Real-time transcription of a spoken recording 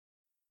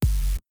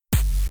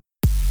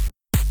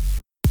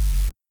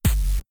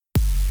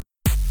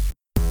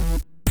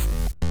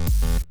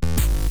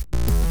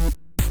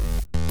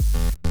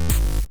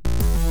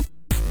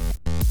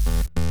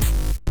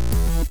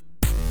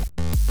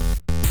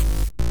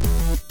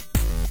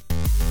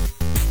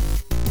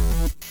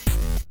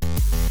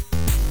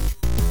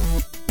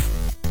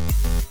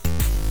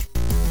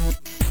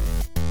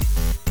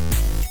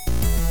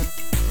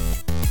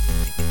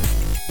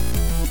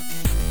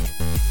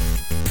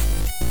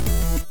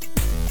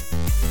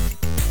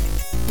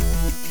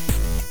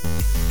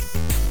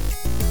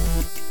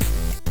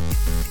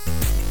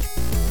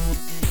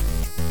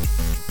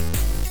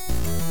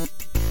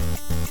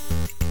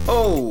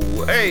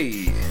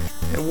Hey,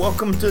 and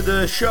welcome to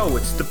the show.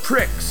 It's the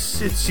Pricks.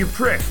 It's your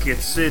prick.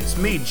 It's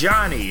me,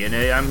 Johnny, and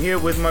I'm here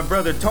with my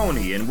brother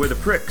Tony, and we're the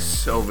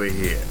Pricks over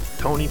here.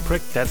 Tony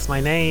Prick, that's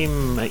my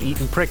name.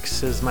 Eating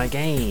pricks is my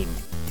game.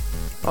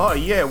 Oh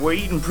yeah, we're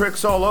eating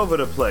pricks all over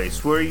the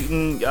place. We're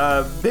eating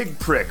big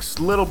pricks,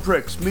 little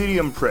pricks,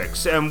 medium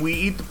pricks, and we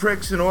eat the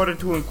pricks in order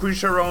to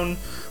increase our own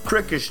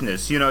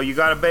prickishness. You know, you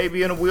got a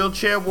baby in a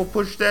wheelchair, we'll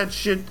push that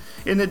shit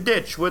in the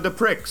ditch with the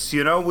pricks,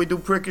 you know? We do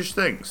prickish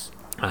things.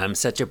 I'm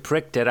such a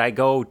prick that I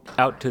go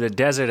out to the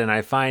desert and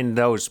I find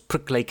those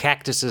prickly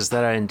cactuses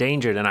that are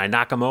endangered and I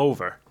knock them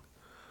over.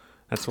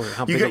 That's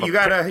how big of a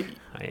prick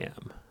I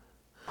am.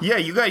 Yeah,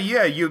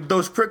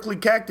 those prickly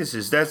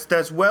cactuses.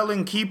 That's well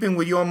in keeping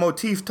with your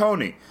motif,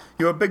 Tony.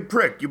 You're a big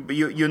prick.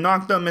 You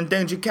knocked them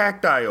endangered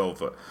cacti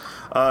over.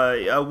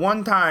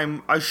 One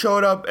time I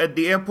showed up at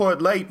the airport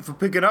late for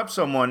picking up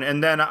someone,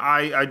 and then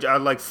I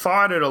like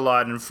farted a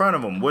lot in front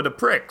of them with the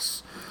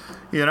pricks.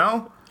 You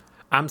know?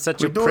 We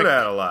do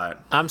that a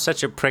lot. I'm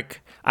such a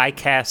prick. I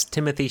cast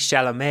Timothy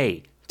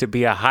Chalamet to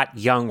be a hot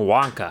young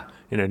Wonka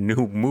in a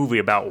new movie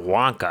about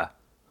Wonka.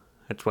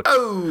 That's what.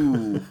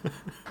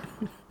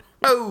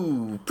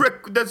 Oh,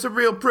 prick, that's a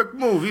real prick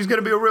move. He's going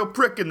to be a real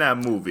prick in that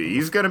movie.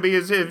 He's going to be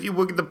as if you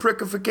were the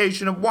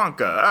prickification of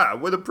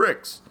Wonka. We're the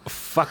pricks.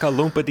 Fuck a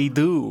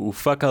loompa-dee-doo.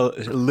 Fuck a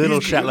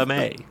little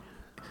Chalamet.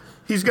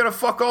 He's going to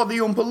fuck all the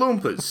Oompa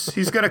Loompas.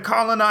 He's going to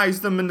colonize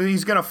them, and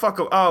he's going to fuck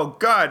them. Oh,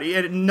 God.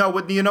 You know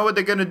what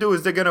they're going to do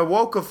is they're going to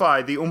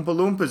wokeify the Oompa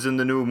Loompas in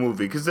the new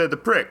movie, because they're the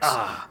pricks.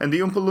 And the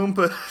Oompa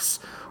Loompas...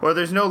 Or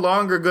there's no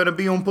longer going to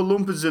be Oompa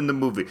Loompas in the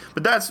movie.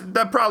 But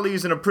that probably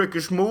isn't a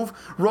prickish move.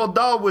 Roald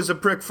Dahl was a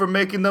prick for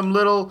making them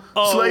little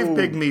slave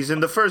pygmies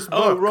in the first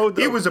book.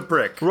 He was a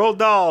prick. Roald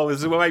Dahl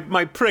is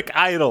my prick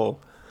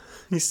idol.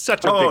 He's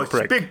such a big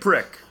prick. Big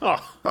prick.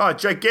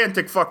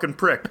 Gigantic fucking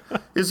prick.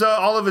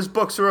 All of his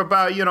books are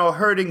about,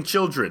 hurting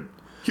children.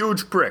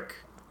 Huge prick.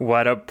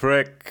 What a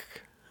prick.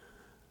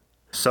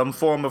 Some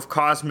form of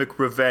cosmic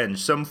revenge.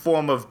 Some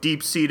form of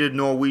deep-seated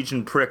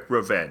Norwegian prick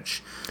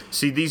revenge.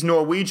 See, these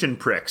Norwegian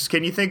pricks.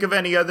 Can you think of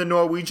any other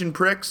Norwegian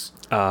pricks?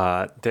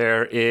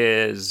 There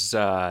is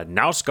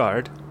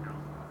Nausgard.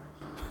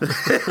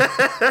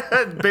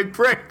 Big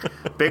prick.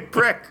 Big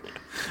prick.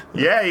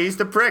 Yeah, he's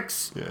the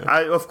pricks.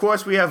 Yeah. Of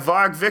course, we have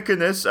Varg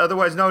Vikernes,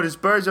 otherwise known as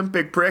Burzum.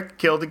 Big prick.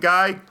 Killed a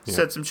guy. Yeah.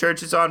 Set some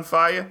churches on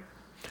fire.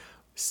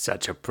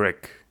 Such a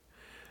prick.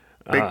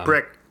 Big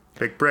prick.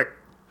 Big prick.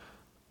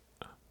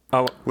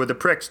 We're the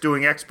pricks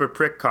doing expert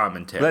prick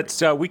commentary.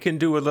 We can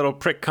do a little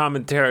prick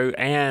commentary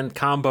and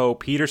combo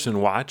Peterson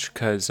watch,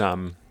 because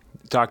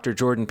Dr.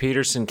 Jordan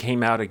Peterson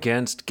came out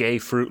against gay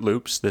Fruit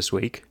Loops this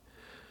week.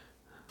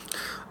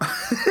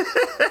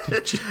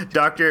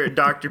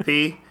 Dr.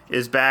 P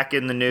is back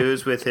in the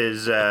news with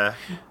his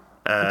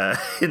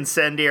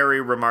incendiary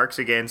remarks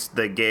against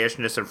the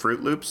gayishness of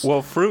Fruit Loops.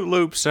 Well, Fruit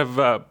Loops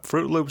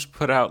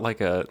put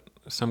out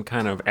some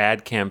kind of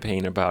ad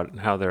campaign about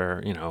how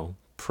they're,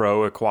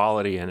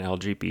 pro-equality and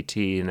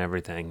LGBT and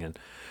everything. And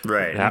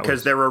right,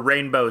 because they're a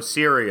rainbow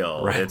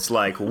cereal. Right. It's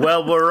like,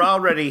 well, we're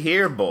already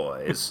here,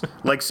 boys.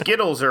 Like,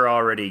 Skittles are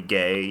already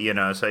gay,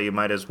 so you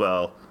might as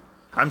well.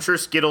 I'm sure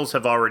Skittles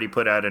have already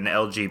put out an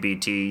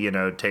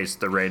LGBT, taste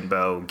the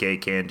rainbow gay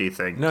candy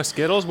thing. No,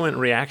 Skittles went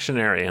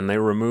reactionary, and they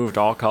removed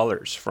all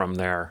colors from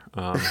their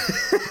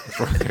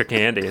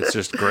candy. It's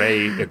just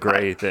a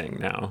gray thing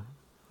now.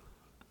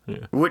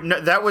 Yeah.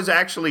 That was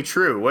actually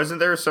true. Wasn't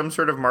there some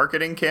sort of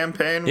marketing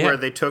campaign where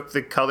they took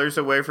the colors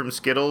away from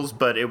Skittles,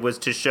 but it was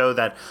to show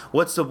that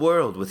what's the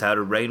world without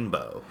a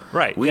rainbow?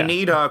 Right. We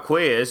need our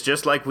queers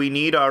just like we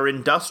need our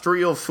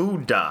industrial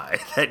food dye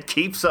that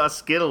keeps our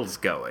Skittles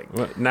going.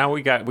 Well, now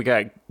we got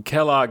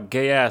Kellogg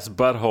gay ass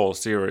butthole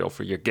cereal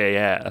for your gay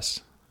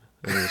ass.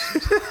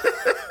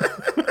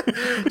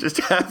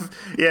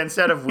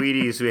 Instead of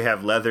Wheaties, we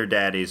have Leather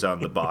Daddies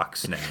on the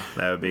box now.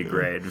 That would be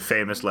great.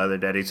 Famous Leather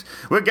Daddies.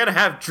 We're going to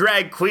have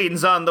drag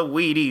queens on the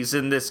Wheaties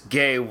in this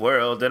gay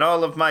world, and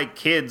all of my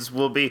kids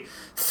will be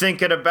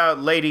thinking about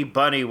Lady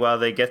Bunny while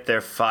they get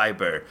their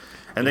fiber.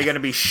 And they're going to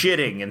be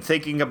shitting and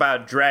thinking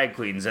about drag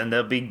queens, and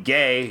they'll be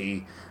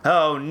gay.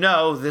 Oh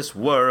no, this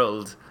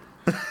world.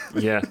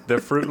 Yeah, the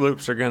Fruit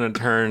Loops are going to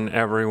turn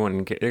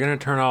everyone gay. They're going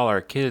to turn all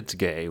our kids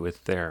gay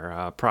with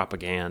their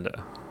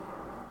propaganda.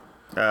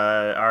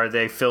 Are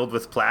they filled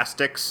with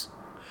plastics?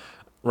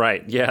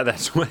 Right. Yeah,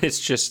 that's what it's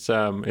just.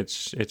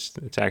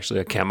 It's actually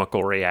a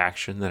chemical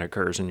reaction that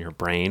occurs in your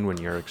brain when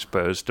you're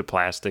exposed to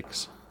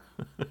plastics.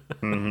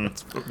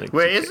 Mm-hmm.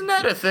 Wait, isn't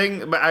that a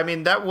thing? I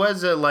mean, that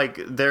was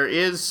there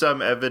is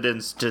some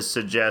evidence to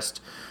suggest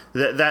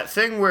that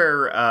thing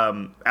where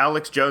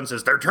Alex Jones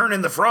says they're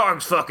turning the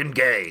frogs fucking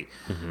gay.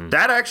 Mm-hmm.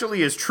 That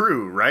actually is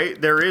true,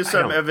 right? There is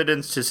some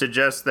evidence to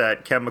suggest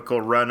that chemical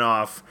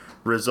runoff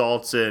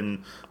results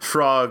in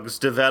frogs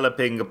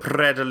developing a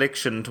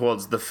predilection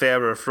towards the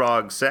fairer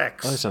frog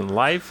sex. Listen,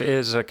 life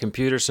is a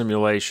computer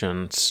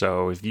simulation,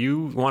 so if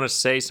you want to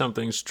say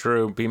something's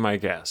true, be my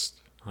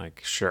guest.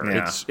 Sure,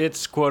 yeah.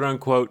 It's quote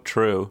unquote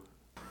true.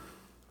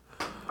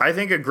 I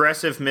think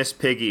aggressive Miss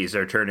Piggies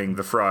are turning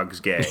the frogs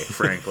gay,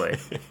 frankly.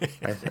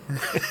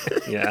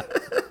 Yeah.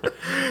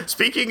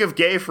 Speaking of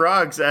gay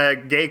frogs,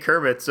 gay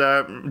Kermits,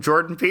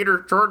 Jordan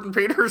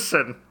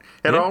Peterson.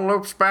 It all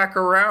loops back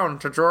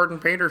around to Jordan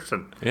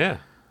Peterson. Yeah.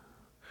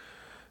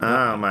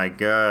 Oh, my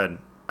God.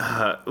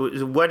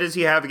 What does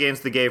he have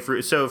against the gay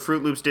Fruit? So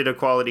Fruit Loops did a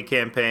quality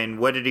campaign.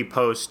 What did he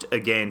post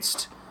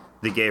against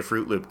the gay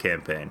Fruit Loop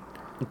campaign?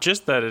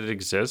 Just that it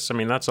exists. I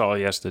mean, that's all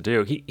he has to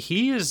do.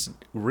 He is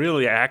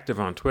really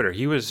active on Twitter.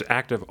 He was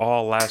active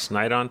all last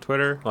night on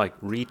Twitter, like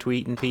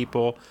retweeting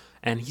people.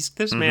 And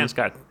this man's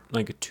got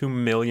like 2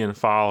 million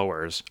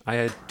followers.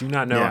 I do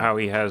not know how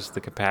he has the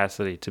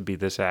capacity to be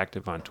this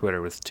active on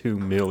Twitter with 2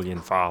 million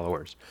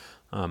followers.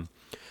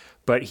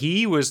 But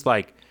he was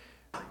like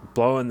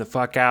blowing the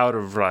fuck out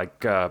of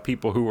like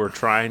people who were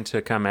trying to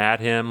come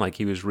at him. Like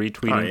he was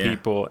retweeting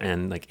people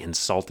and like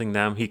insulting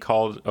them. He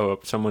called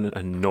someone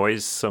a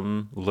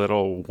noisome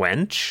little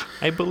wench,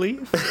 I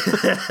believe.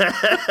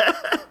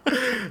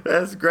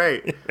 That's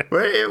great.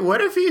 What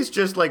if he's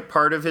just like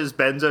part of his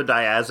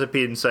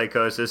benzodiazepine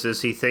psychosis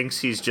is he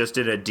thinks he's just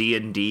in a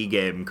D&D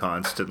game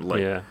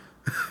constantly? Yeah.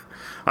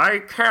 I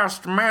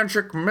cast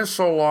magic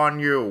missile on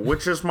you,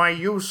 which is my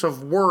use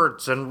of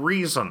words and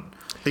reason.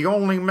 The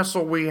only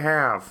missile we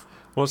have.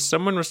 Well,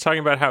 someone was talking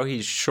about how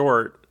he's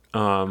short,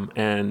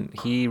 and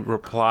he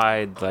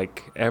replied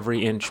like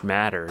every inch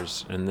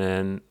matters, and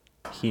then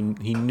he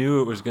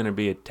knew it was going to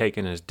be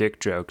taken as dick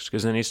jokes,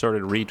 because then he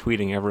started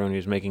retweeting everyone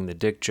who's making the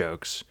dick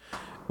jokes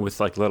with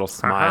like little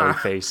smiley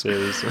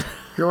faces.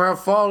 You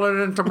have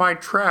fallen into my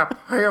trap.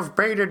 I have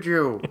baited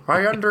you.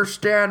 I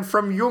understand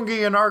from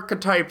Jungian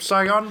archetypes.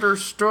 I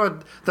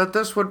understood that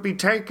this would be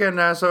taken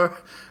as a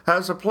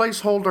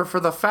placeholder for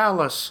the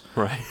phallus.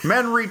 Right.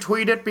 Men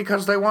retweet it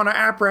because they want to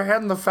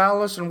apprehend the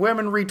phallus, and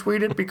women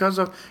retweet it because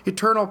of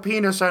eternal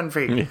penis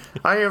envy.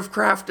 I have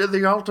crafted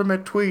the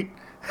ultimate tweet.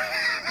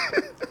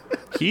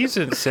 He's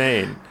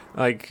insane.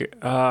 Like,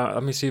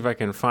 let me see if I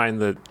can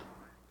find the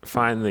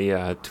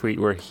tweet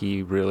where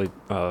he really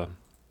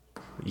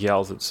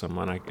yells at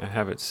someone. I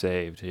have it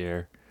saved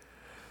here.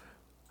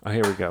 Oh,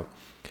 here we go.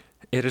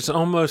 It is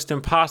almost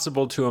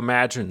impossible to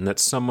imagine that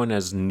someone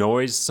as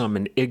noisome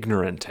and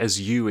ignorant as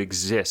you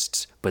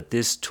exists, but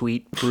this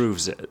tweet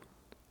proves it.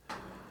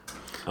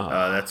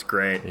 Oh, that's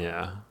great.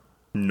 Yeah.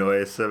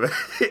 Noisome.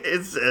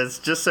 It's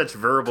just such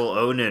verbal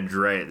ownage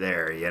right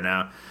there, you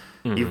know?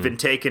 Mm-hmm. You've been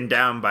taken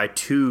down by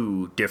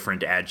 2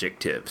 different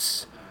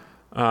adjectives.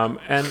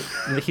 And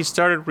he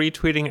started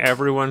retweeting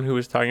everyone who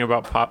was talking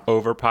about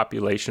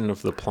overpopulation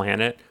of the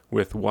planet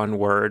with one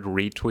word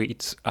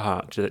retweets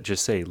that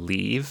just say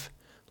leave,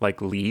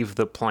 like leave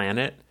the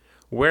planet.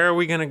 Where are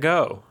we going to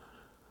go?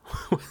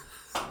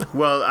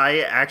 Well, I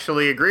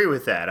actually agree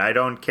with that. I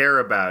don't care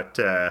about,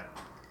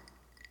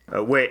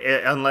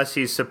 unless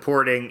he's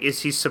supporting,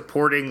 is he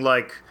supporting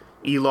like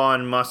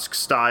Elon Musk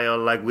style,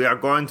 like we are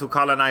going to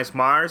colonize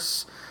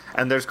Mars?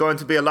 And there's going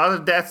to be a lot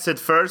of deaths at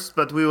first,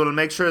 but we will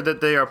make sure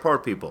that they are poor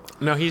people.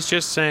 No, he's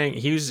just saying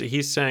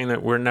he's saying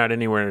that we're not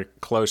anywhere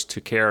close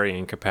to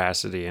carrying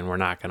capacity, and we're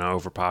not going to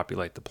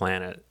overpopulate the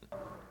planet.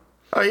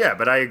 Oh yeah,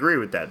 but I agree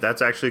with that.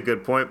 That's actually a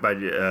good point by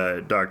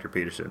Dr.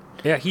 Peterson.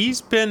 Yeah, he's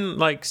been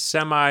like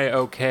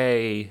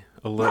semi-okay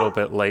a little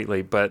bit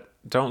lately, but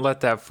don't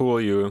let that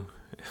fool you.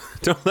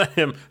 Don't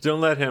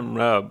let him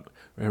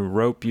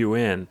rope you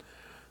in.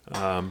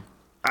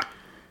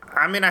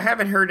 I mean, I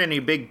haven't heard any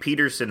big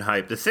Peterson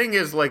hype. The thing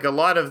is, like, a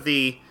lot of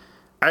the...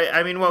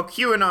 I mean, while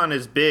QAnon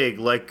is big,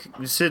 like,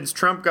 since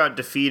Trump got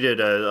defeated,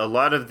 a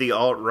lot of the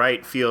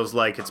alt-right feels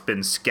like it's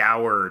been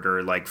scoured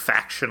or, like,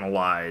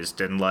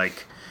 factionalized and,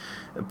 like,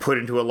 put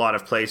into a lot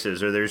of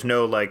places. Or there's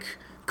no, like,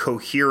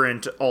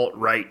 coherent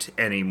alt-right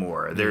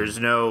anymore. There's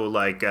no,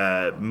 like,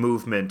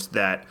 movement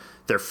that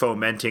they're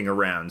fomenting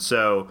around.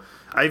 So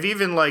I've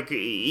even, like,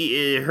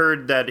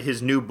 heard that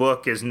his new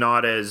book is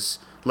not as...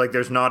 Like,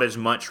 there's not as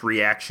much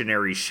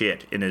reactionary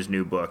shit in his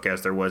new book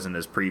as there was in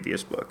his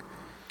previous book.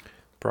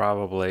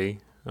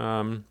 Probably.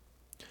 I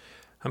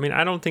mean,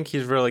 I don't think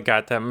he's really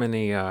got that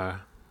many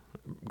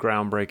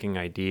groundbreaking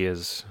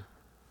ideas.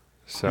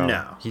 So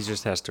no. He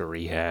just has to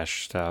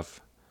rehash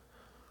stuff.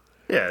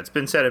 Yeah, it's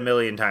been said a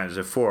million times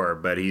before,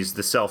 but he's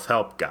the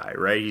self-help guy,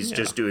 right? He's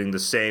just doing the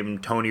same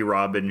Tony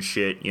Robbins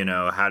shit, you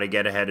know, how to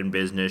get ahead in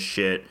business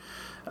shit,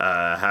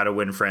 how to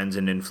win friends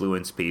and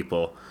influence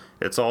people.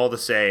 It's all the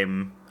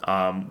same,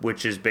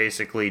 which is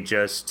basically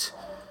just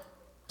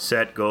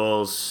set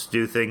goals,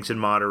 do things in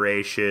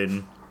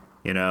moderation,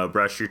 you know,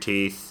 brush your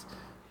teeth,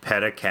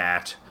 pet a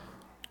cat,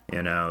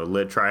 you know,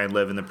 try and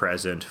live in the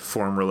present,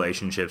 form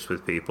relationships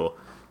with people.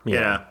 Yeah. You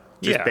know,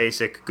 just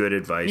basic good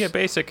advice. Yeah,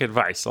 basic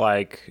advice,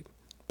 like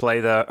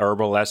play the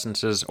Herbal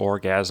Essences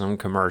orgasm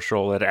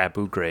commercial at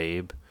Abu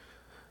Ghraib.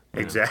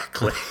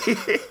 Exactly.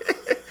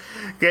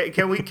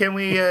 Can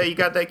we? You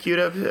got that queued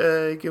up?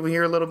 Can we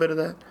hear a little bit of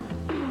that?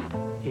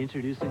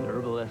 Introducing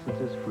Herbal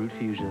Essences Fruit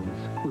Fusions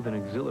with an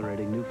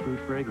exhilarating new fruit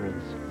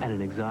fragrance and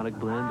an exotic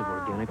blend of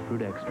organic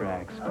fruit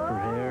extracts for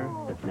hair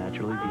that's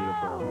naturally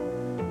beautiful.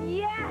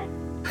 Yes!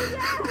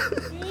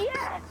 Yes!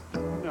 Yes!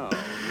 No.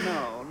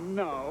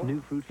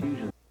 New Fruit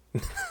Fusion.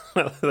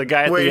 The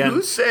guy at the end.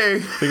 Who's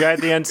saying? The guy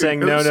at the end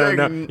saying no, Who's no,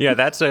 no. saying- Yeah,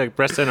 that's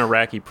an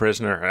Iraqi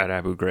prisoner at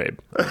Abu Ghraib.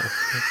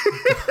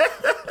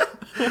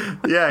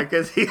 Yeah,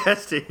 because he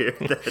has to hear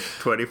that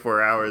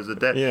 24 hours a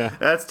day. Yeah.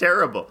 That's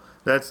terrible.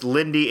 That's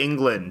Lindy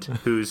England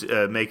who's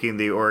making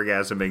the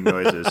orgasming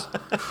noises.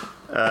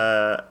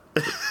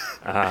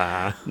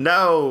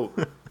 No.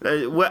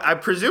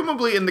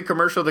 Presumably in the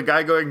commercial, the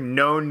guy going,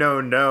 no,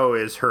 no, no,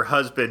 is her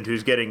husband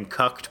who's getting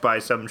cucked by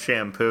some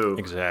shampoo.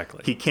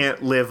 Exactly. He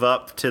can't live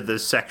up to the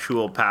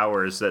sexual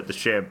powers that the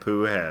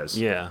shampoo has.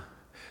 Yeah.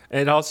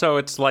 And also,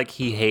 it's like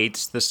he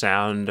hates the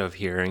sound of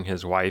hearing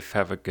his wife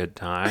have a good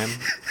time.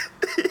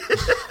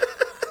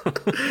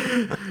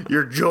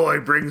 Your joy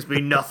brings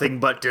me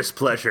nothing but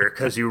displeasure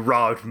because you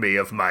robbed me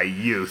of my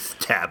youth,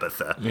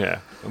 Tabitha. Yeah.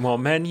 Well,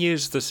 men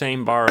use the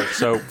same bar of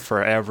soap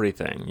for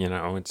everything. You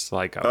know, it's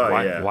like,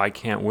 why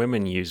can't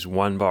women use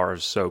one bar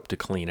of soap to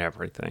clean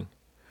everything?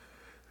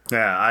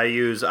 Yeah,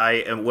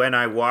 when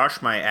I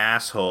wash my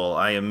asshole,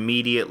 I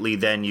immediately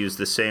then use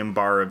the same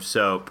bar of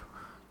soap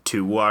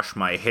to wash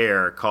my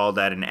hair. Call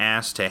that an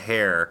ass to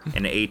hair,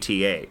 an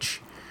ATH.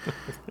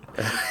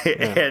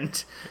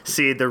 And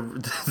see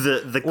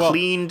the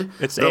cleaned,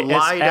 the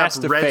lied up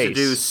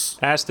residue.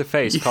 Ass to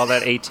face. Call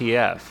that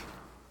ATF.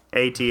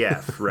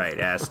 ATF, right?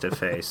 Ass to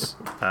face.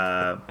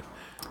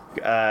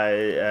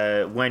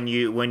 When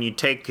you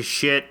take a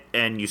shit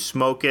and you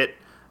smoke it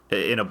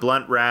in a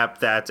blunt wrap,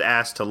 that's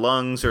ass to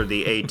lungs or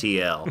the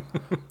ATL,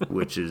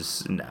 which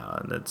is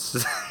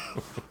that's.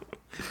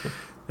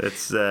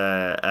 That's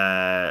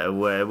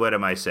what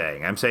am I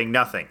saying? I'm saying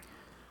nothing.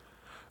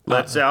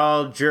 Let's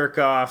all jerk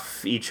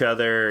off each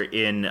other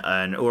in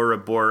an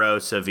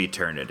Ouroboros of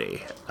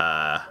eternity.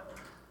 I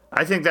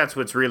think that's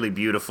what's really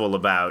beautiful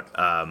about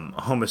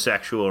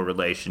homosexual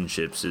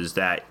relationships is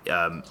that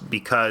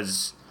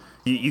because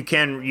you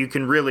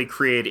can really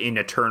create an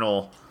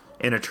eternal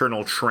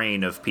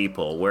train of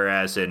people,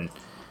 whereas in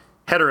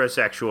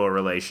heterosexual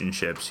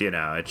relationships,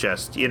 it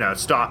just it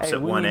stops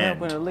at one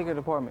end. In the liquor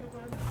department.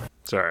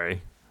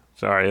 Sorry,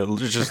 it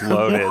just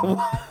loaded.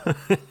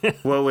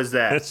 What was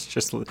that? It's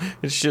just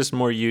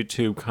more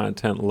YouTube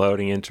content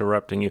loading,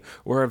 interrupting you.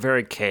 We're a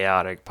very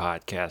chaotic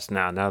podcast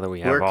now. Now that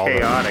we have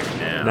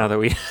now that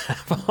we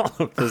have all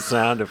of the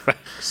sound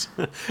effects,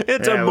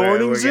 it's a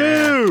morning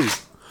zoo.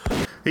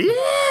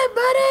 Yeah,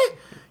 buddy.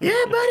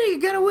 Yeah, buddy, you're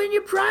gonna win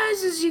your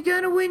prizes. You're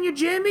gonna win your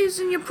jimmies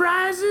and your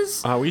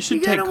prizes. We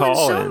should take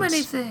call-ins. So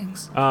many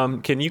things.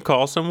 Can you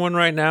call someone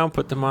right now?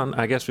 Put them on.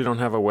 I guess we don't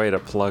have a way to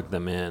plug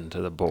them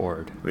into the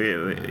board.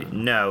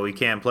 No, we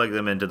can't plug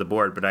them into the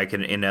board, but I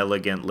can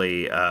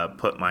inelegantly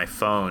put my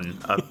phone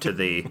up to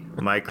the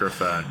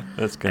microphone.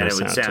 That's gonna and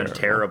it would sound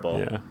terrible.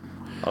 Yeah.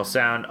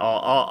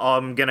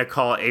 I'm gonna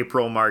call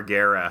April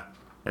Margera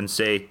and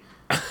say,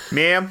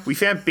 "Ma'am, we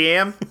found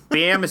Bam.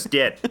 Bam is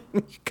dead."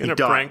 Gonna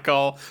prank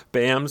call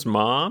Bam's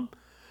mom?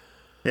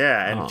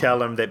 Yeah, and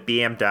tell him that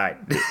Bam died.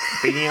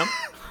 Bam?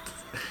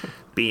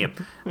 Bam.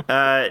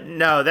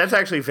 No, that's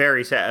actually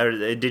very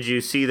sad. Did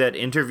you see that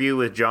interview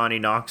with Johnny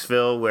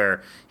Knoxville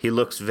where he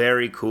looks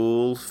very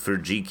cool for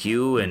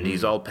GQ and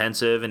he's all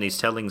pensive and he's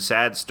telling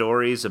sad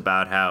stories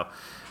about how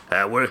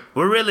we're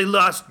really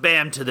lost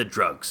Bam to the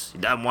drugs. He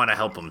doesn't want to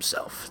help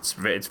himself. It's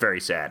very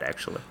sad,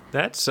 actually.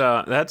 That's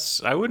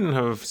I wouldn't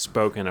have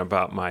spoken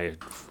about my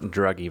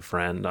druggy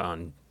friend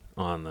on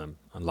the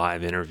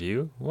live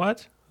interview.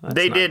 What?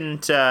 They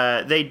didn't.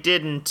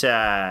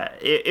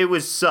 It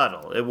was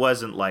subtle. It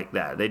wasn't like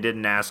that. They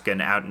didn't ask an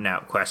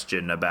out-and-out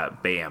question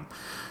about Bam.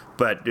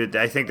 But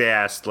I think they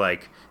asked,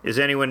 like, is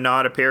anyone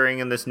not appearing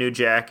in this new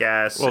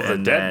Jackass? Well, the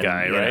dead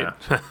guy, right?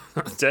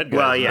 Dead guy.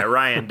 Well, yeah,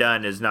 Ryan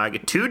Dunn is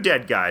not. Two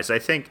dead guys, I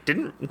think.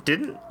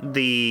 Didn't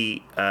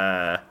the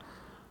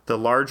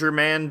larger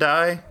man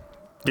die?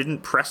 Didn't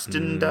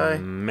Preston die?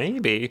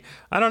 Maybe.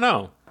 I don't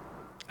know.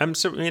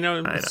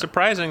 It's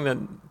surprising that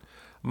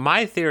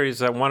my theory is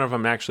that one of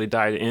them actually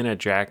died in a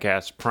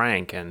Jackass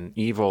prank, and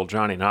evil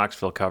Johnny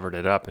Knoxville covered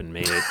it up and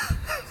made it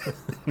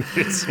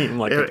it seem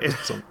like it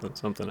was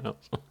something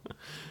else.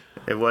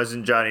 It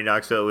wasn't Johnny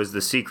Knoxville. It was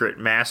the secret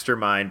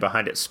mastermind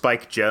behind it,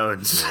 Spike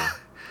Jonze. Yeah.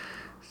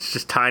 It's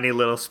just tiny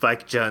little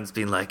Spike Jonze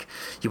being like,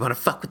 "You want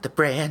to fuck with the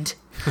brand?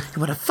 You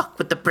want to fuck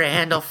with the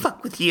brand? I'll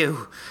fuck with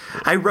you.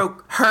 I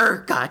wrote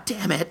Her,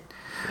 goddammit.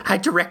 I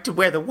directed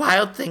Where the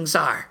Wild Things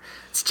Are.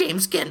 It's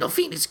James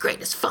Gandolfini's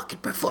greatest fucking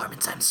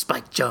performance. I'm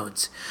Spike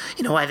Jonze.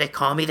 You know why they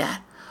call me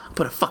that? I'll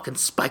put a fucking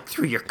spike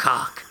through your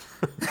cock.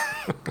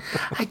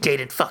 I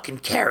dated fucking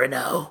Karen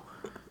O.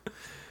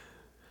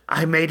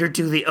 I made her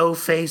do the O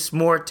face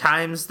more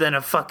times than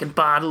a fucking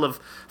bottle of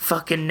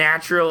fucking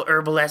natural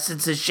herbal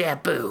essences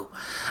shampoo.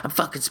 I'm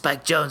fucking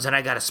Spike Jonze and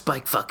I got a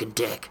spike fucking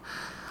dick.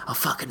 I'll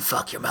fucking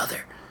fuck your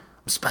mother.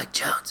 I'm Spike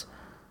Jonze."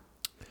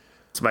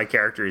 So my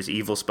character is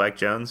evil Spike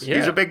Jonze. Yeah.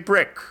 He's a big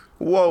prick.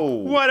 Whoa.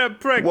 What a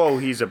prick. Whoa,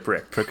 he's a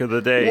prick. Prick of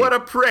the day. What a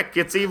prick.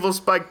 It's evil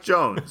Spike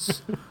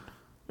Jonze.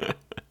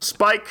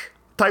 Spike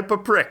type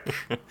of prick.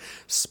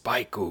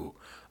 Spike-oo.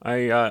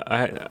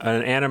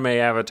 An anime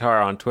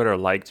avatar on Twitter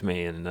liked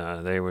me, and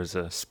there was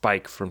a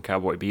Spike from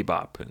Cowboy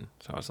Bebop, and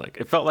so I was like,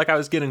 it felt like I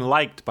was getting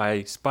liked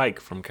by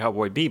Spike from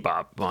Cowboy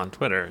Bebop on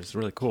Twitter. It's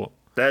really cool.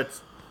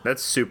 That's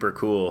super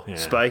cool. Yeah.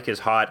 Spike is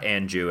hot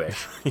and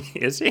Jewish.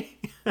 Is he?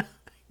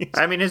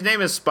 I mean, his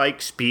name is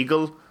Spike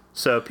Spiegel,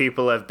 so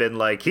people have been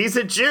like, he's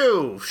a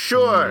Jew,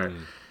 sure.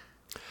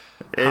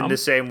 In the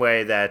same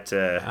way that,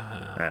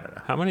 I don't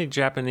know. How many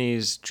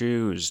Japanese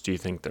Jews do you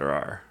think there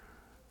are?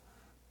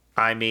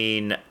 I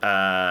mean,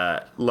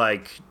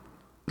 like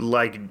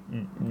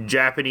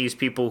Japanese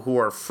people who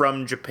are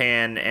from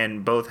Japan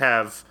and both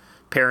have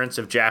parents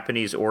of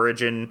Japanese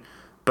origin,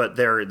 but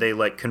they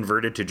like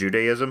converted to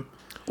Judaism?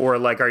 Or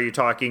like, are you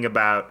talking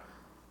about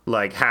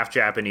like half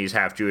Japanese,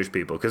 half Jewish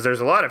people? Because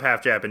there's a lot of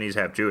half Japanese,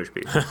 half Jewish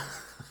people.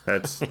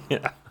 That's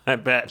yeah, I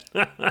bet.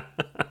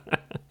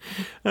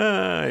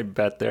 I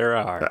bet there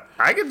are.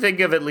 I can think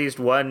of at least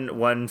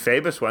one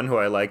famous one who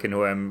I like and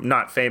who I'm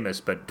not famous,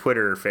 but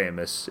Twitter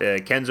famous.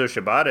 Kenzo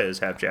Shibata is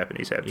half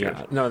Japanese, half Jewish.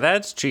 Yeah, no,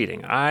 that's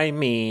cheating. I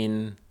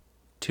mean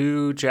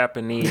 2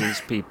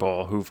 Japanese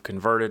people who've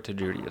converted to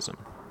Judaism.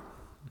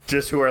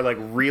 Just who are like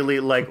really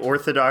like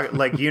Orthodox,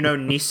 like, you know,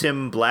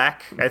 Nissim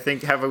Black. I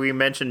think, have we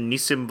mentioned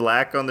Nissim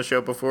Black on the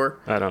show before?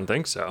 I don't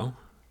think so.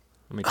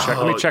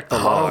 Let me check the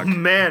log. Oh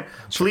man,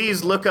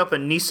 please look up a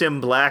Nissim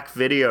Black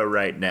video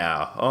right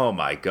now. Oh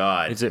my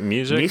god. Is it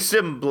music?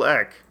 Nissim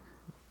Black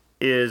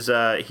is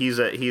he's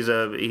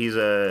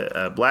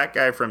a black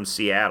guy from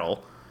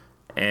Seattle,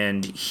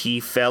 and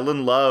he fell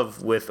in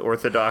love with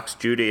Orthodox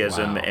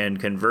Judaism and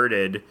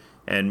converted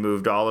and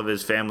moved all of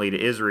his family to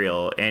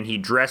Israel, and he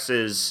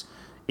dresses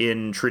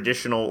in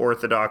traditional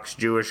Orthodox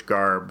Jewish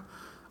garb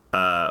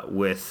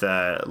with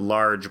a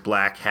large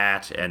black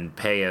hat and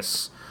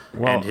payas.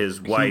 Well, and his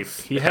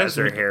wife has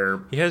her hair.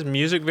 He has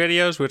music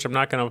videos, which I'm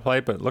not going to play,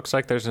 but it looks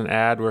like there's an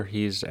ad where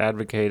he's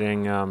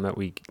advocating that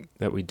we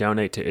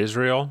donate to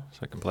Israel. So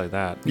I can play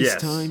that. These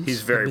times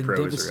he's very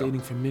pro-Israel.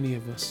 Devastating for many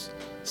of us,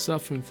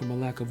 suffering from a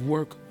lack of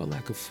work, a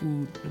lack of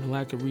food, and a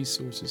lack of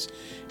resources,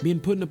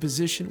 being put in a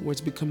position where it's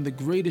become the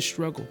greatest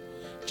struggle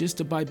just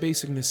to buy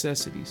basic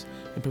necessities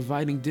and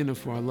providing dinner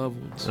for our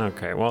loved ones.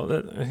 Okay,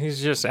 well,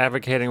 he's just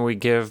advocating we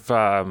give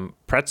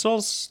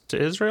pretzels to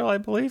Israel, I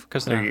believe,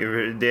 because they're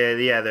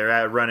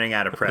running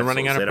out of pretzels.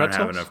 They don't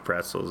have enough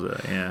pretzels.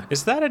 Yeah.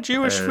 Is that a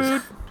Jewish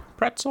food?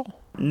 Pretzel?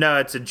 No,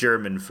 it's a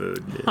German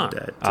food.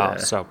 Huh.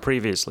 So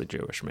previously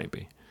Jewish,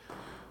 maybe.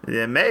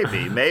 Yeah,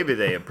 maybe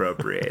they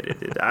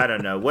appropriated it. I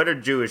don't know. What are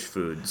Jewish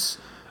foods?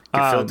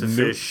 Gefilte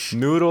fish,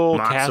 noodle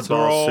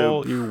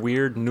casserole, you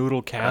weird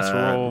noodle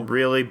casserole,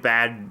 really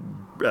bad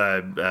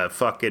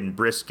fucking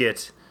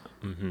brisket.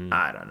 Mm-hmm.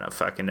 I don't know,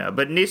 fucking know.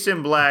 But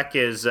Nissim Black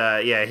is,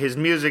 his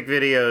music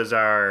videos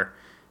are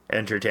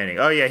entertaining.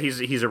 Oh yeah,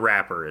 he's a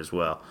rapper as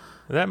well.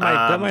 That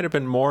might have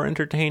been more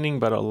entertaining,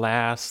 but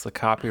alas, the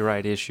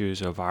copyright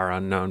issues of Our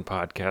Unknown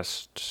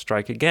podcast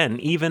strike again.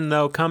 Even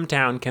though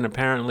Cumtown can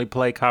apparently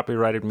play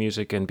copyrighted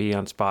music and be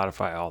on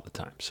Spotify all the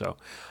time, so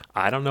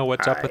I don't know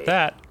what's up with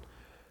that.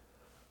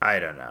 I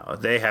don't know.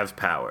 They have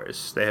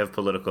powers. They have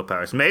political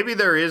powers. Maybe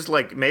there is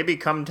maybe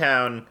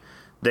Cumtown,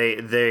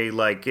 they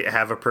like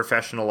have a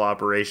professional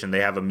operation.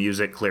 They have a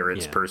music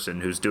clearance person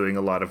who's doing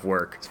a lot of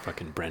work. It's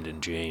fucking Brendan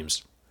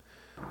James.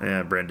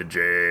 Yeah, Brendan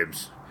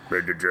James.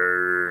 You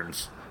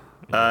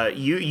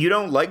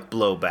don't like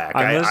Blowback.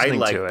 I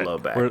like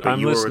Blowback.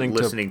 You were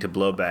listening to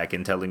Blowback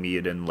and telling me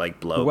you didn't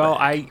like Blowback. Well,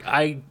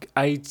 I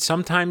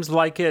sometimes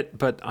like it,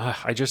 but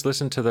I just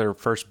listened to their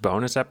first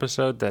bonus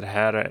episode that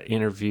had an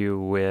interview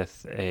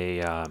with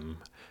a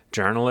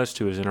journalist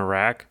who was in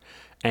Iraq,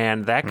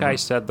 and that guy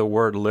said the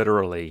word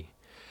literally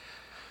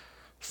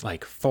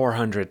like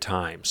 400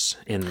 times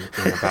in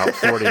about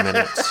 40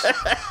 minutes.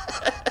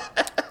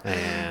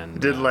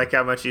 And didn't like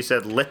how much he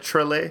said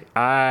literally.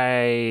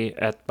 By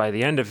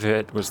the end of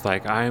it was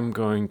like, I'm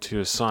going to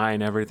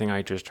assign everything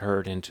I just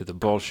heard into the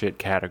bullshit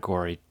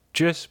category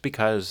just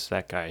because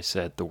that guy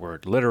said the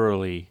word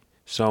literally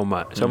so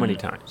many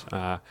times.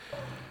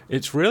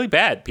 It's really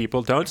bad.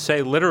 People don't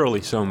say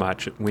literally so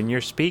much when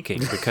you're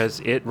speaking because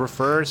it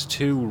refers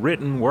to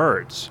written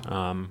words.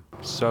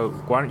 So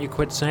why don't you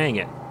quit saying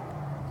it?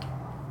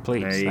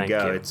 Please. There you thank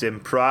go. you. It's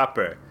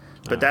improper.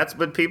 But that's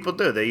what people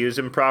do. They use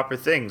improper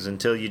things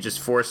until you just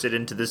force it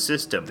into the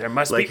system. There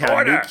must be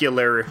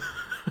order.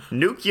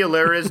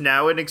 Nuclear is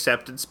now an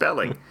accepted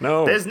spelling.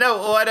 No. There's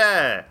no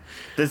order.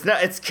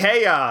 It's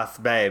chaos,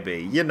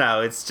 baby. You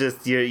know, it's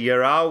just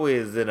you're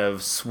always in a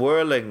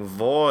swirling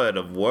void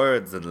of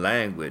words and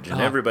language, and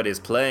everybody's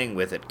playing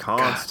with it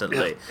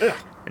constantly.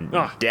 And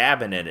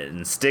dabbing in it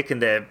and sticking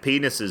their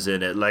penises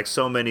in it like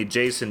so many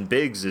Jason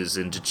Biggses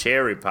into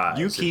cherry pies.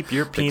 You keep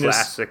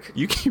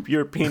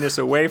your penis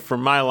away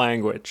from my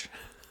language.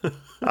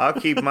 I'll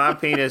keep my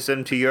penis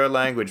into your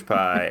language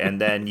pie, and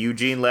then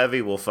Eugene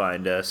Levy will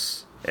find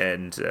us.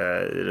 And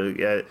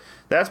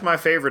that's my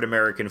favorite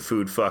American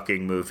food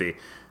fucking movie.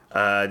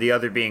 The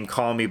other being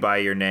Call Me By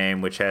Your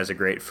Name, which has a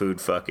great food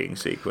fucking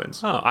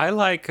sequence. Oh, I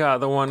like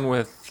the one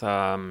with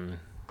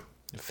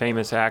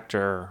famous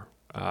actor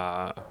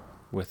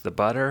with the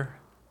butter.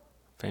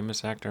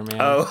 famous actor man.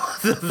 Oh,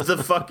 the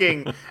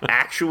fucking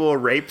actual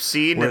rape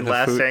scene in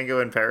Last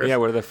Tango in Paris. Yeah,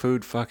 where the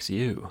food fucks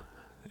you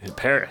in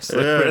Paris.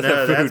 No,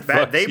 that's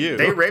bad.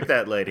 They raped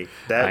that lady.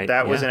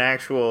 That was an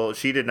actual.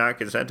 She did not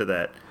consent to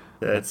that.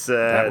 That's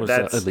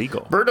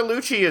illegal.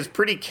 Bertolucci is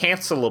pretty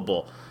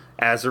cancelable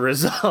as a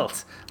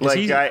result.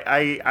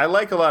 I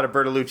like a lot of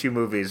Bertolucci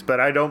movies, but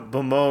I don't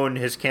bemoan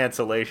his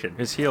cancellation.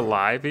 Is he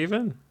alive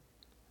even?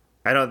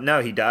 I don't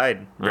know. He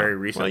died very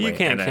recently. Well, you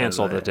can't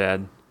cancel the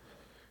dead.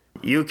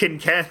 You can.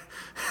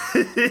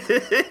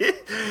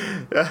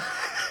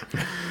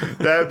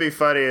 That would be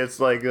funny. It's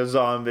like a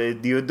zombie.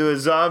 You do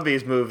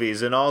zombies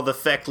movies, and all the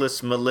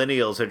feckless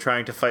millennials are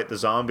trying to fight the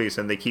zombies,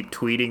 and they keep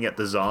tweeting at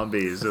the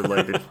zombies. And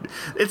like,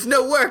 it's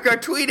no work. Our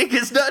tweeting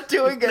is not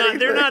doing anything.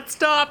 They're not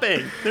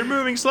stopping. They're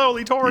moving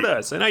slowly toward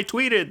us. And I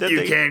tweeted that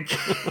can't.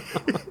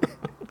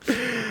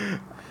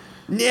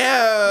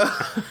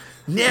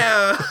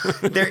 No,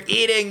 they're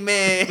eating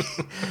me,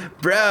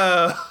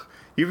 bro.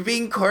 You're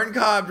being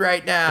corn-cobbed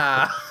right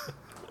now.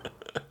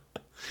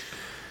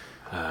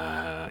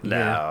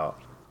 No.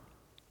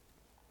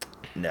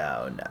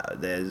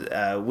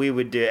 There's we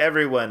would do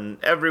everyone.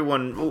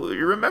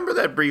 You remember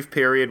that brief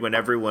period when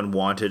everyone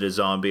wanted a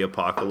zombie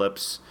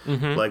apocalypse?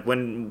 Mm-hmm. Like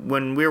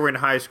when we were in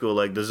high school,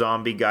 like the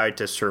Zombie Guide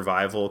to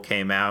Survival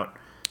came out,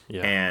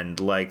 and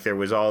like there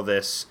was all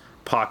this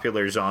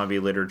popular zombie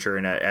literature,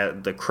 and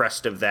at the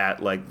crest of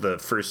that, like the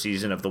first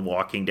season of The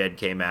Walking Dead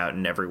came out,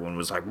 and everyone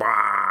was like,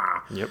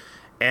 "Wah!" Yep.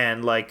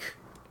 And like,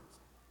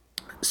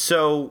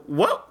 so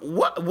what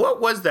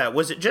was that?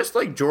 Was it just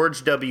like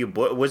George W.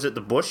 Bush? Was it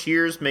the Bush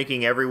years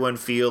making everyone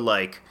feel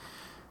like,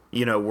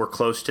 we're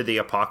close to the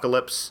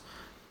apocalypse?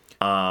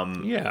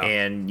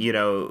 And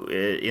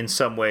in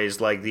some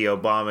ways, like the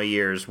Obama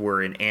years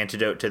were an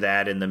antidote to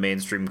that in the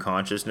mainstream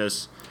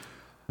consciousness.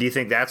 Do you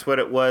think that's what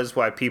it was?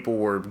 Why people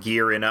were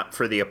gearing up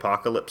for the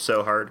apocalypse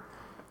so hard?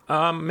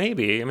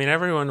 Maybe. I mean,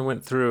 everyone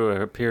went through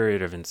a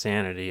period of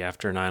insanity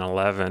after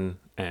 9/11,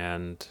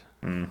 and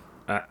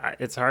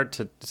it's hard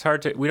to.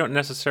 We don't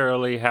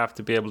necessarily have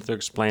to be able to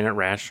explain it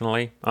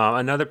rationally.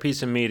 Another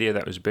piece of media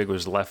that was big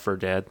was Left 4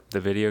 Dead, the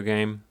video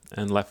game,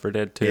 and Left 4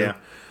 Dead 2. Yeah.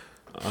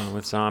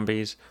 With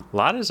zombies, a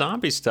lot of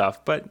zombie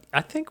stuff, but I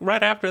think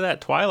right after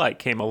that, Twilight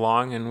came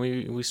along, and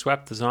we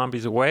swept the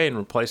zombies away and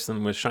replaced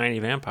them with shiny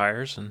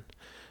vampires, and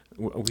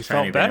we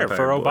felt better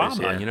for Obama.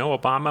 Boys, yeah.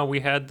 Obama,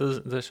 we had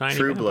the shiny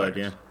True vampires, Blood,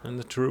 yeah, and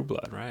the True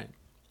Blood, right?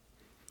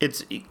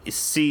 It's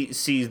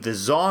see the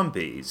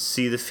zombies.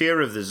 See, the fear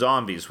of the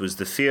zombies was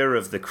the fear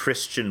of the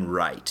Christian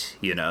right.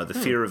 The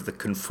fear of the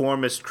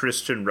conformist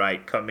Christian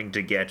right coming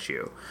to get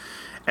you,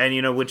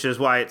 and which is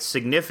why it's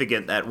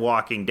significant that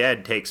Walking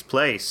Dead takes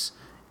place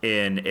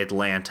in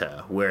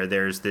Atlanta, where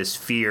there's this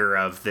fear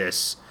of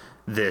this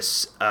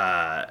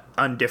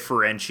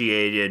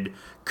undifferentiated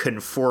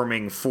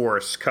conforming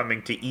force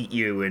coming to eat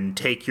you and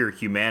take your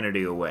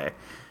humanity away.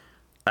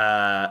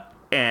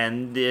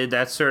 And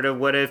that's sort of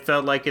what it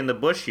felt like in the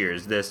Bush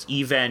years. This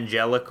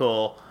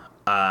evangelical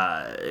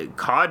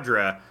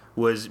cadre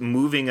was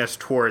moving us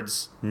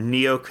towards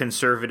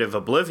neoconservative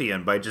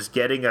oblivion by just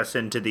getting us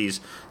into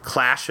these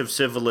clash of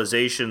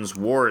civilizations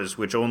wars,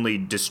 which only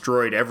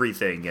destroyed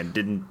everything and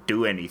didn't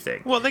do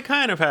anything. Well, they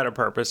kind of had a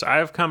purpose.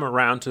 I've come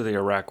around to the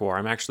Iraq War.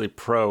 I'm actually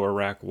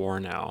pro-Iraq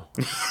War now.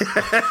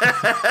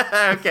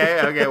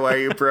 Okay. Why are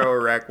you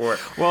pro-Iraq War?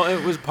 Well,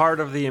 it was part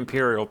of the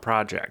Imperial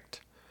Project.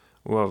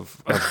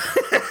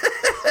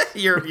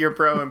 You're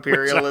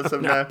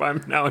pro-imperialism now?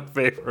 I'm now in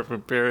favor of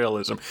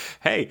imperialism.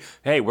 Hey,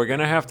 we're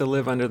going to have to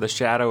live under the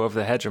shadow of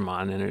the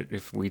hegemon, and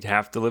if we'd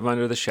have to live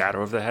under the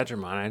shadow of the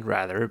hegemon, I'd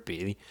rather it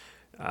be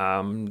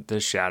the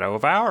shadow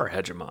of our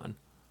hegemon.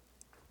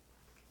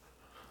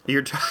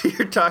 You're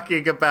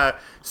talking about,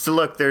 so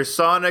look, there's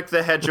Sonic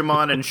the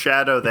Hegemon and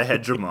Shadow the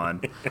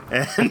Hegemon,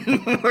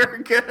 and we're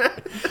gonna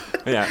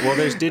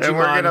there's Digimon, and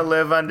we're gonna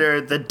live under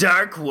the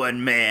Dark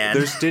One, man.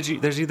 There's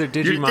either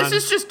Digimon. This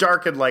is just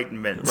Dark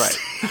Enlightenment, right?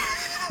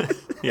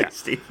 Yeah,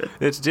 Stephen.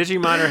 It's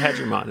Digimon or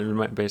Hegemon. Is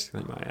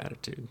basically my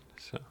attitude.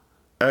 So.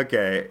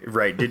 Okay,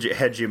 right.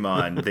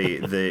 Hegemon,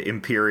 the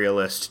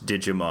imperialist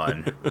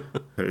Digimon.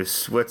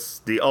 What's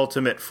the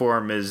ultimate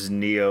form is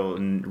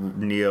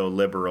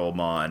neoliberal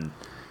mon.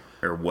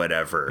 Or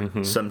whatever.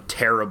 Mm-hmm. Some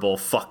terrible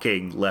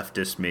fucking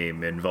leftist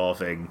meme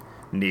involving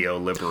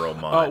neoliberal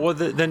mod. Oh, well,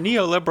 the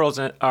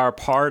neoliberals are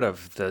part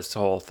of this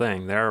whole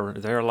thing.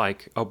 They're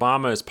like,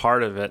 Obama is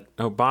part of it.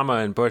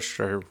 Obama and Bush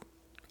are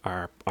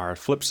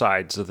flip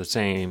sides of the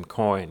same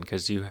coin,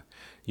 because you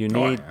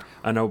need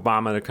an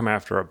Obama to come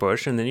after a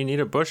Bush, and then you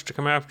need a Bush to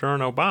come after an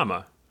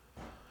Obama.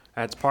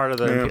 That's part of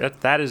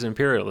that is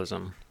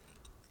imperialism.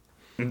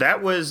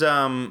 That was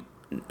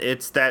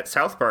it's that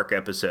South Park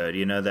episode,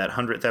 that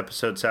 100th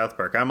episode South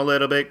Park. I'm a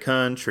little bit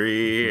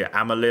country,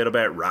 I'm a little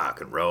bit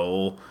rock and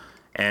roll.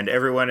 And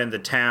everyone in the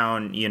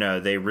town,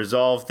 they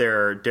resolve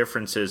their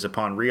differences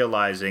upon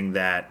realizing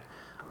that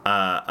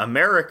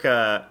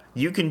America,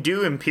 you can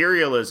do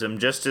imperialism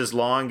just as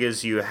long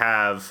as you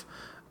have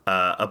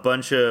a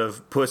bunch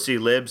of pussy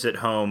libs at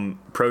home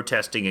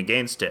protesting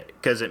against it,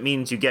 because it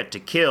means you get to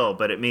kill,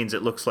 but it means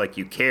it looks like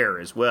you care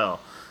as well.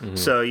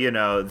 So,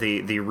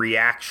 the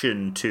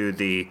reaction to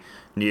the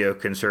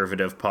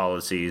neoconservative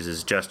policies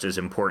is just as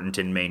important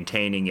in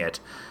maintaining it.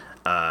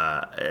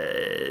 Because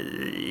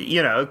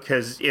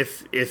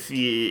if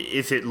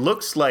it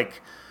looks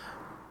like,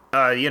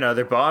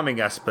 they're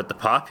bombing us, but the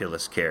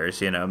populace cares,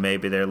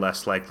 maybe they're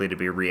less likely to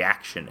be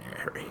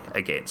reactionary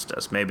against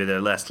us. Maybe they're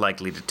less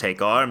likely to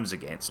take arms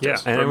against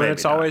us. Yeah, and when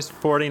it's always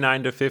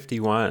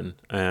 49-51.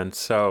 And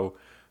so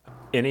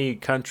any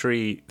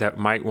country that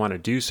might want to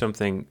do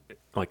something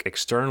like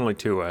externally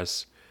to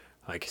us,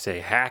 like say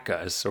hack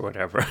us or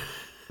whatever,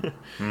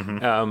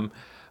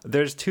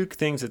 there's two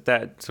things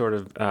that sort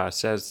of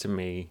says to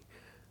me.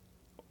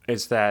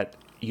 Is that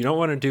you don't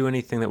want to do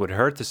anything that would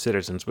hurt the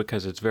citizens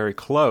because it's very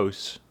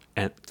close,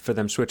 and for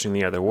them switching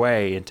the other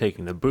way and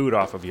taking the boot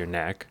off of your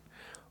neck,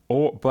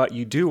 but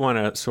you do want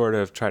to sort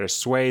of try to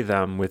sway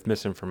them with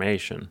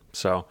misinformation.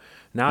 So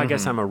now I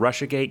guess I'm a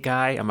Russiagate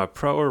guy. I'm a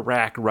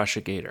pro-Iraq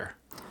Russiagator.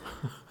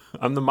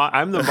 I am the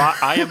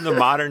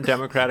modern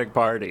Democratic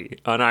Party,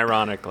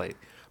 unironically.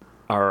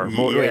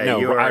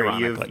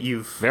 Ironically.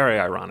 Very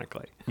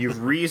ironically.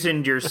 You've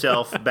reasoned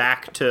yourself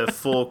back to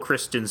full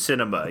Kristen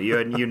Cinema.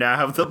 You now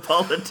have the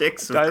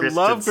politics of Kristen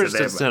Cinema. I love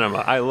Kristen Cinema.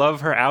 I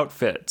love her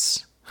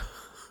outfits.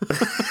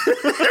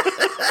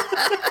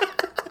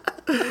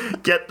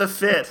 Get the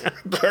fit.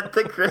 Get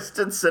the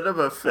Kristen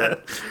Cinema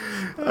fit.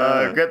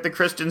 Get the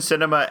Kristen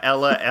Cinema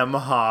Ella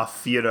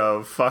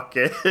Emhoff, fuck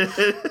it.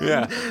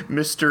 Yeah.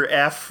 Mr.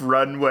 F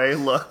runway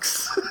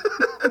looks.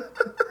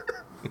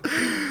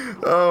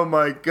 Oh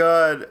my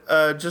god.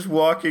 Just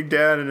walking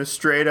down in a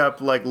straight up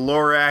like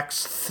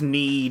Lorax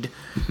Thneed.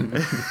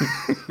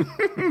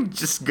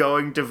 Just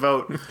going to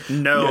vote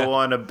no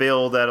on a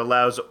bill that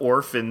allows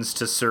orphans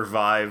to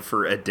survive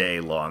for a day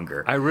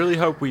longer. I really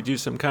hope we do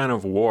some kind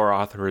of war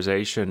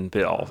authorization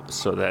bill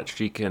so that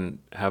she can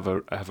have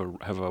a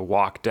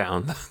walk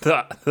down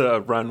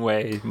the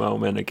runway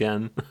moment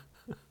again.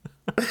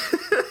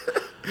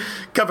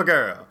 Cover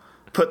girl,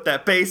 put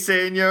that bass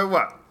in your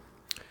what?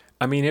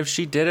 I mean, if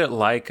she did it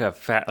like a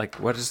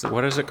what is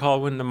it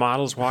called when the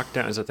models walk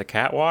down? Is it the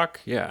catwalk?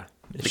 Yeah.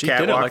 The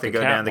catwalk, they go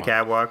down the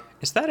catwalk.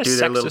 Is that a do sexist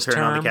their little turn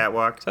term? on the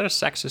catwalk. Is that a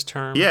sexist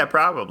term? Yeah,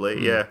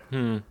 probably. Yeah.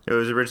 It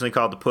was originally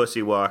called the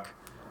pussy walk.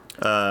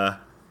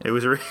 It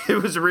was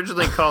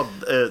originally called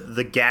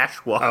the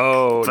gash walk.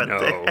 Oh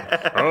no!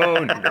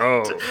 Oh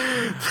no!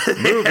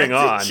 Moving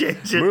on.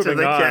 Change it to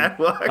the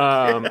catwalk.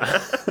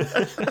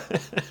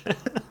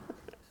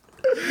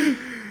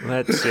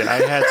 Let's see.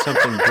 I had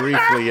something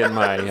briefly in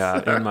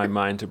my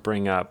mind to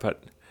bring up,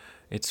 but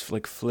it's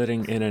like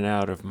flitting in and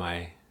out of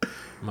my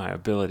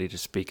ability to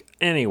speak.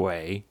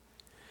 Anyway,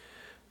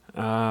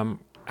 how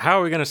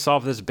are we going to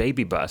solve this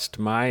baby bust?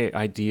 My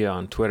idea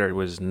on Twitter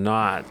was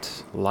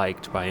not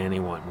liked by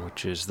anyone,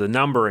 which is the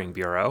numbering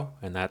bureau,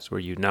 and that's where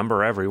you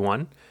number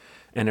everyone.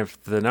 And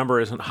if the number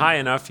isn't high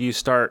enough, you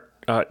start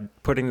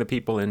putting the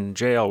people in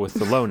jail with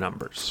the low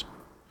numbers.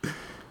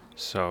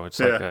 So it's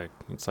like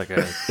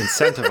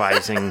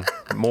incentivizing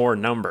more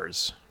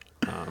numbers.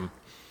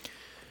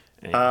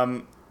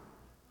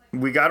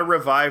 We got to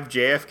revive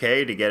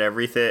JFK to get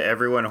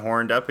everyone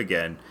horned up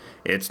again.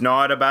 It's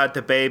not about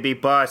the baby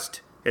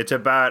bust. It's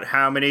about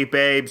how many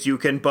babes you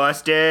can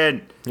bust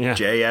in. Yeah.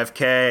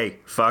 JFK,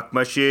 fuck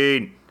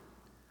machine.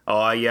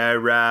 Oh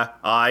yeah,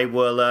 I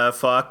will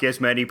fuck as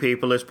many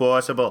people as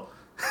possible.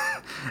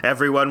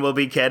 Everyone will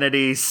be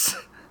Kennedys.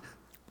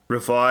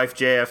 Revive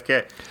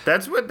JFK.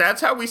 That's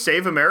how we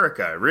save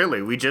America,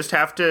 really. We just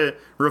have to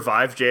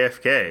revive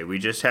JFK. We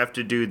just have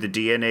to do the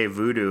DNA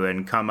voodoo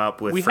and come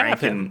up with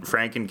Frank and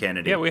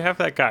Kennedy. Yeah, we have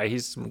that guy.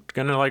 He's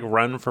going to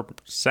run for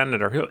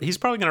senator. He's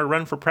probably going to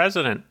run for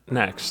president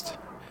next.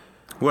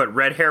 What,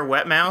 red hair,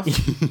 wet mouth?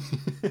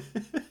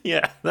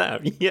 Yeah,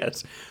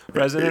 yes.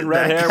 President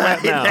Red Hair,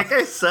 Wet Mouth. That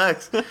guy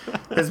sucks.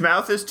 His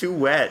mouth is too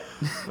wet.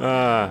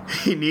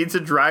 He needs a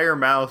drier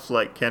mouth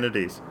like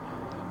Kennedy's.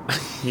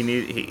 He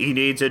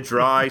needs a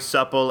dry,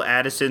 supple,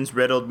 Addison's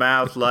riddled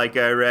mouth like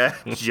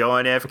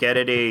John F.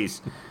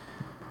 Kennedy's.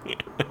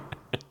 He's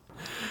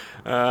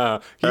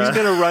going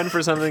to run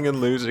for something and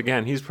lose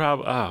again. He's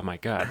probably... Oh, my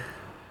God.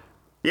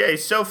 Yeah,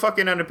 he's so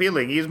fucking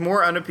unappealing. He's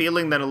more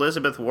unappealing than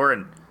Elizabeth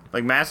Warren.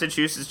 Like,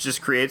 Massachusetts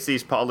just creates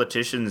these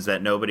politicians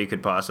that nobody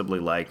could possibly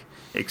like,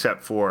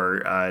 except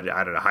for, I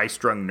don't know,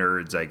 high-strung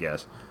nerds, I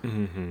guess.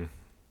 Mm-hmm.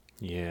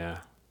 Yeah.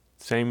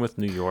 Same with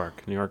New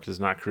York. New York is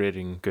not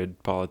creating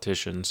good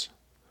politicians.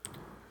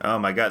 Oh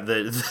my god,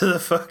 the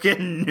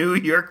fucking New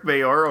York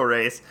mayoral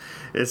race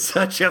is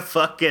such a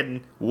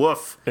fucking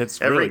woof.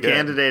 It's every really good.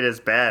 Candidate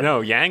is bad.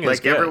 No, Yang is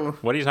good.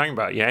 What are you talking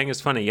about? Yang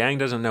is funny. Yang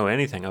doesn't know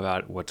anything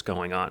about what's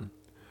going on.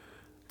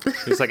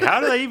 He's like, how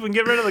do they even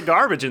get rid of the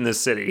garbage in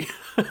this city?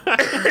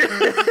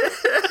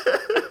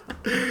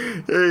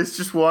 He's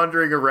just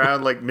wandering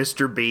around like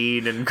Mr.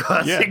 Bean and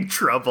causing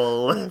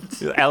trouble.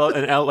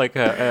 Like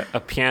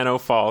a piano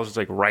falls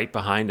like right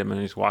behind him,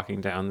 and he's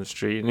walking down the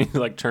street, and he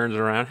like turns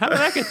around. How did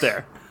that get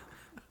there?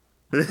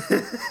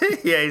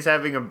 Yeah, he's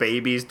having a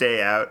baby's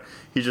day out.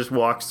 He just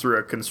walks through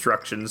a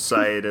construction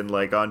site and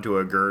like onto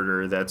a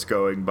girder that's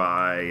going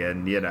by,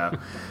 and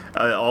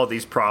all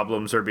these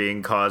problems are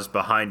being caused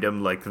behind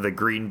him, like the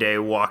Green Day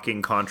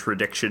walking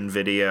contradiction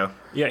video.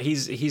 Yeah,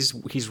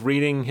 he's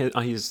reading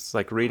he's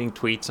like reading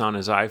tweets on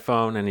his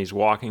iPhone, and he's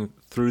walking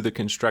through the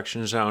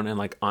construction zone and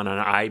like on an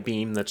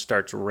I-beam that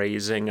starts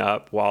raising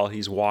up while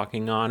he's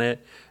walking on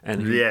it,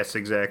 and yes,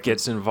 exactly,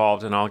 gets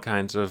involved in all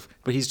kinds of,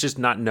 but he's just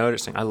not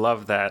noticing. I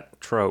love that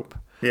trope.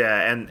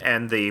 Yeah,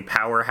 and the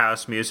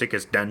powerhouse music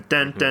is dun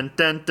dun dun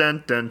dun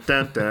dun dun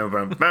dun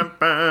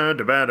dun,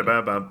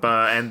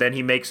 and then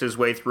he makes his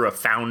way through a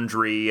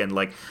foundry and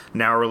like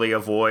narrowly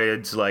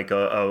avoids like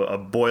a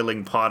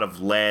boiling pot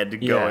of lead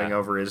going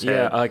over his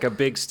head. Yeah, like a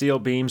big steel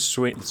beam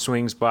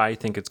swings by. You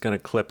think it's going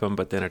to clip him,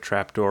 but then a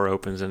trapdoor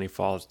opens and he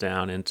falls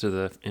down into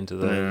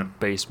the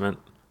basement.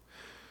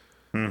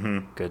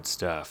 Mm-hmm. Good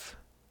stuff.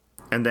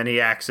 And then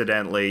he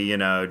accidentally,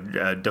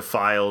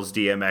 defiles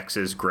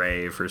DMX's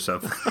grave or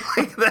something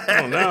like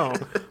that. Oh, no.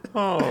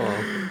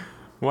 Oh.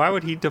 Why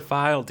would he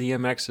defile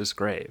DMX's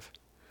grave?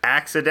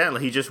 Accidentally.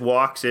 He just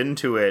walks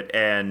into it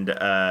and,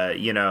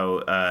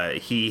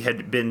 he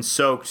had been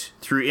soaked,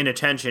 through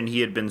inattention, he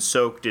had been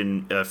soaked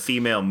in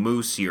female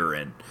moose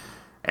urine.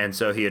 And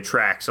so he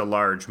attracts a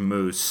large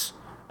moose.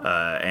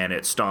 And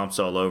it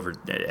stomps all over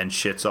and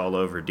shits all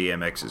over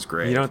DMX's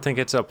grave. You don't think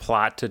it's a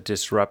plot to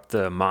disrupt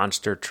the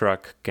monster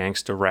truck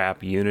gangsta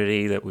rap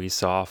unity that we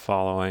saw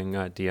following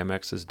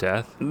DMX's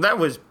death? That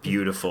was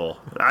beautiful.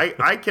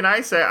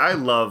 I say I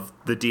love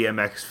the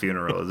DMX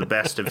funeral, the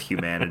best of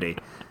humanity.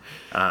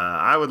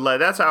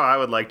 That's how I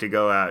would like to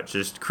go out,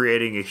 just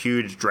creating a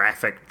huge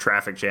traffic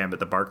jam at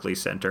the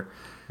Barclays Center.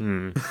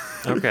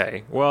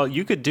 Okay. Well,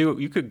 you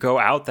could go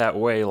out that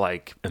way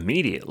like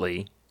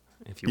immediately.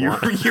 If you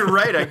want. You're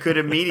right. I could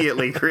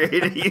immediately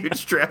create a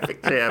huge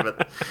traffic jam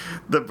at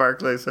the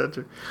Barclays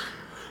Center.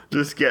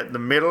 Just get in the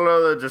middle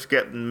of the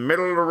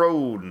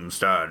road and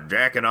start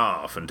jacking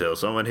off until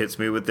someone hits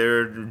me with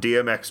their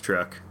DMX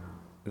truck.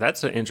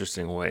 That's an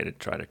interesting way to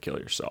try to kill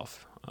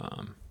yourself.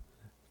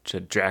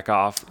 To jack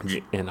off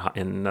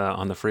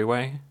on the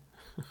freeway.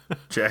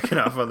 Jacking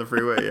off on the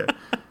freeway,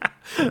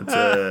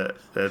 yeah.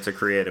 That's a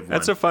creative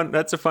one.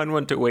 That's a fun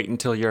one to wait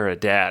until you're a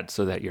dad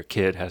so that your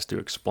kid has to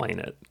explain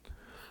it.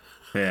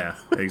 Yeah,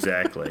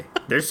 exactly.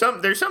 There's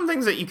some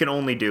things that you can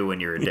only do when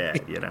you're a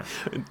dad,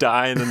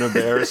 Die in an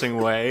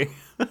embarrassing way.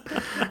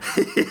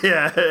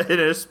 Yeah, in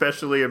an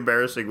especially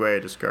embarrassing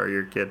way to scar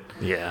your kid.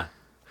 Yeah.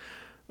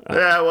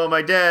 Well,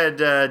 my dad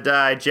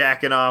died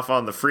jacking off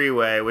on the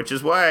freeway, which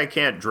is why I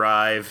can't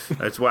drive.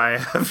 That's why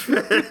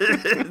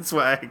that's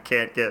why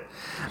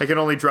I can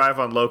only drive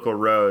on local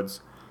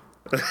roads.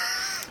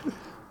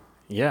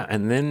 Yeah,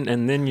 and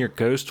then your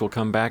ghost will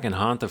come back and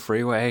haunt the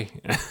freeway.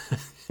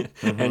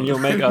 And you'll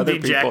make other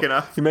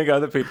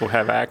people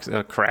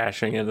have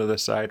crashing into the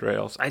side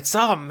rails. I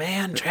saw a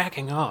man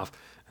jacking off.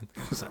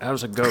 That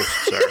was a ghost,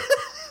 sir.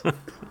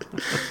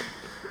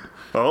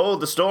 Oh,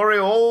 the story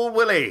of old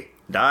Willie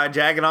died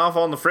jacking off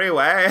on the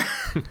freeway.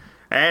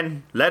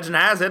 And legend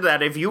has it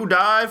that if you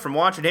die from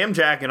watching him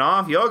jacking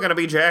off, you're going to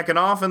be jacking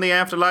off in the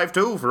afterlife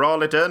too for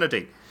all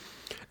eternity.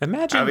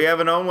 Have you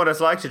ever known what it's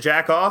like to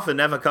jack off and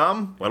never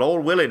come? Well,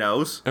 old Willie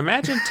knows.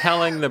 Imagine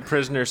telling the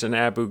prisoners in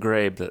Abu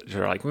Ghraib that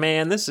they're like,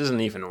 man, this isn't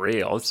even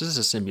real. This is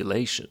a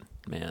simulation,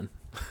 man.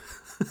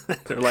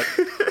 They're like,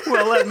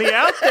 well, let me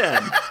out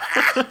then.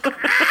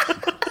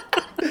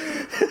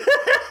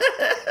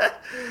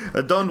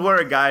 Don't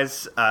worry,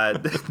 guys.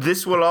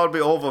 This will all be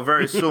over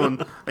very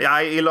soon.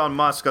 Elon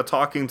Musk are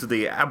talking to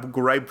the Abu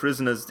Ghraib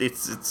prisoners.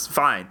 It's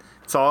fine.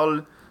 It's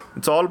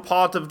all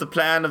part of the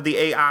plan of the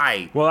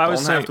AI. Well, I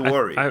was saying, have to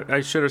worry.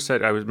 I should have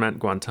said I meant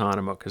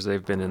Guantanamo because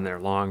they've been in there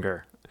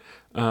longer.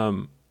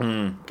 Abu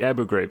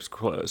Ghraib's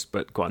closed,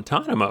 but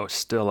Guantanamo is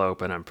still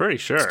open, I'm pretty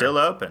sure. Still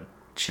open.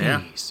 Jeez.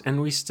 Yeah.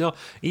 And we still,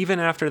 even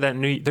after that,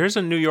 there's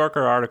a New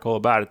Yorker article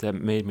about it that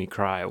made me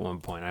cry at one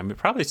point. I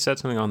probably said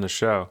something on the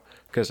show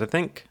because I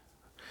think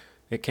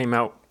it came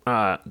out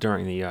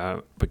during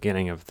the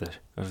beginning of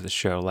the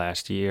show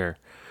last year.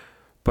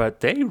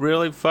 But they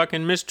really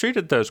fucking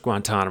mistreated those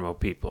Guantanamo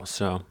people,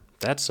 so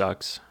that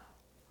sucks.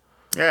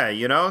 Yeah,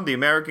 the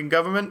American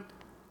government,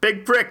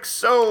 big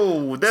pricks.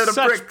 Oh, they're the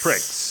Such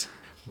pricks.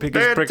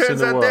 Biggest pricks in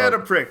the world. They're the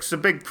pricks. The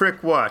big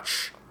prick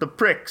watch. The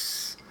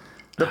pricks.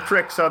 The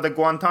pricks are the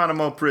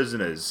Guantanamo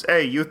prisoners.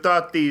 Hey, you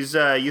thought these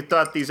Al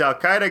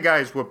Qaeda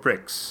guys were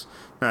pricks?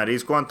 Nah,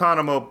 these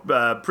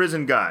Guantanamo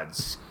prison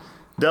guards.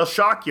 They'll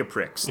shock you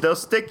pricks. They'll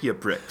stick you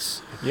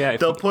pricks. Yeah,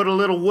 they'll put a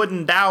little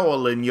wooden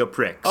dowel in your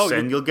pricks,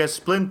 and you'll get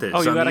splinters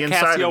on the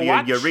inside of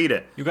your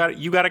ureta. You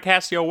got a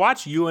Casio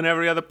watch, you and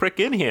every other prick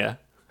in here.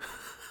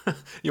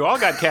 You all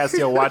got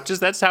Casio watches.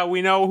 That's how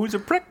we know who's a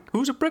prick,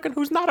 and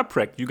who's not a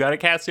prick. You got a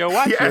Casio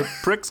watch, your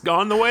prick's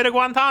gone the way to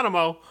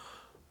Guantanamo.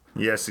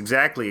 Yes,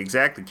 exactly.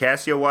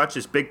 Casio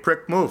watches, big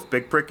prick move,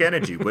 big prick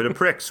energy. We're the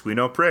pricks. We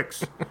know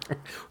pricks.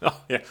 Oh,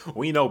 yeah,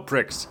 we know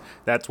pricks.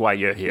 That's why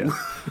you're here.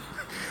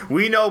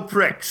 We know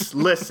pricks.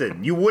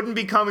 Listen, you wouldn't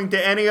be coming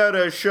to any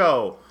other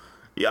show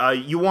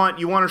You want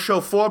to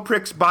show for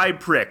pricks by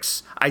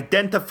pricks,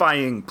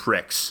 identifying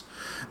pricks,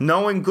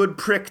 knowing good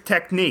prick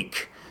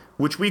technique,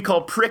 which we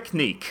call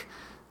prickneek.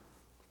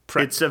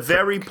 It's a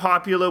very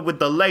popular with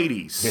the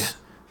ladies,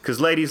 because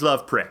ladies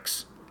love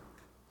pricks.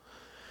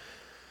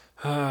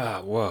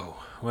 Whoa.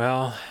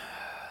 Well,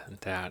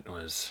 that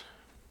was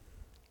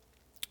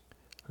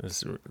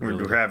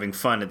really, We're having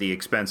fun at the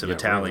expense of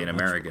Italian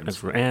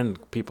Americans.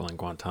 And people in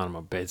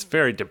Guantanamo Bay. It's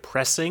very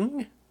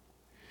depressing.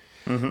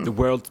 The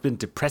world's been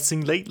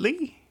depressing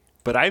lately,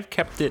 but I've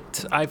kept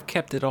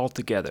it all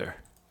together.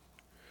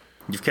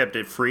 You've kept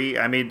it free.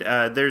 I mean,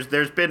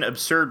 there's been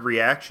absurd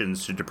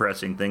reactions to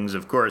depressing things.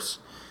 Of course,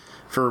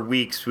 for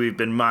weeks we've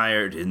been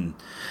mired in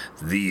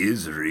the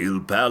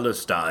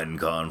Israel-Palestine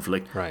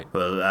conflict. Right.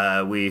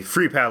 Well, we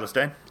free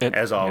Palestine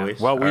as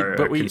always. Yeah. Well, our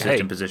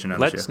consistent position on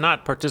the let's show.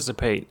 not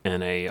participate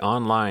in a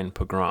online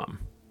pogrom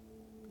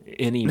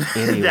any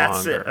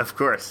That's longer. it, of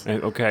course.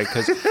 Okay,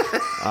 because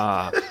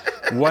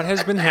what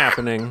has been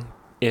happening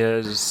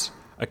is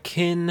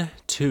akin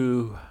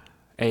to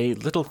a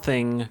little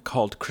thing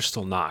called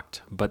Crystal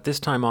Knocked, but this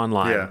time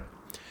online. Yeah.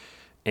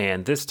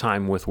 And this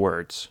time with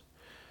words.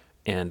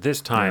 And this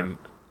time,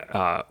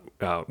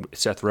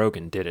 Seth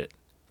Rogen did it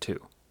too.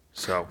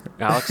 So,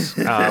 Alex,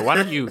 why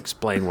don't you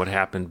explain what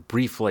happened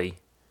briefly?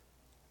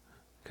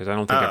 Because I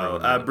don't think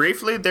everyone knows.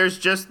 Briefly, there's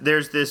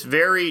this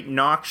very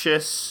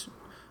noxious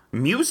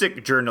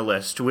music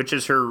journalist, which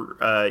is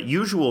her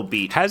usual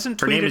beat. Her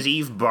name is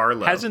Eve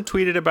Barlow. Hasn't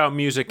tweeted about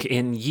music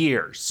in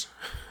years.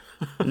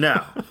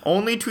 No,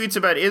 only tweets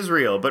about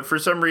Israel, but for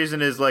some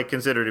reason is like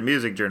considered a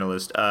music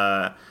journalist.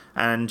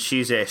 And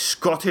she's a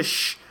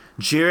Scottish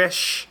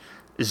Jewish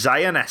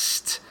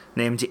Zionist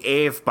named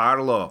Eve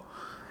Barlow.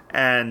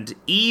 And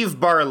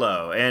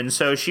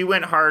so she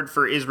went hard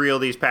for Israel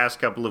these past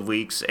couple of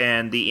weeks,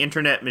 and the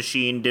internet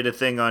machine did a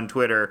thing on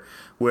Twitter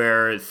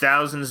where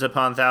thousands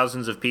upon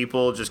thousands of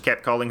people just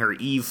kept calling her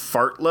Eve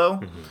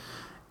Fartlow.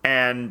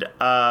 And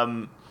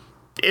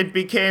it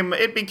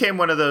became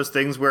one of those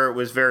things where it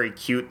was very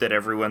cute that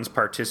everyone's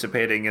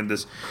participating in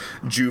this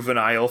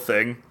juvenile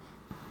thing.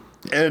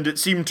 And it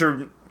seemed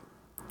to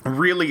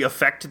really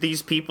affect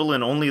these people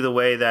in only the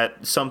way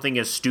that something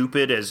as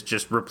stupid as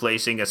just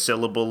replacing a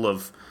syllable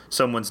of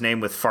someone's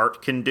name with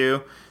fart can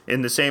do.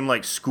 In the same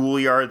like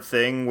schoolyard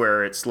thing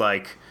where it's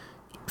like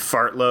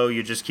Fartlow,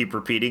 you just keep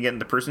repeating it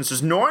and the person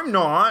says, "No, I'm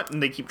not,"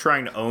 and they keep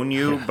trying to own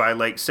you by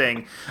like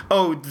saying,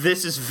 "Oh,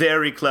 this is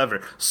very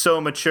clever,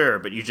 so mature,"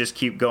 but you just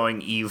keep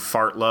going Eve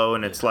Fartlow,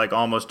 and it's like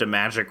almost a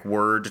magic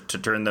word to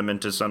turn them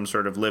into some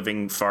sort of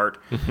living fart.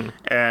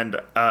 And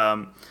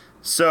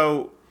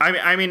so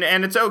I mean,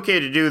 and it's okay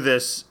to do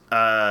this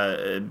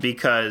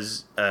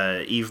because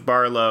Eve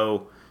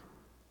Barlow,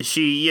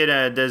 she,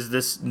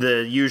 does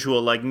the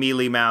usual, like,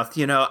 mealy mouth,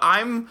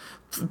 I'm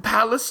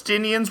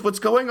Palestinians, what's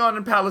going on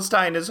in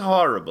Palestine is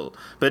horrible,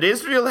 but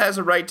Israel has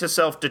a right to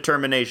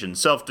self-determination.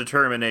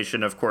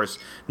 Self-determination, of course,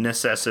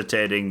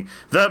 necessitating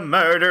the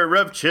murder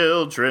of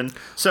children.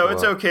 So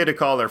it's okay to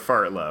call her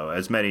Fartlow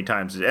as many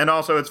times. And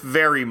also, it's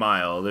very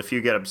mild if you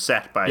get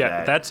upset by that.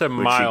 Yeah, that's a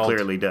which mild. she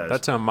clearly does.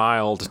 That's a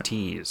mild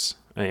tease.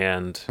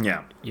 And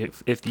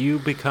if you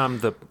become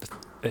the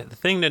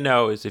thing to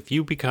know is if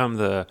you become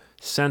the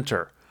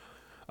center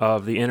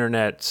of the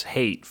internet's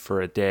hate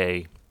for a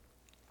day,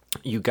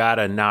 you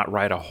gotta not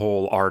write a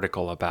whole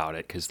article about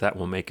it because that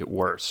will make it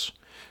worse.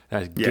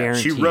 That's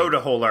guaranteed. She wrote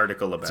a whole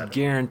article about it.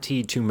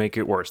 Guaranteed to make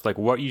it worse. Like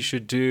what you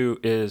should do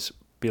is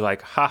be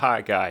like,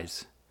 haha,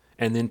 guys,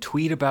 and then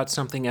tweet about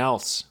something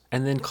else,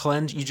 and then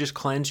you just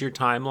cleanse your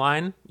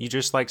timeline. You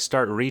just like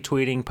start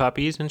retweeting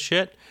puppies and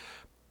shit.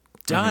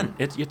 Done.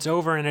 It's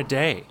over in a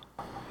day.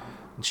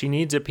 She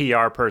needs a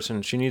PR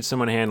person. She needs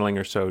someone handling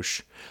her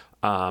soch.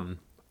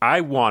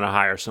 I want to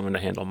hire someone to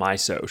handle my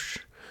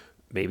soch.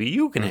 Maybe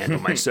you can handle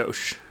my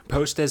soch.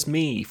 Post as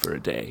me for a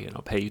day, and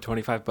I'll pay you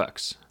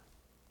 $25.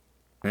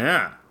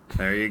 Yeah,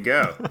 there you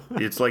go.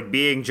 It's like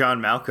being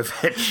John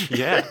Malkovich.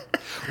 Yeah.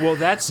 Well,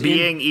 that's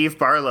being Eve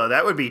Barlow.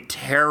 That would be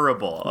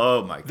terrible.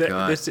 Oh my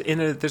god.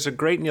 There's a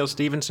great Neil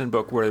Stephenson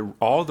book where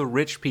all the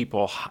rich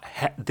people.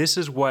 This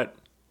is what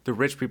the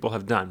rich people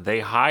have done. They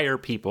hire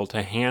people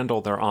to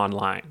handle their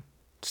online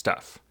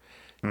stuff,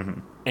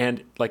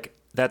 and like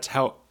that's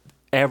how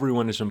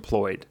everyone is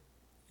employed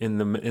in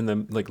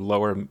the like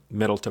lower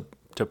middle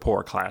to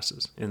poor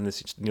classes in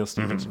this Neil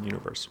Stephenson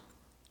universe,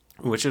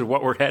 which is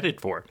what we're headed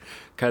for,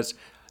 because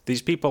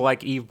these people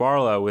like Eve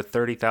Barlow with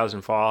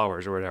 30,000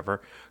 followers or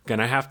whatever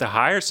gonna have to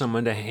hire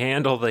someone to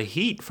handle the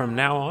heat from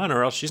now on,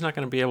 or else she's not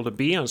gonna be able to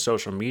be on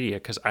social media,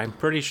 because I'm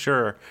pretty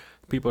sure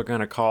people are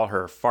gonna call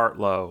her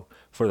Fartlow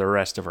for the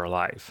rest of her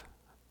life.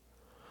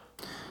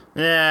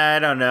 Yeah, I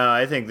don't know.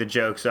 I think the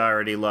joke's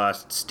already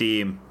lost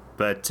steam.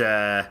 But,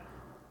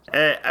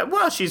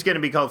 well, she's going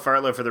to be called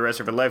Fartlow for the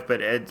rest of her life, but,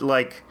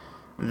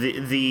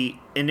 the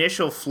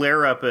initial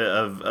flare-up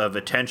of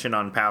attention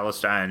on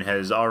Palestine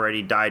has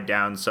already died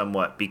down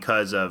somewhat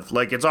because of,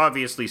 like, it's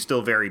obviously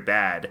still very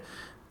bad,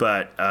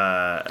 but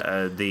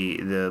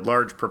the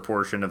large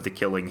proportion of the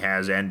killing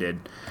has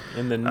ended.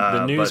 And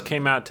the news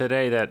came out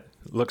today that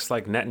looks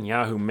like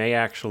Netanyahu may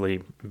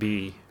actually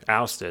be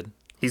ousted.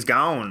 He's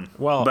gone.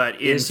 Well, but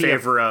in is he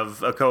favor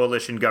of a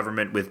coalition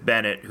government with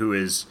Bennett, who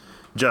is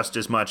just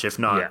as much, if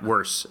not Yeah.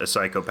 worse, a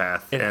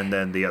psychopath, and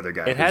then the other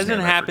guy. It whose hasn't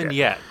name I happened forget.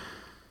 yet,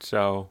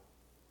 so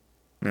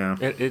Yeah.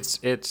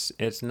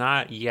 it's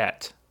not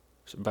yet.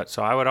 But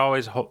so I would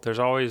always hope there's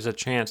always a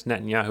chance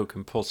Netanyahu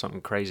can pull something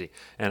crazy,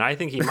 and I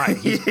think he might.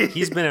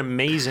 He's been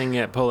amazing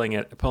at pulling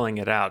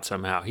it out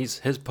somehow. His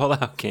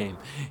pullout game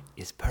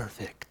is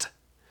perfect.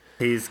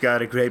 He's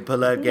got a great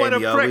pullout What a game.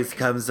 He always prick.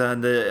 comes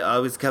on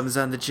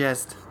the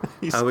chest.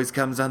 Always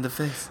comes on the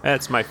face.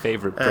 That's my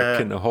favorite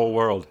prick in the whole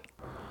world.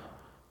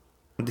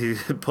 The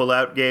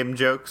pullout game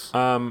jokes.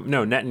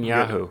 No,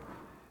 Netanyahu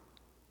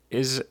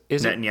is it?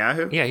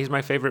 Netanyahu? Yeah, he's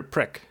my favorite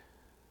prick.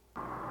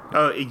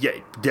 Oh, yeah,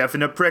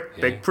 definite prick,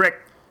 big prick,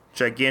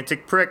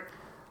 gigantic prick.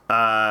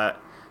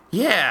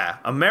 Yeah,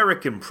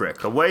 American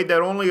prick. A way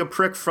that only a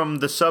prick from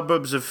the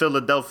suburbs of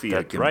Philadelphia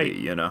That's can right. be,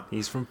 you know.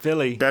 He's from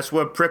Philly. That's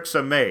where pricks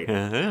are made.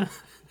 Uh-huh.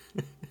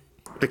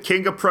 The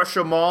King of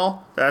Prussia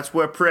Mall, that's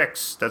where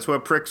pricks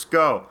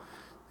go.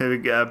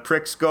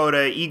 Pricks go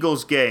to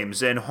Eagles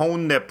games and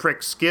hone their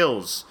prick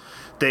skills.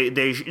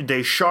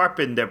 They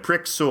sharpen their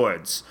prick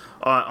swords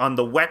on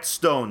the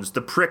whetstones,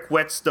 the prick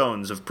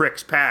whetstones of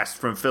pricks past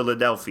from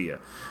Philadelphia,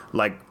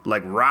 like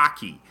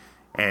Rocky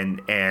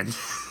and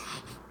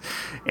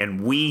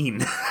and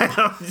Ween.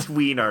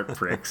 Ween aren't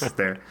pricks.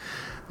 They're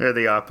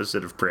the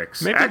opposite of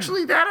pricks. Maybe-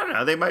 Actually, I don't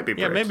know. They might be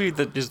pricks. Yeah, maybe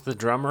is the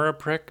drummer a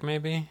prick?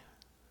 Maybe.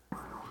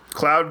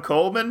 Cloud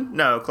Coleman?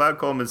 No, Cloud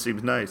Coleman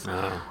seems nice.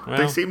 Well,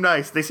 They seem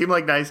nice. They seem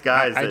like nice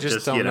guys. I that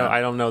just don't you know.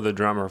 I don't know the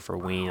drummer for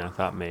Ween. I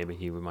thought maybe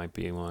he might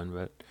be one,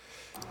 but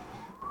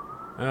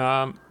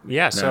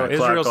yeah. So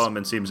Cloud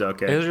Coleman seems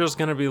okay. Israel's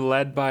going to be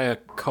led by a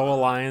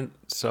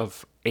co-alliance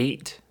of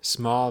 8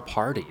 small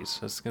parties.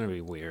 That's going to be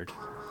weird.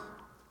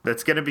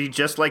 That's going to be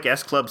just like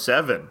S Club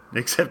 7,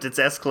 except it's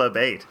S Club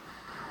 8.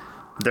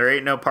 There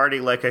ain't no party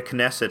like a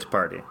Knesset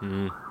party.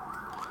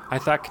 I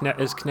thought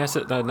is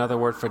Knesset another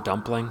word for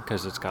dumpling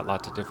because it's got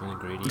lots of different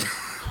ingredients.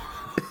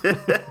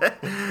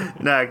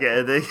 No,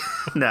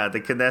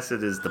 the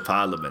Knesset is the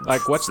parliament.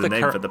 Like what's It's the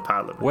name Ker- for the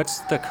parliament? What's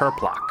the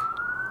Kerplach?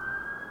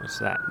 What's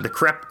that? The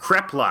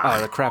Kreplach. Oh,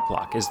 the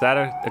Kreplach. Is that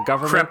a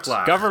government?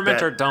 Kreplach. Government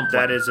That- or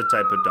dumpling? That is a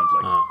type of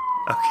dumpling. Oh.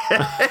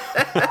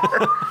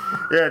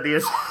 Yeah,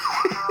 the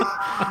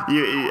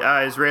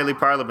Israeli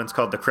parliament's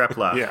called the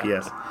Kreplach. Yeah.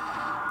 Yes.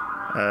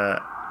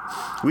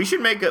 We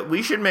should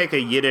make a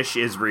Yiddish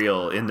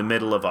Israel in the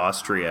middle of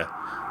Austria,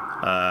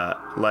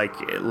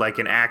 like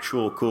an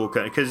actual cool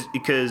country.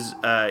 Because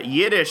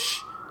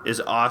Yiddish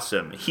is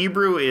awesome.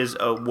 Hebrew is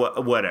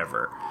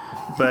whatever,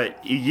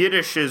 but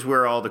Yiddish is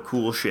where all the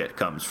cool shit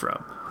comes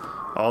from.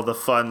 All the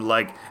fun,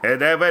 like It's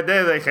the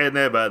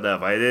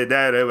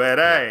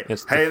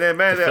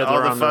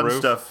all the on fun roof,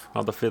 stuff.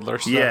 all the fiddler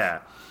stuff. Yeah.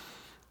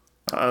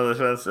 Oh,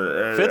 that's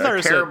Fiddler a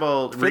is a-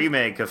 terrible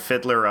remake of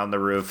Fiddler on the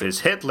Roof is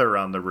Hitler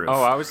on the Roof.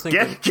 Oh, I was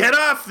thinking. Get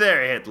off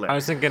there, Hitler. I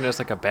was thinking it's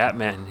like a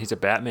Batman. He's a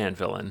Batman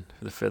villain.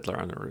 The Fiddler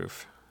on the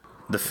Roof.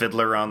 The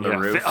Fiddler on the Yeah.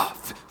 Roof.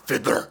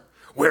 Fiddler.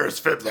 Where is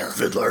Fiddler?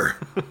 Fiddler.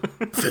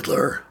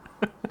 Fiddler.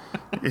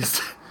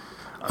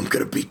 I'm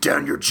gonna beat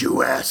down your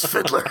Jew ass,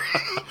 Fiddler.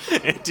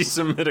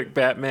 Anti-Semitic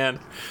Batman.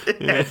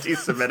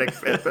 Anti-Semitic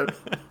Fiddler.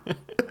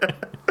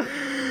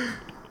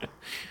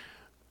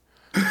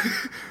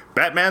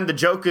 Batman the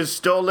Joker's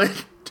stolen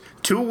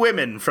 2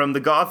 women from the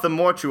Gotham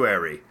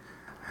mortuary.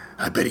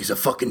 I bet he's a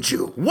fucking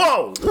Jew.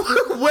 Whoa!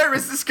 Where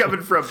is this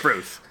coming from,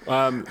 Bruce?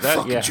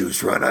 Fucking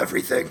Jews run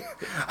everything.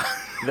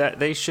 That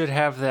they should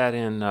have that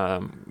in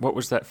what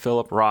was that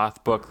Philip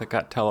Roth book that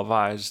got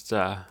televised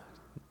to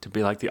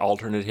be like the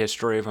alternate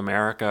history of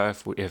America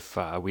if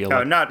we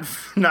Oh, elect.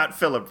 not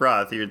Philip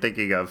Roth. You're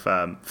thinking of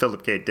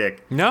Philip K.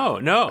 Dick. No,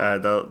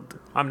 The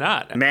I'm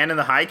not. Man in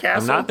the High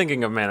Castle. I'm not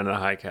thinking of Man in the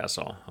High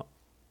Castle.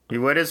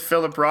 What is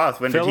Philip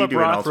Roth? When did he Philip do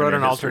Roth wrote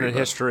an alternate alternate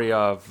history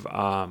of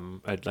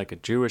like a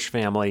Jewish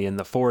family in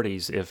the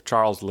 40s if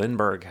Charles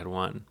Lindbergh had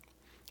won.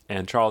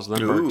 And Charles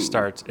Lindbergh Ooh.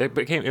 starts.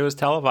 It was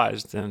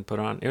televised and put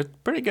on. It was a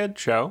pretty good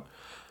show.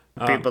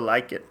 People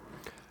like it.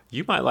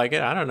 You might like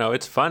it. I don't know.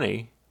 It's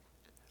funny.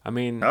 I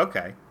mean,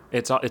 Okay.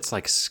 it's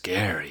like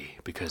scary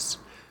because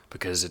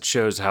it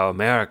shows how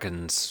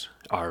Americans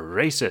are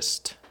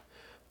racist.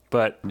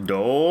 But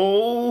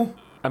No.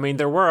 I mean,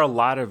 there were a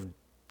lot of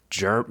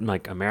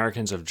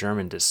Americans of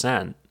German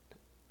descent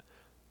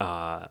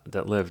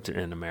that lived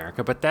in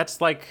America, but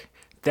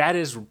that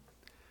is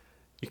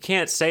you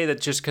can't say that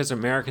just because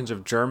Americans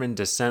of German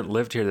descent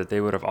lived here that they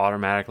would have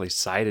automatically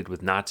sided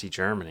with Nazi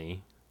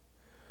Germany.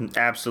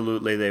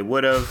 Absolutely, they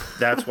would have.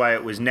 That's why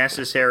it was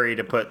necessary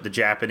to put the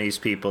Japanese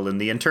people in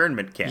the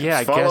internment camps. Yeah,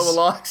 I Follow guess-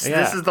 along.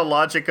 yeah. This is the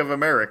logic of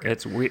America.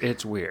 It's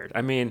weird.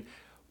 I mean,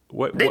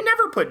 They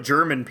never put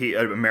German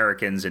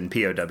Americans in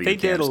POW camps, they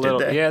did a little.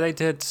 did they? Yeah, they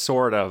did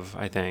sort of.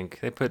 I think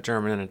they put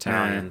German and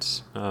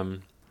Italians.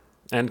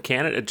 And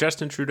Canada.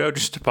 Justin Trudeau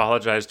just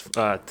apologized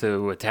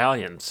to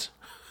Italians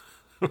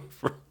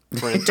for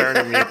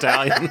interning the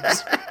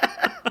Italians.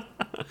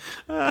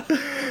 Yeah,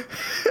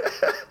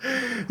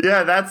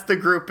 that's the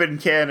group in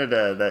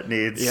Canada that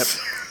needs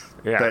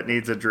that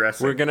needs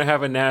addressing. We're going to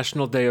have a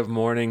national day of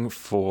mourning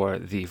for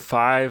the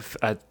 5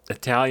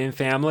 Italian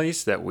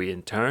families that we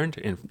interned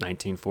in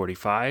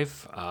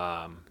 1945.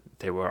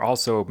 They were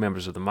also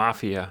members of the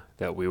mafia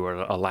that we were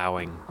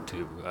allowing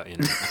to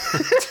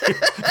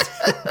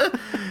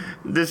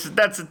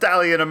That's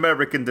Italian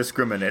American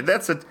discrimination.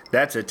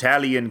 That's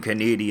Italian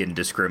Canadian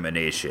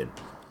discrimination.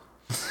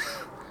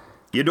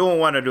 You don't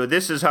want to do.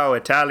 This is how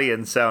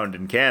Italians sound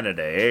in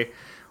Canada, eh?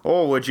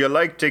 Oh, would you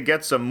like to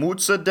get some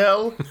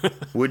mozzarella?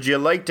 Would you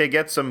like to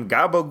get some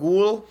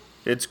gabagool?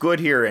 It's good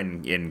here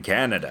in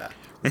Canada.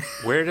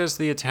 Where does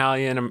the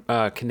Italian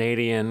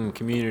Canadian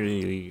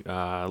community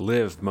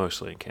live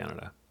mostly in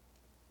Canada?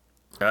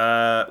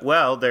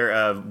 Well,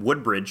 they're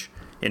Woodbridge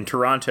in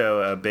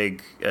Toronto, a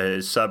big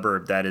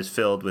suburb that is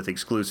filled with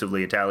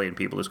exclusively Italian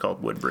people, is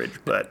called Woodbridge.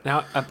 But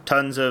Now,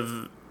 tons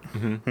of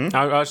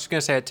I was just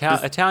gonna say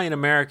Italian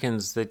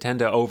Americans, they tend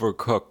to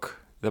overcook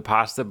the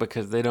pasta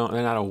because they're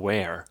not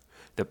aware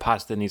the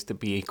pasta needs to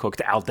be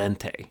cooked al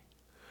dente.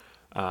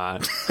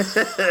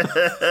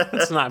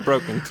 It's not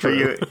broken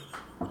through.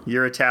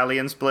 You're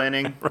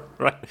Italian-splaining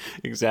Right,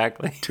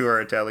 exactly. to our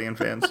Italian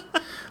fans.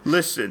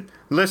 Listen,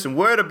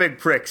 we're the big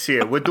pricks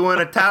here. We're doing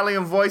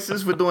Italian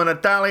voices. We're doing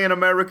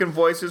Italian-American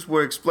voices.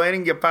 We're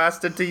explaining your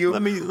pasta to you.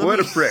 We're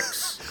the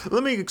pricks.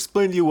 Let me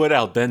explain to you what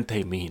al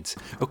dente means.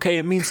 Okay,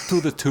 it means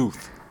to the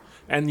tooth.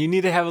 And you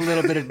need to have a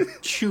little bit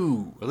of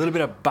chew, a little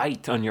bit of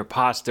bite on your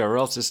pasta, or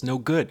else it's no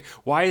good.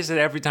 Why is it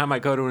every time I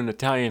go to an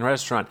Italian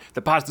restaurant,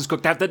 the pasta's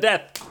cooked half to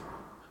death?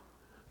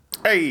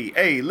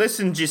 Hey,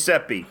 listen,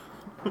 Giuseppe.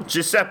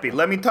 Giuseppe,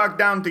 let me talk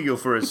down to you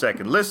for a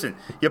second. Listen,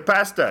 your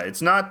pasta,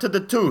 it's not to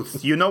the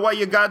tooth. You know why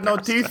you got no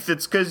teeth?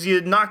 It's because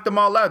you knocked them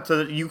all out so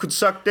that you could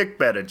suck dick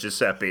better,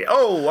 Giuseppe.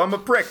 Oh, I'm a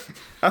prick.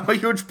 I'm a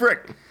huge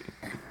prick.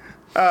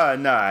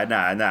 Nah,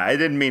 I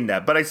didn't mean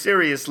that. But I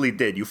seriously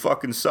did. You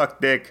fucking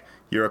suck dick.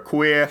 You're a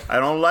queer. I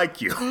don't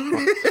like you.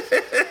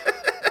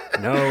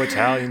 No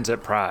Italians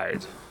at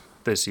Pride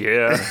this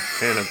year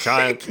in a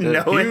giant, No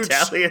Italians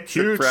at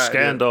huge Pride,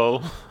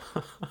 scandal.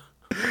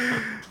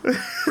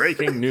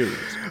 Breaking news.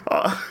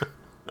 I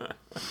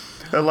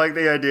like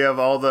the idea of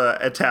all the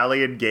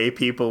Italian gay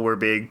people were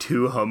being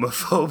too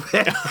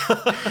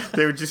homophobic.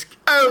 They were just,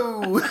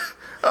 oh,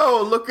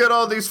 look at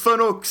all these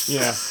fanooks.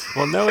 Yeah.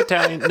 Well, no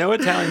Italians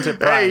at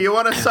Pride. Hey, you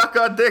want to suck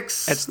our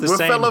dicks? It's the We're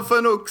same. fellow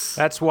fanooks.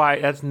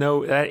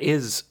 That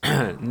is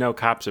no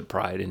cops at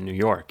Pride in New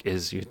York.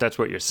 That's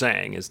what you're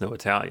saying is no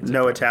Italians.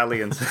 No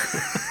Italians.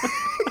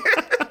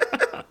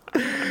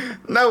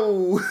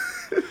 No.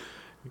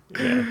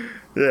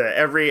 Yeah,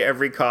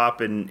 every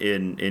cop in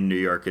New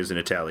York is an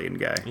Italian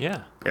guy.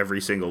 Yeah.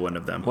 Every single one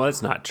of them. Well,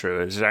 it's not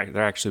true.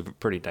 They're actually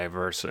pretty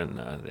diverse in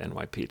the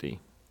NYPD.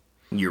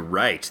 You're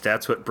right.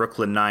 That's what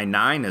Brooklyn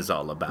Nine-Nine is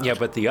all about. Yeah,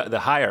 but the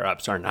higher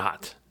ups are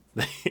not.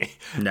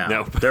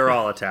 No, they're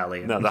all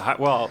Italian. No, I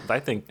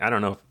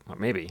don't know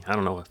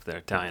if they're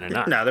Italian or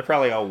not. No, they're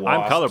probably all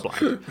I'm wasps.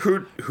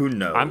 colorblind. Who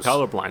knows? I'm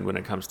colorblind when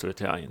it comes to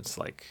Italians.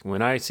 Like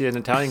when I see an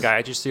Italian guy,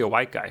 I just see a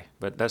white guy,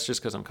 but that's just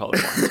because I'm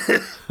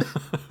colorblind.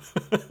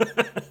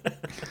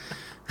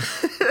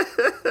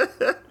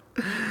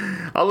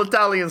 All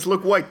Italians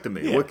look white to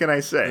me. Yeah. What can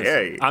I say?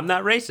 Hey, I'm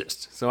not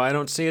racist, so I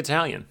don't see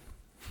Italian.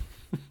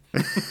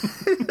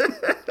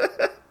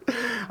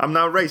 I'm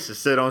not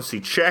racist. I don't see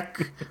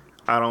Czech.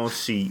 I don't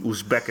see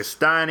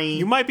Uzbekistani.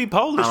 You might be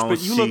Polish, I don't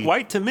but you look see-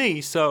 white to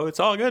me, so it's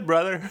all good,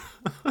 brother.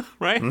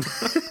 Right?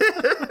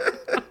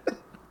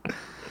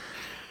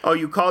 Oh,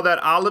 you call that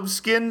olive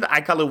skin? I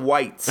call it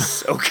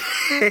whites.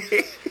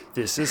 Okay.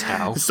 This is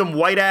how. Some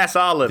white ass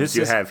olives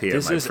you have here,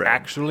 This my is friend.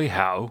 actually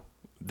how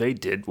they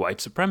did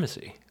white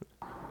supremacy,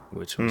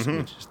 which was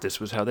this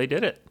was how they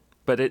did it.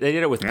 But they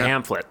did it with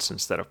pamphlets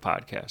instead of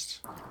podcasts.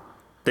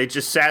 They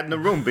just sat in the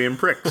room being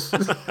pricks.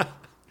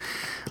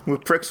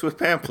 With pricks with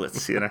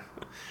pamphlets, you know.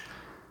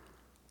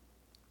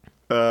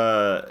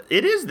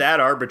 It is that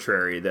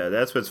arbitrary, though.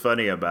 That's what's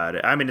funny about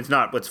it. I mean, it's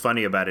not what's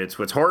funny about it. It's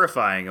what's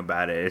horrifying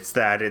about it. It's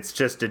that it's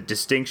just a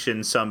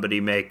distinction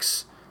somebody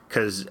makes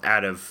because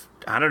out of,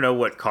 I don't know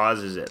what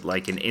causes it,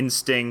 like an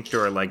instinct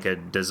or like a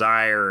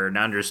desire or an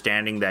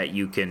understanding that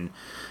you can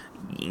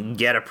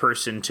get a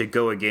person to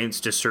go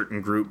against a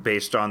certain group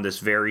based on this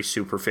very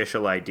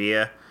superficial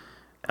idea.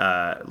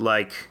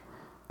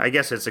 I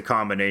guess it's a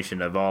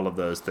combination of all of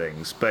those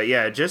things. But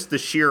yeah, just the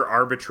sheer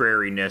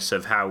arbitrariness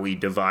of how we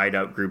divide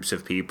up groups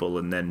of people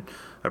and then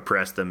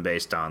oppress them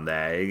based on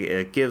that.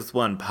 It gives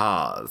one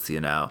pause,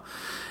 you know.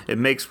 It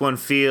makes one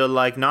feel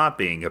like not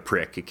being a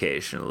prick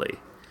occasionally.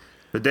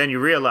 But then you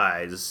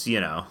realize,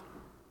 you know,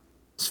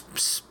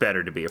 it's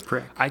better to be a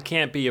prick. I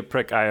can't be a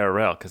prick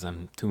IRL because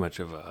I'm too much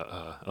of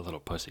a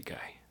little pussy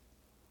guy.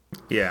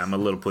 Yeah, I'm a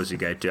little pussy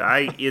guy too.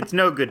 It's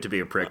no good to be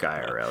a prick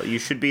IRL. You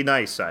should be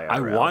nice IRL. I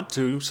want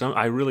to.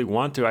 I really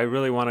want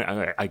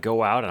to. I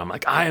go out and I'm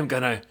like, I am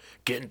gonna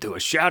get into a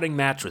shouting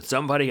match with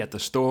somebody at the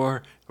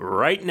store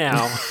right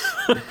now.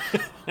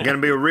 I'm gonna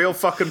be a real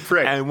fucking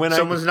prick. And when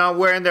someone's not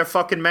wearing their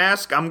fucking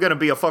mask, I'm gonna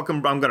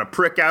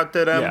prick out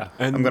to them. Yeah,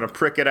 and I'm gonna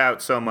prick it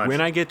out so much.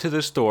 When I get to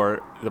the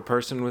store, the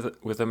person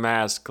with a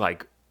mask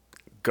like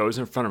goes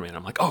in front of me, and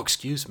I'm like, "Oh,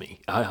 excuse me.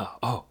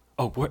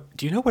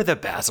 Do you know where the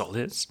basil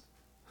is?"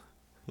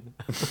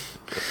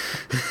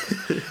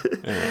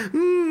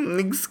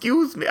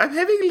 Excuse me, I'm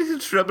having a little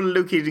trouble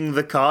locating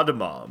the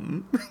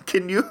cardamom.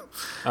 Can you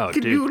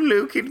Dude. you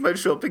locate my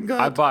shopping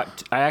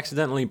cart? I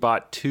accidentally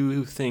bought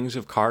 2 things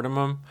of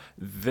cardamom.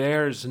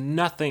 There's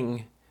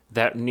nothing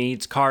that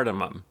needs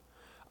cardamom.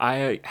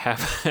 I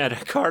have had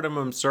a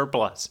cardamom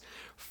surplus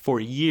for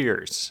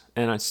years,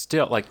 and I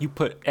still like. You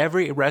put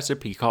every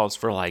recipe calls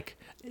for like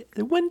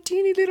 1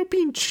 teeny little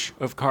pinch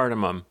of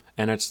cardamom,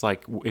 and it's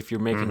like if you're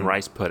making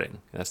rice pudding,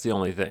 that's the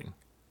only thing.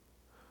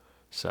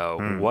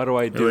 So what do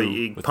I do? You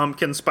eat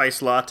pumpkin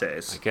spice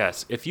lattes. I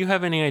guess if you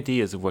have any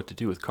ideas of what to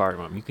do with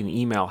cardamom, you can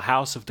email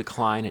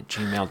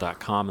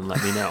houseofdecline@gmail.com and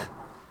let me know.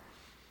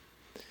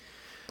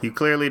 You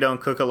clearly don't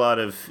cook a lot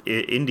of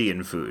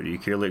Indian food. You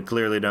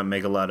clearly don't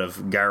make a lot of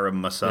garam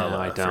masala No,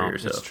 I for don't.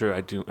 yourself. It's true. I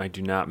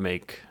do not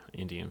make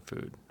Indian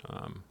food.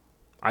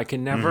 I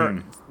can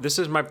never. This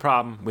is my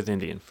problem with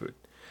Indian food.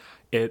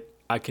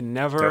 I can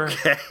never.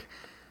 Okay.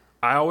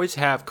 I always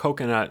have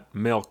coconut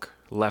milk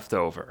left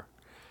over,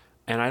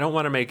 and I don't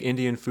want to make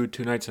Indian food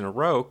 2 nights in a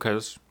row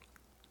because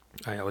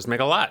I always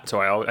make a lot.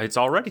 So it's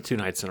already 2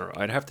 nights in a row.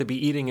 I'd have to be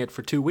eating it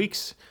for 2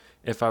 weeks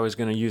if I was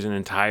going to use an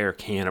entire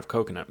can of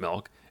coconut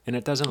milk, and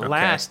it doesn't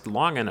last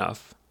long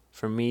enough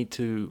for me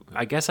to.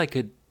 I guess I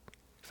could,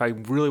 if I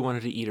really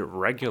wanted to eat it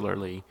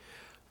regularly,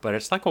 but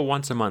it's like a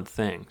once a month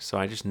thing. So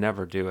I just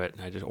never do it.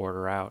 I just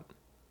order out.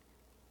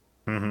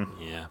 Yeah.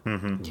 Yeah.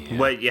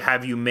 What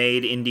have you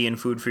made Indian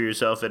food for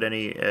yourself at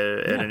any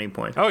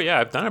point? Oh yeah,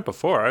 I've done it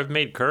before. I've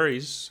made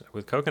curries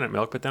with coconut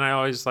milk, but then I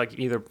always like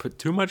either put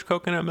too much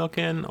coconut milk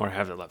in or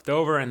have it left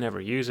over and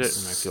never use it,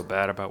 and I feel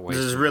bad about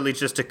wasting. This is really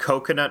just a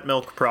coconut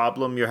milk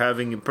problem. You're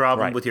having a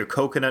problem Right. with your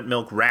coconut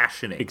milk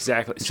rationing.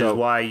 Exactly. Which So- is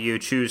why you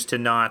choose to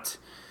not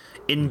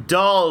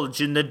indulge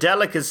in the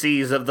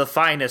delicacies of the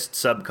finest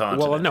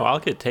subcontinent. Well, no, I'll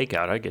get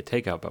takeout. I get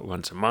takeout but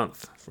once a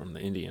month from the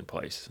Indian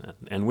place.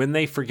 And when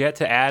they forget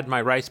to add my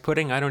rice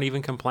pudding, I don't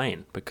even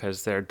complain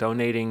because they're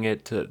donating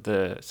it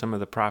to some of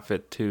the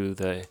profit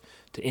to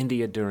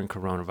India during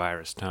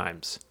coronavirus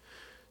times.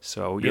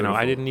 So, you know,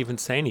 I didn't even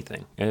say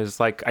anything.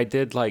 It's like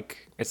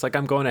it's like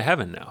I'm going to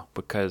heaven now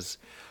because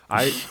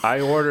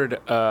I ordered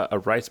a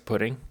rice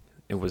pudding.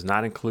 It was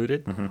not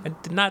included. I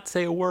did not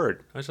say a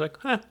word. I was like,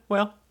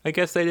 well, I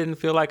guess they didn't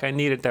feel like I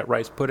needed that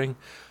rice pudding.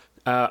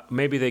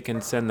 Maybe they can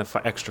send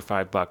the extra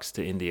 $5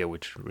 to India,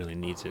 which really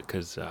needs it,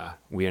 because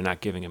we are not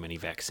giving them any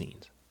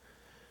vaccines.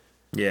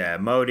 Yeah,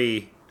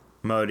 Modi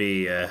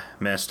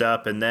messed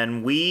up, and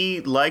then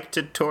we like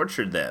to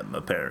torture them,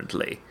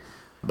 apparently,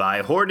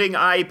 by hoarding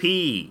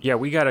IP. Yeah,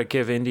 we got to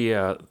give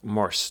India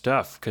more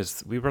stuff,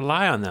 because we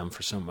rely on them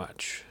for so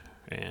much.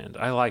 And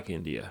I like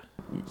India.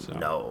 So.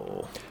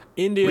 No.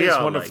 India We is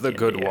all one like of the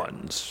good India.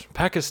 ones.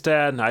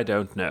 Pakistan, I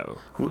don't know.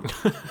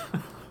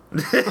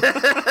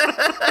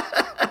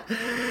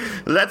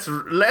 Let's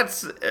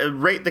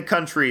rate the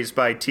countries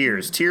by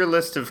tiers. Tier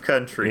list of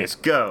countries.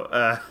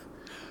 Go.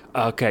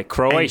 Okay,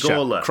 Croatia.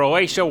 Angola.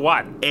 Croatia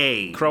 1.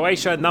 A.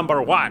 Croatia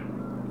number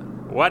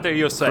 1. What do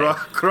you say?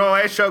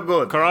 Croatia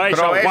good.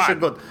 Croatia one.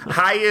 good.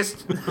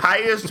 Highest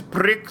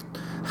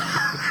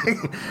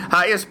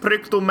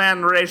prick to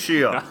man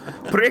ratio.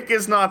 Prick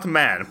is not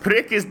man.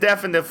 Prick is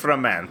different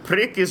from man.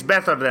 Prick is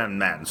better than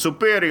man.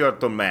 Superior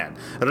to man.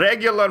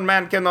 Regular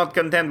man cannot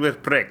contend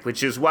with prick,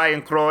 which is why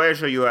in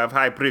Croatia you have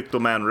high prick to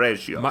man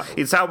ratio.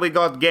 It's how we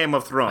got Game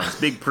of Thrones.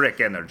 Big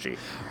prick energy.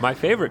 My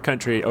favorite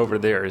country over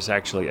there is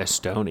actually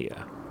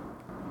Estonia.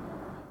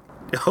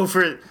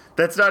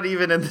 That's not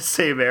even in the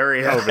same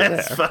area. Over there.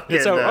 That's fucking,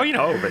 It's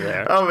over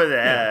there. over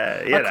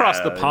there. You Across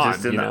know, the pond,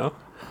 just in you the- know?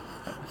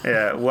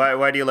 Yeah.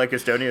 Why do you like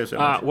Estonia so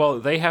much? Well,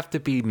 they have to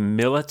be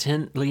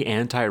militantly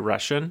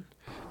anti-Russian,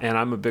 and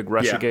I'm a big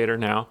Russiagator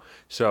now.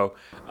 So,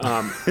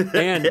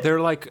 and they're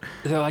like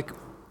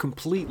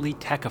completely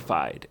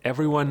techified.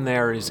 Everyone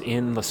there is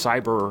in the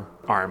cyber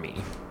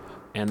army,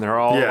 and they're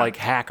all like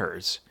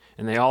hackers,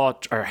 and they all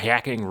are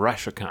hacking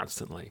Russia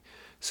constantly.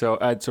 So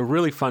it's a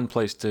really fun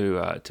place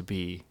to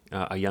be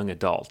a young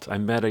adult. I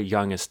met a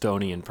young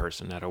Estonian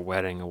person at a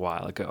wedding a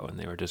while ago, and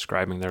they were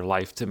describing their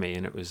life to me,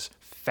 and it was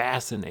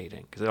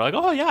fascinating because they're like,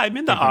 "Oh yeah, I'm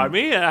in the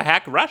army and I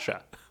hack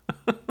Russia."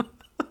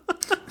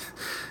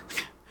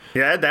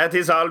 Yeah, that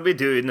is all we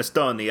do in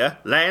Estonia.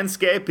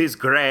 Landscape is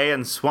grey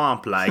and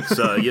swamp-like,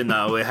 so, you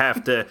know, we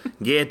have to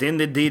get in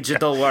the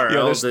digital world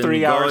There's and 3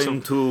 go hours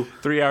into...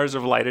 3 hours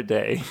of light a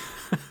day.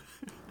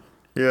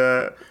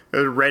 Yeah,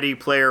 Ready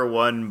Player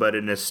One, but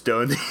in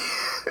Estonia.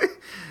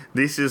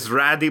 This is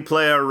Ready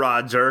Player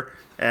Roger,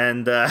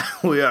 and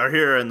we are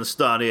here in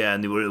Estonia,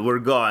 and we're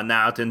going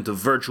out into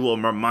virtual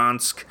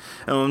Murmansk,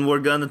 and we're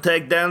gonna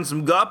take down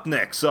some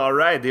Gopniks. All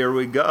right, here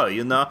we go.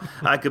 You know,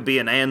 I could be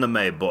an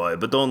anime boy,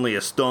 but only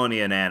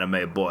Estonian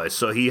anime boy,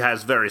 so he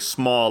has very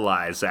small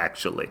eyes,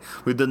 actually.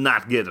 We did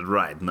not get it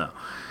right, no.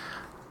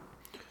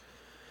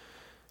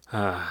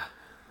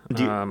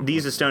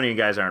 These Estonian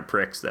guys aren't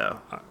pricks, though.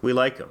 We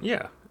like them.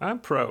 Yeah, I'm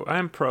pro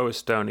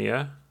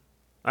Estonia.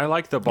 I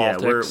like the Yeah,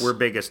 Baltics. we're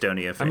big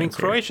Estonia fans. I mean, here.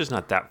 Croatia's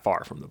not that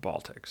far from the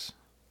Baltics.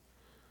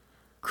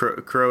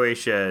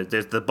 Croatia,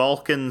 there's the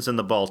Balkans and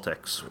the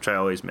Baltics, which I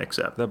always mix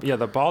up. The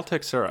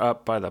Baltics are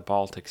up by the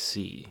Baltic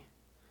Sea.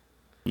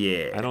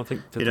 Yeah. I don't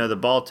think the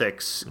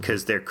Baltics,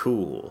 because they're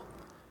cool.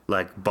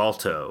 Like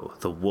Balto,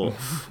 the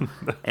wolf.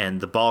 And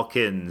the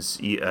Balkans,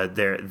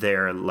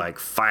 they're like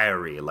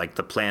fiery, like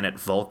the planet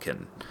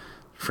Vulcan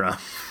from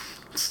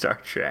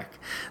Star Trek.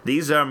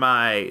 These are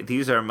my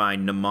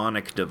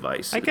mnemonic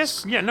devices. I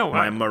guess, yeah, no.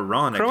 My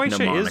moronic Croatia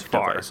mnemonic is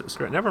far. devices.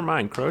 Never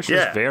mind.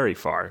 Croatia is very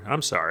far.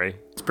 I'm sorry.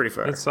 It's pretty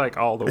far. It's like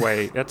all the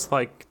way. That's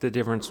like the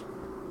difference.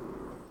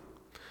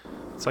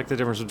 It's like the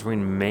difference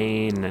between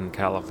Maine and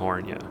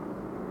California.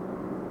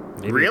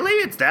 Maybe, really?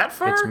 It's that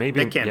far? It's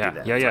maybe. They can't yeah, do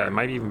that. yeah. far. It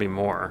might even be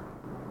more.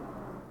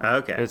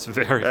 Okay. It's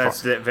very far.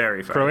 That's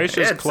very far.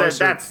 Croatia's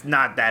closer. That's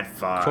not that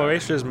far.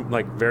 Croatia is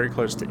like very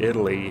close to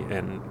Italy,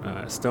 and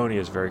Estonia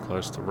is very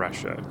close to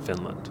Russia,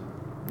 Finland.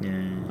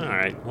 Yeah. All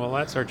right. Well,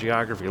 that's our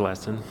geography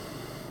lesson.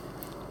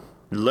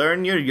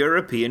 Learn your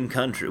European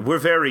country. We're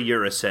very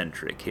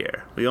Eurocentric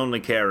here. We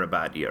only care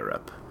about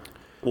Europe.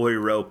 Or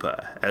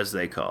Europa, as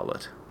they call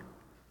it.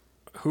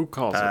 Who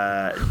calls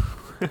it?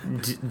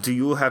 Do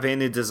you have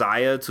any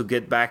desire to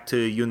get back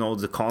to,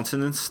 the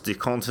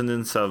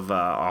continents of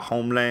our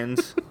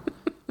homelands?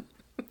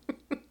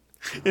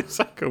 It's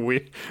like a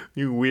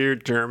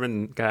weird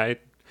German guy.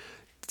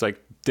 It's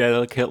like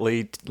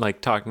delicately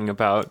like talking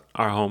about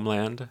our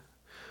homeland.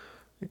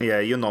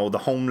 Yeah, the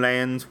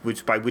homeland,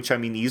 by which I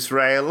mean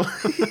Israel.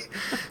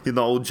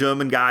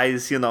 German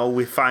guys,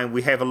 we find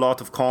we have a lot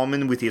of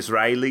common with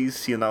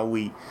Israelis.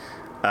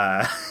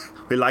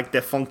 We like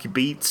their funky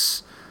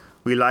beats.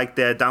 We like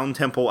their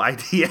down-tempo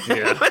idea.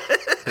 Yeah.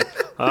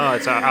 Oh,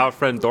 it's our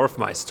friend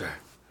Dorfmeister.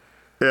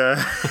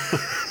 Yeah.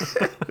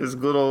 It's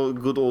good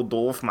old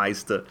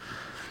Dorfmeister.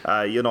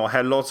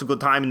 Had lots of good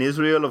time in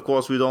Israel. Of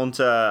course, we don't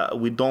defend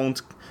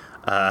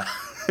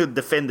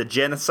the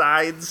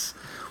genocides.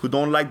 We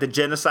don't like the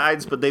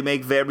genocides, but they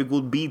make very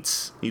good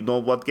beats.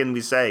 What can we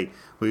say?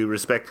 We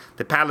respect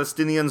the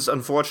Palestinians.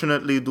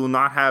 Unfortunately, do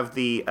not have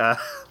the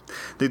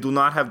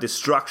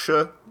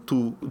structure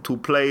to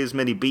play as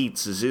many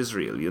beats as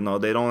Israel.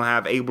 They don't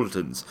have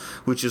Abletons,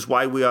 which is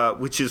why we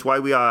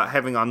are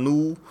having our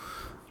new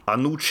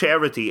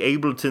charity,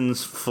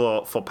 Abletons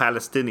for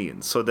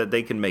Palestinians, so that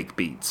they can make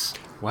beats.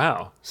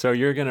 Wow. So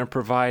you're going to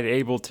provide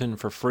Ableton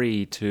for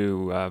free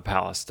to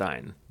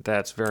Palestine.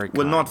 That's very kind.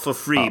 Well, not for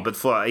free, but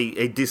for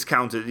a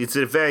discounted. It's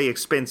a very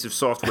expensive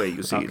software,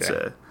 you see.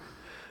 Okay.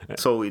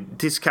 It's a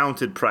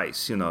discounted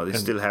price. They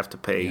still have to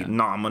pay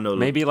nominal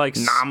fee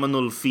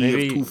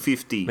of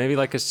 $250. Maybe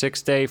like a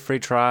 6-day free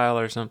trial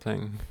or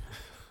something.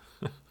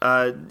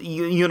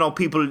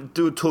 People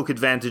took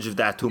advantage of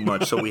that too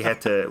much, so we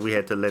had to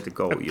let it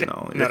go. Okay.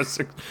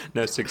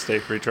 No 6-day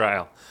free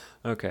trial.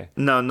 Okay.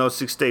 No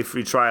 6-day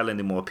free trial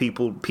anymore.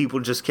 People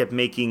just kept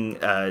making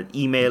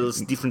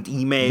emails, different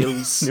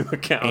emails, new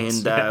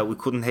accounts, and we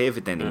couldn't have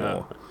it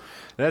anymore.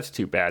 That's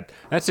too bad.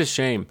 That's a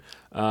shame.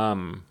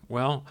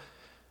 What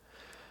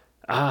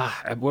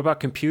about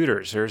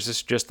computers? Or is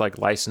this just like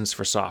license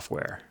for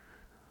software?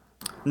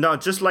 No,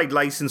 just like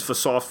license for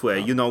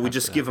software. We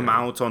just give them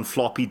out on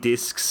floppy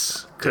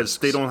disks because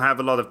they don't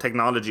have a lot of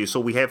technology. So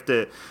we have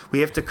to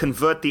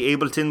convert the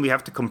Ableton. We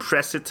have to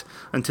compress it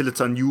until it's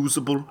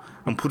unusable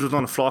and put it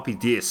on a floppy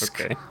disk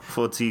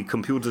for the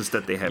computers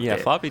that they have. Yeah,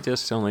 there. floppy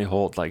disks only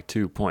hold like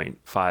 2.5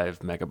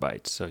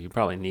 megabytes, so you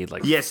probably need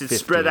like it's 50.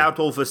 Spread out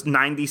over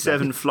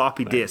 97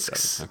 floppy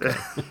disks. Okay.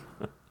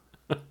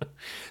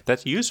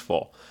 That's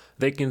useful.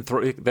 They can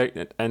throw,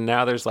 and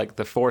now there's like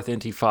the fourth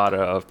intifada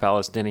of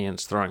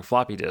Palestinians throwing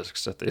floppy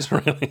disks at the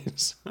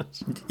Israelis.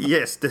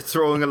 Yes, they're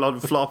throwing a lot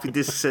of floppy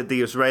disks at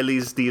the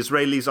Israelis. The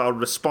Israelis are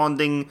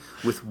responding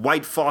with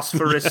white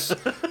phosphorus,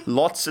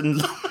 lots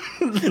and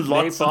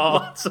lots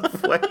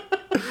of white.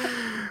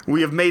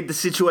 We have made the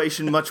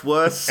situation much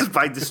worse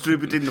by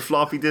distributing the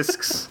floppy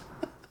disks.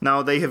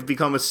 Now they have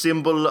become a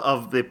symbol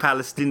of the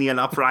Palestinian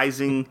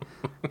uprising,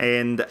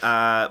 and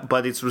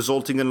but it's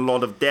resulting in a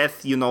lot of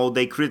death.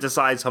 They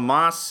criticize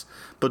Hamas,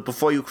 but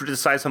before you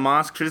criticize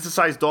Hamas,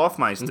 criticize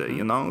Dorfmeister.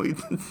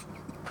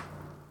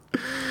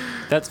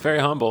 That's very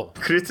humble.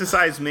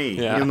 Criticize me.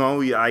 Yeah.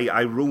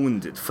 I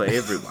ruined it for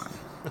everyone.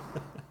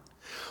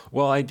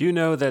 Well, I do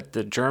know that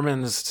the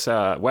Germans,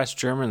 West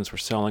Germans, were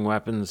selling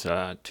weapons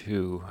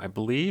to, I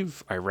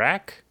believe,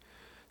 Iraq.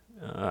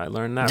 I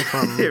learned that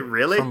from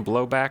really? From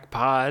Blowback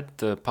Pod,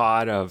 the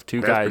pod of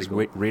two guys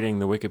cool. reading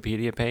the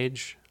Wikipedia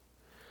page.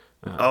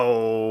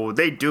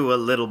 They do a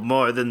little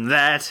more than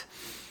that.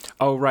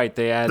 Oh, right.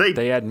 They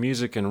add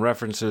music and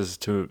references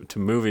to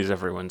movies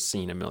everyone's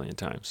seen a million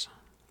times.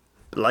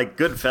 Like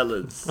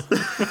Goodfellas.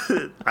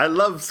 I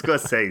love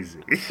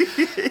Scorsese.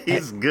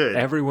 He's good.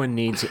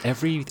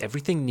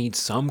 Everything needs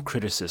some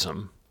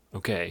criticism.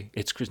 Okay,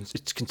 it's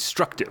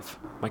constructive.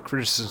 My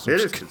criticism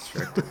is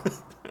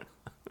constructive.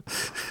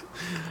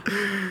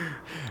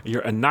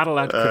 You're not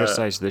allowed to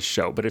criticize this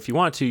show, but if you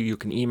want to, you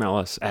can email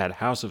us at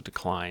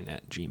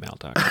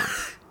houseofdecline@gmail.com.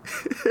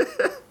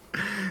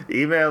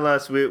 Email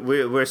us.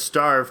 We're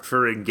starved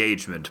for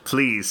engagement.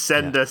 Please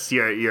send us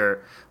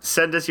your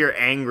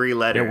angry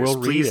letters. we'll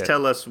read Please it.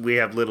 tell us we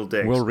have little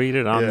dicks. We'll read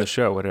it on the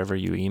show, whatever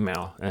you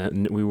email,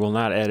 and we will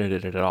not edit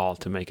it at all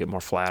to make it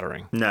more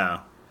flattering.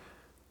 No.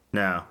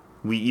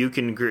 You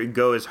can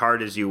go as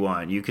hard as you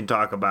want. You can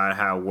talk about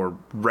how we're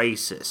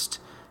racist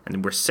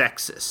and we're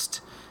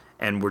sexist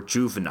and we're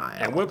juvenile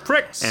And we're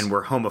pricks. and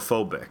we're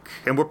homophobic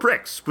and we're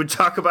pricks. We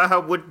talk about how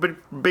what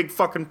big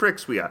fucking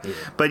pricks we are. Yeah.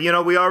 But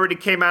we already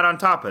came out on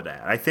top of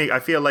that. I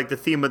feel like the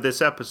theme of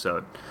this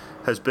episode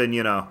has been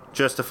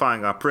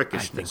justifying our I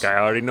prickishness. think I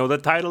already know the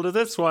title to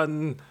this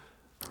one.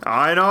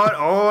 I know it.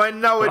 Oh, I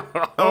know it.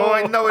 Oh,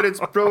 I know it. It's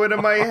brewing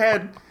in my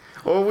head.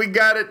 Oh, we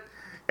got it.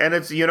 And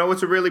it's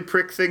it's a really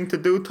prick thing to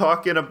do,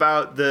 talking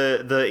about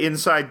the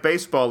inside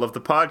baseball of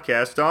the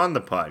podcast on the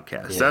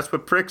podcast. Yeah. That's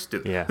what pricks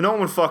do. Yeah. No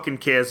one fucking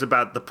cares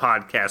about the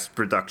podcast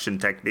production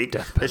technique.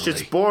 Death That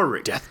shit's penalty.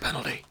 boring. Death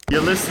penalty.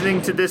 You're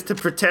listening to this to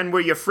pretend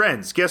we're your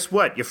friends. Guess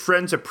what? Your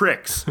friends are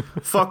pricks.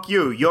 Fuck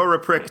you. You're a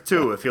prick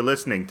too if you're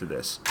listening to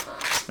this.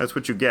 That's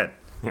what you get.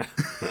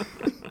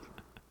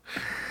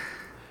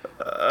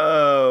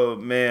 Oh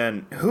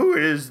man, who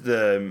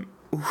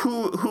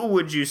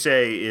would you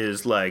say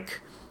is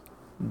like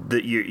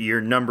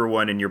your number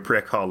one in your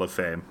prick Hall of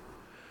Fame?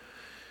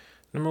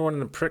 Number one in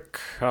the Prick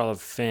Hall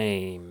of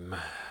Fame.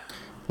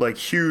 Like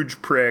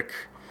huge prick.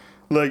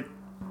 Like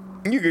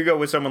you could go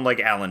with someone like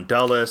Alan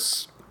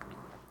Dulles.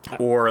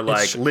 Or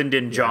like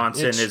Lyndon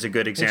Johnson is a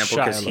good example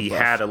because he LaBeouf.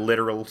 had a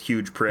literal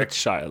huge prick. It's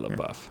Shia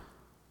LaBeouf.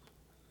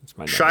 That's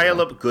my Shia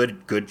number one.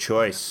 LaBeouf, good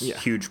choice. Yeah.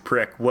 Huge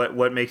prick.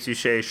 What makes you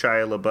say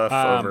Shia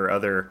LaBeouf over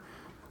other?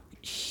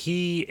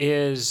 He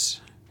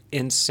is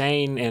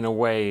insane in a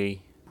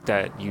way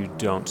that you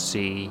don't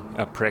see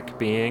a prick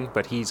being,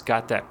 but he's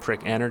got that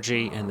prick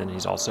energy, and then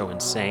he's also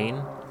insane.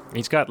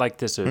 He's got like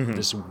this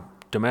this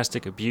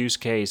domestic abuse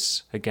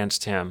case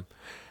against him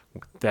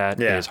that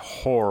is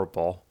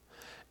horrible.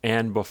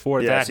 And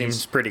before that,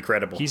 seems pretty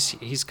credible.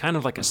 he's kind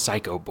of like a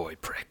psycho boy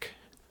prick.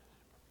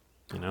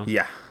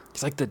 Yeah.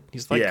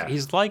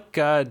 He's like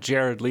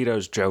Jared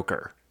Leto's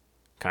Joker,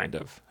 kind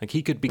of. Like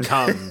he could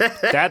become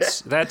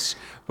that's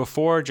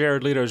before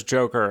Jared Leto's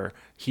Joker,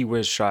 he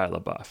was Shia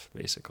LaBeouf,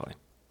 basically.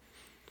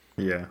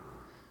 Yeah.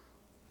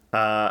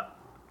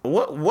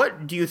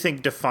 What do you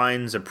think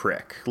defines a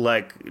prick?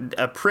 Like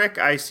a prick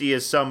I see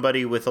as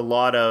somebody with a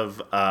lot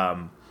of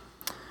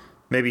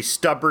maybe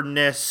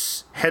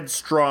stubbornness,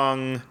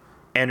 headstrong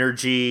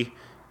energy.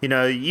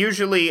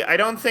 Usually I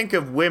don't think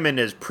of women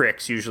as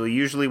pricks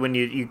usually when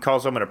you call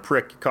someone a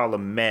prick, you call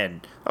them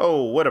men.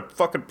 Oh, what a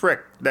fucking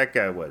prick that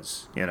guy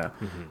was,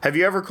 Have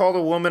you ever called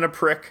a woman a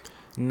prick?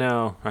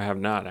 No, I have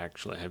not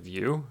actually. Have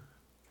you?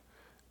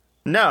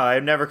 No,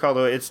 I've never called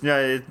her.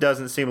 It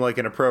doesn't seem like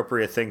an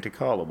appropriate thing to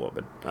call a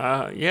woman.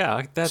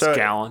 Yeah, that's So-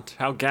 gallant.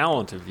 How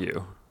gallant of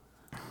you.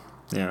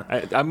 Yeah.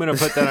 I'm going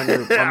to put that on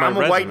your on my I'm a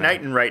resume. white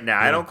knightin' right now.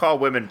 I don't call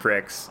women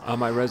pricks. On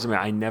my resume,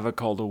 I never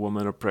called a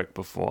woman a prick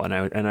before, and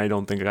I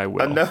don't think I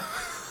will. No.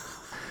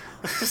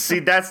 See,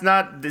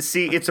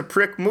 it's a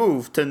prick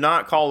move to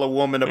not call a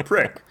woman a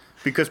prick.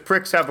 Because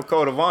pricks have a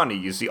code of honor,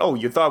 you see. Oh,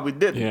 you thought we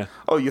didn't. Yeah.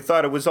 Oh, you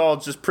thought it was all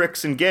just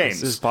pricks and games.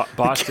 This is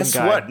Boston Guess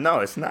guy. what? No,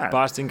 it's not.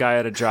 Boston guy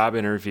at a job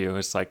interview.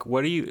 It's like,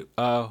 what do you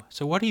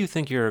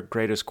think your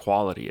greatest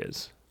quality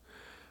is?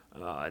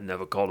 I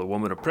never called a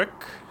woman a prick.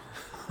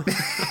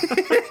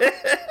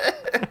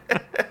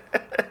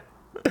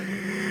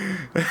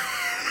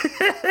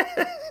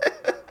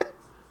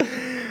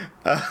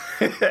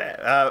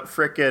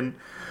 Frickin'.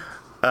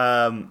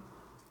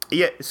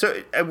 Yeah,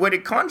 so what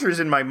it conjures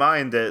in my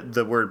mind,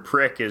 the word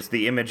prick is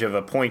the image of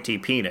a pointy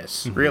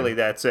penis. Mm-hmm. Really,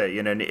 that's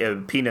it. A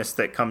penis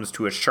that comes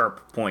to a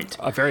sharp point.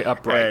 A very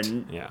upright.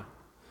 And- yeah.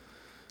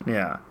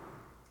 Yeah.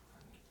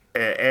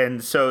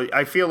 And so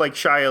I feel like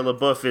Shia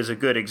LaBeouf is a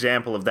good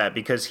example of that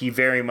because he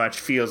very much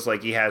feels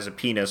like he has a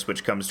penis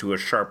which comes to a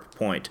sharp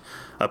point,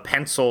 a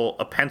pencil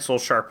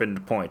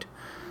sharpened point.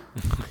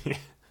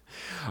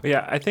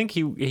 Yeah, I think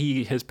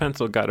his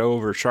pencil got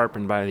over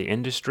sharpened by the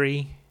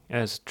industry,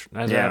 as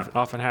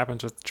often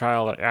happens with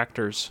child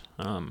actors.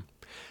 The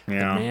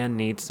man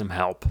needs some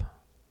help,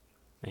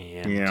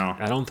 and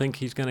I don't think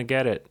he's gonna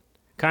get it.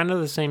 Kind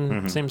of the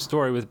same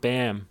story with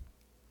Bam.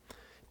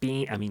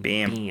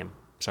 Beam.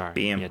 Sorry,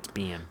 Beam. Yeah, it's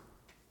Beam,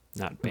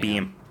 not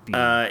Bam.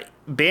 Beam.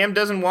 Bam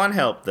doesn't want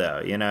help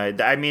though.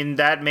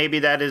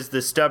 That is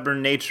the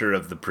stubborn nature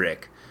of the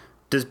prick.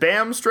 Does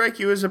Bam strike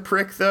you as a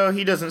prick though?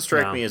 He doesn't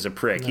strike me as a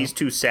prick. No. He's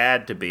too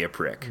sad to be a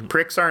prick.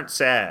 Pricks aren't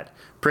sad.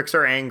 Pricks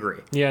are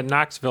angry. Yeah,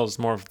 Knoxville's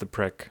more of the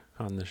prick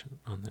on that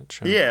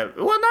show. Yeah,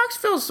 well,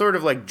 Knoxville's sort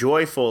of like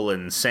joyful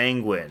and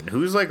sanguine.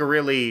 Who's like a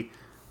really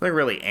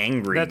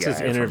angry That's guy.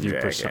 That's his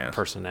interview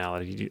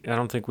personality. I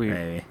don't think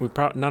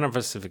none of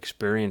us have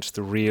experienced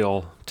the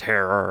real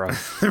terror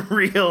of the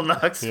real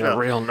Knoxville. Yeah,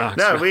 real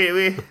Knoxville. No,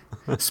 we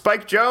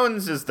Spike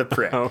Jones is the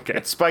prick. Okay.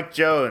 It's Spike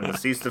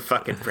Jones. He's the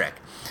fucking prick.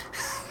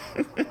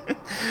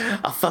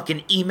 I'll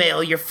fucking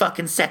email your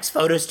fucking sex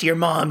photos to your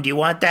mom. Do you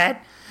want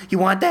that? You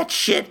want that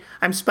shit?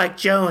 I'm Spike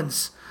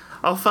Jones.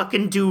 I'll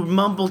fucking do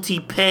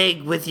Mumblety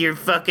Peg with your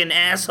fucking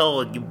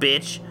asshole, you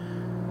bitch.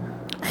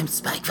 I'm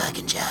Spike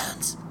fucking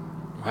Jones.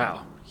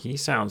 Wow, he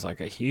sounds like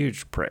a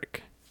huge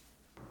prick.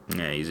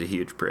 Yeah, he's a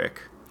huge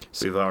prick.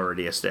 We've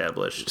already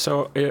established.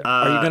 So, are you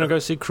gonna go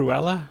see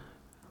Cruella?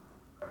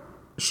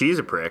 She's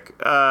a prick.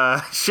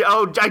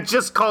 I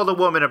just called a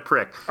woman a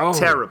prick. Oh,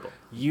 Terrible.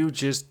 You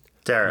just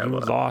Terrible.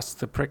 You lost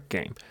the prick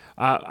game.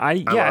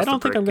 I lost don't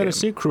the think I'm prick gonna game.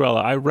 see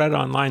Cruella. I read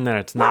online that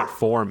it's not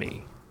for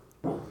me.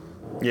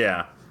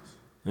 Yeah.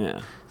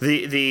 Yeah.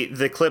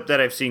 The clip that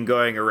I've seen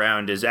going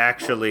around is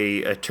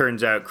actually, it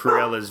turns out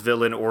Cruella's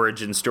villain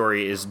origin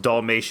story is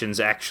Dalmatians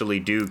actually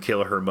do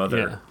kill her mother.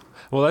 Yeah.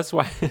 Well, that's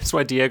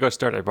why Diego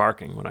started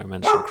barking when I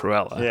mentioned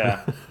Cruella.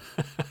 Yeah.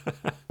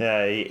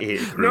 Yeah,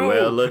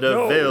 Cruella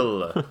de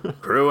Vil.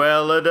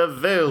 Cruella de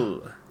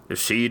Vil. If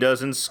she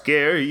doesn't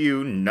scare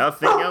you,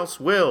 nothing else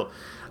will.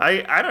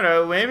 I don't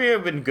know, maybe it would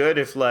have been good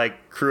if,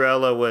 like,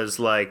 Cruella was,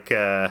 like,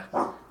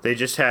 they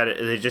just had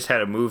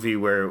a movie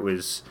where it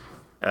was,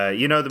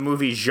 you know the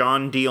movie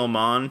Jean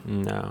Dielman?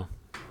 No.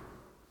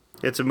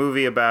 It's a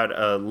movie about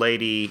a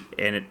lady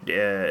and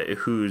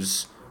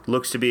who's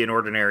looks to be an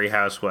ordinary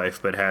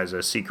housewife but has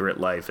a secret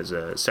life as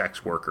a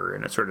sex worker,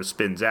 and it sort of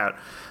spins out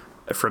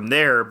from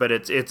there, but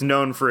it's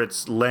known for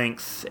its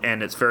length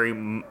and its very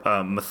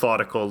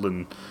methodical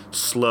and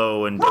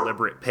slow and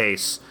deliberate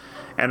pace.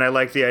 And I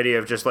like the idea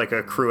of just like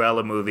a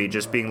Cruella movie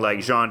just being like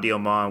Jean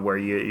Dielman, where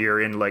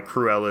you're in like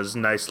Cruella's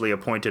nicely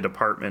appointed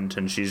apartment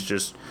and she's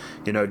just,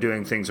 you know,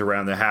 doing things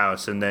around the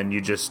house, and then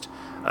you just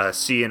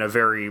see in a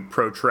very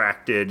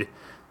protracted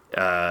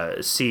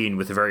scene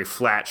with a very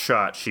flat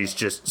shot, she's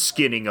just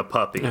skinning a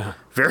puppy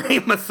very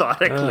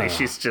methodically.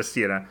 She's just,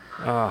 you know,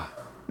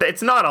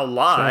 it's not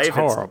alive,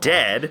 it's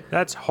dead.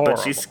 That's horrible.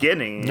 But she's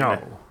skinning.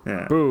 No.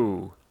 Yeah.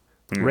 Boo.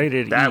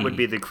 Rated E. That would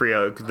be the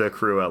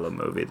Cruella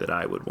movie that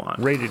I would want.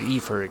 Rated E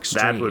for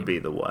extreme. That would be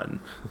the one.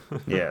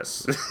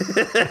 Yes.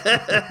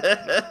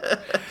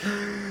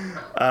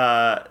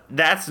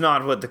 That's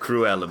not what the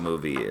Cruella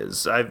movie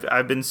is.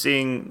 I've been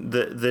seeing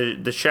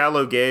the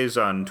shallow gays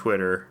on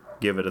Twitter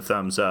give it a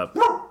thumbs up,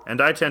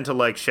 and I tend to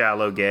like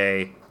shallow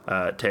gay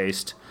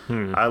taste.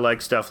 I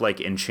like stuff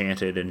like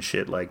Enchanted and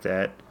shit like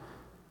that.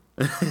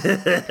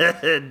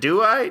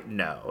 Do I?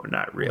 No,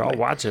 not really. I'll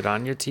watch it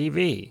on your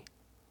TV.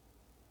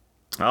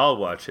 I'll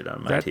watch it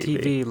on my That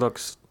TV.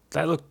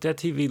 That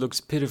TV looks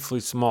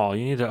pitifully small.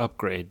 You need to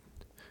upgrade.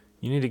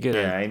 You need to get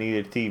I need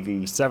a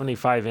TV.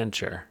 75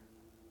 incher.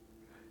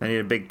 I need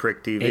a big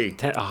prick TV.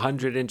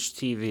 100-inch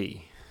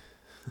TV.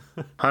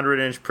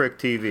 100-inch prick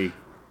TV.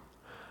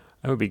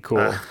 That would be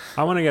cool.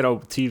 I want to get a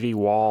TV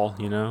wall,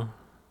 you know?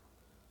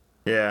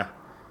 Yeah.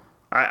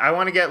 I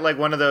want to get like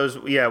one of those,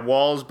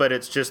 walls, but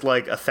it's just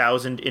like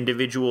 1,000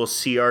 individual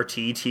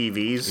CRT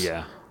TVs.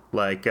 Yeah.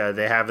 Like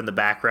they have in the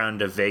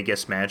background of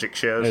Vegas magic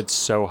shows. It's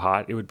so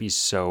hot. It would be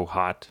so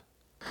hot.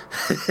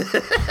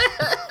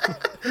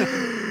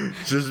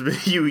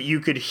 Just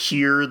you could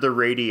hear the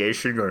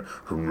radiation going.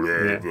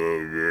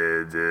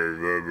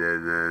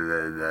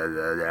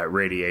 That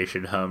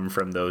radiation hum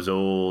from those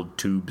old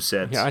tube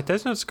sets. Yeah,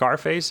 doesn't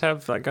Scarface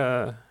have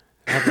a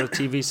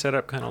TV set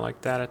up kind of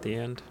like that at the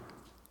end?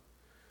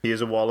 He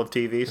has a wall of I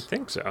TVs.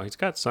 think so. He's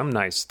got some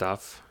nice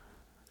stuff.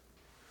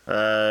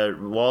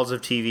 Walls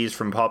of TVs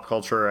from pop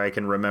culture I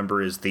can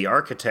remember is the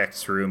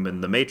Architect's Room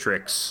in The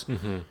Matrix.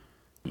 Mm-hmm.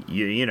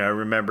 You know,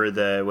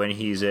 remember when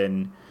he's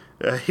in,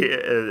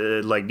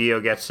 like Neo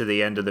gets to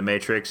the end of The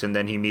Matrix and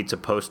then he meets a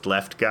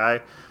post-left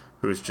guy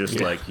who's just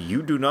like,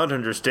 you do not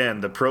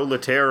understand the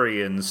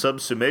proletarian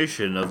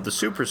subsumation of the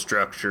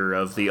superstructure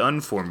of the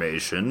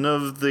unformation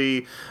of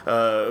the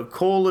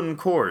colon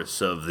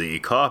course of the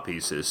copy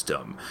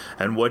system.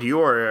 And what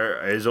you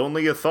are is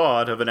only a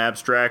thought of an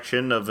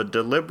abstraction of a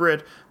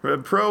deliberate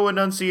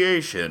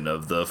pro-enunciation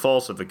of the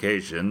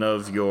falsification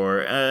of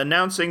your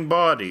announcing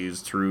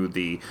bodies through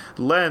the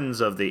lens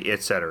of the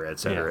etc.,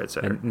 etc.,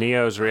 etc. And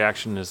Neo's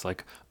reaction is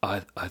like, I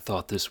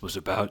thought this was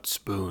about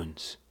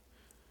spoons.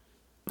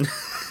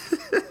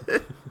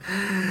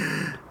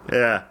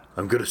 Yeah.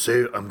 I'm gonna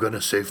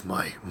save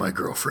my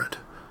girlfriend.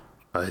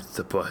 I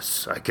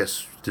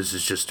guess this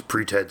is just a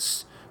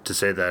pretense to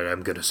say that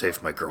I'm gonna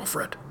save my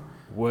girlfriend.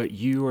 What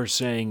you are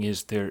saying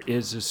is there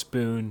is a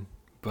spoon,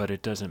 but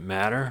it doesn't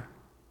matter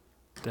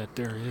that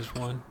there is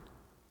one?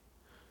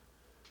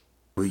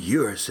 What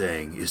you are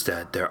saying is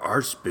that there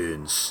are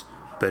spoons,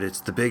 but it's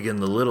the big and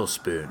the little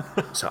spoon.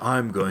 So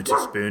I'm going to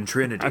spoon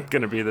Trinity. I'm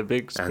going to be the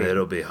big spoon. And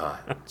it'll be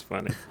hot. That's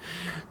funny.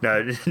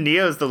 No,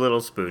 Neo's the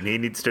little spoon. He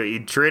needs to.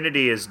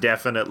 Trinity is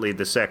definitely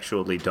the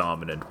sexually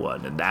dominant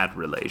one in that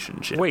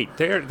relationship. Wait,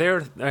 they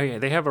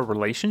have a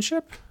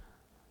relationship?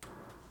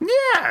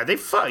 Yeah, they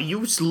fuck.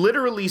 You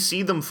literally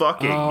see them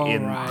fucking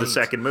in the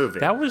second movie.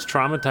 That was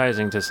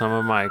traumatizing to some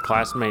of my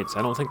classmates.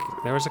 I don't think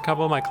there was a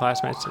couple of my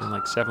classmates in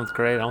like 7th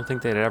grade. I don't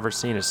think they'd ever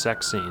seen a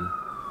sex scene.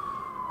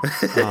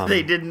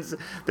 They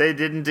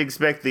didn't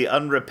expect the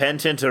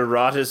unrepentant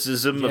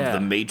eroticism of Yeah.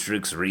 the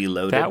Matrix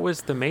Reloaded. That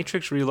was The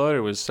Matrix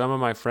Reloaded was some of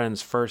my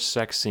friends' first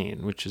sex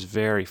scene, which is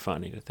very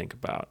funny to think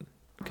about.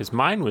 Because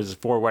mine was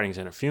 4 Weddings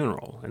and a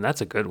Funeral, and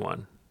that's a good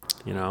one,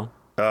 you know?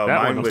 Oh, That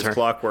one mine will was turn-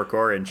 Clockwork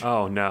Orange.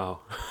 Oh, no.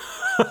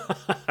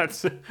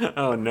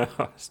 Oh, no.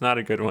 It's not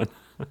a good one.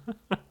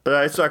 But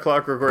I saw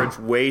Clockwork Orange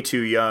way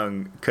too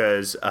young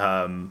because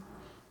I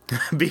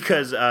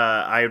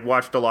had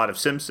watched a lot of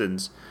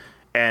Simpsons,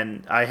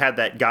 and I had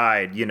that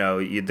guide,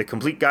 the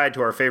complete guide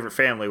to our favorite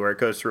family, where it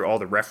goes through all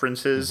the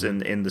references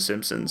in The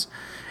Simpsons.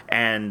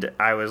 And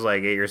I was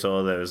like 8 years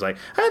old. I was like,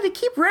 oh, they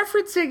keep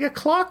referencing A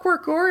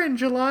Clockwork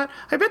Orange a lot.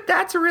 I bet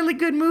that's a really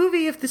good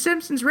movie if The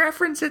Simpsons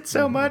reference it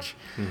so much.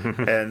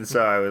 And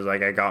so I was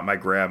like, I got my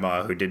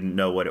grandma, who didn't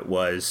know what it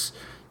was,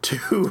 to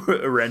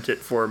rent it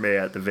for me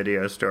at the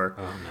video store.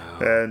 Oh,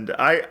 no. And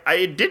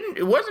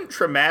it wasn't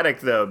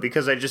traumatic, though,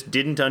 because I just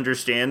didn't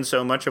understand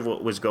so much of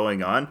what was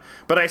going on.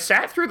 But I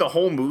sat through the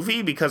whole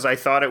movie because I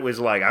thought it was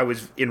like, I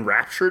was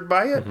enraptured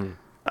by it.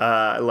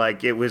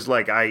 It was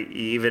like,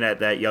 even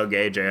at that young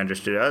age, I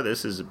understood, oh,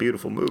 this is a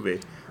beautiful movie.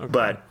 Okay.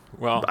 But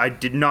I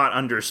did not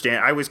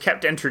understand. I was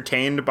kept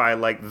entertained by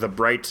like the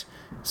bright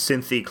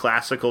synthy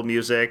classical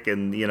music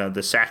and,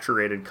 the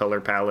saturated color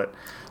palette,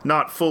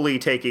 not fully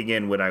taking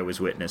in what I was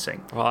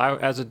witnessing. Well,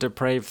 as a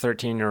depraved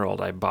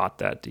 13-year-old, I bought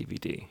that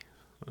DVD.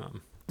 I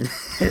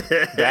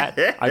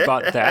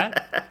bought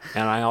that,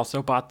 and I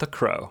also bought The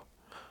Crow.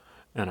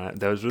 And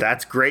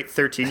that's great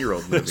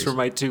 13-year-old movies. Those were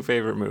my 2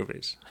 favorite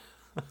movies.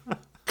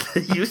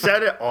 You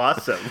sounded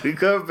awesome. We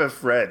could have been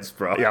friends,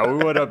 bro. Yeah,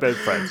 we would have been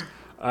friends.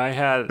 We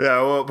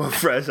were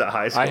friends at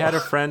high school. I had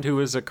a friend who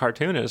was a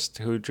cartoonist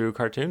who drew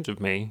cartoons of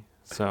me,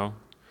 so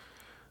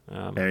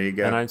there you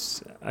go. And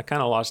I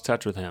kind of lost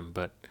touch with him,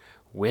 but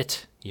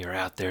Whit, you're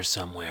out there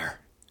somewhere.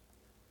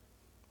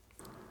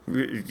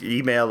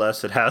 Email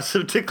us at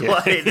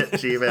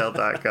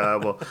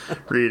houseofdecline@gmail.com. We'll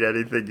read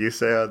anything you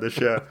say on the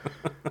show.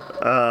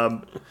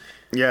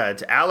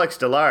 It's Alex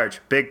DeLarge.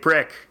 Big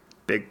prick.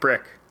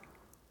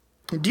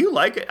 Do you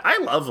like it? I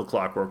love A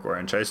Clockwork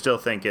Orange. I still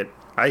think it.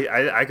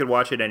 I could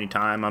watch it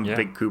anytime. I'm a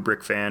big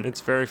Kubrick fan.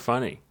 It's very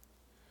funny.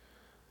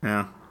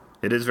 Yeah,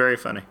 it is very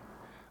funny.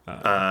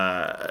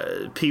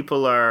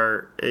 People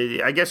are.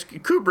 I guess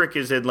Kubrick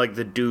is in like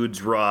the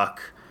dudes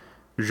rock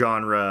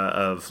genre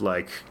of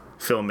like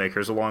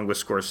filmmakers, along with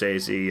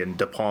Scorsese and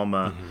De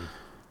Palma.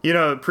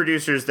 Mm-hmm.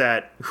 Producers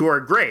who are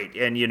great,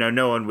 and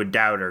no one would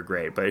doubt are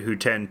great, but who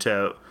tend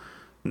to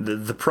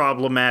the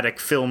problematic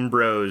film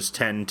bros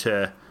tend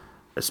to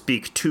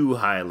speak too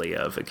highly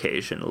of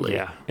occasionally.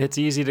 Yeah, it's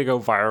easy to go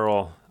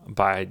viral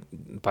by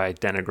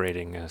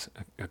denigrating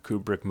a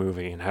Kubrick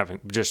movie and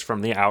having just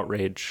from the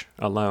outrage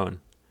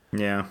alone.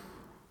 Yeah,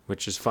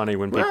 which is funny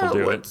when people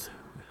do it.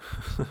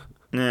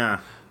 Yeah,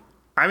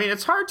 I mean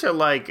it's hard to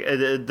like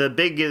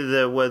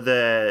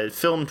the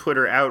film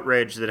Twitter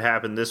outrage that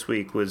happened this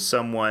week was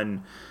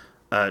someone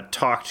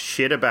talked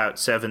shit about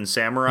Seven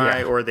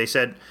Samurai, or they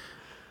said,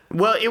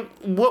 well,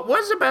 what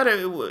was about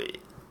it.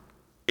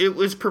 It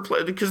was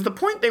because the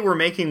point they were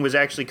making was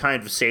actually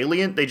kind of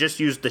salient. They just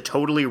used the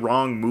totally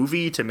wrong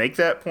movie to make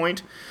that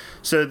point.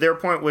 So their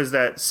point was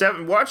that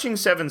watching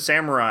Seven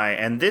Samurai,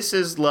 and this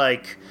is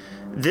like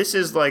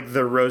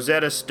the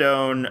Rosetta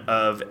Stone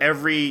of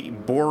every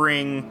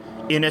boring,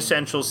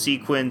 inessential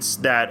sequence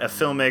that a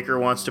filmmaker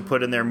wants to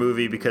put in their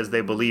movie because they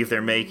believe they're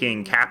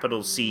making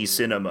capital C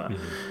cinema,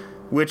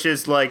 which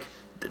is like.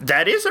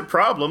 That is a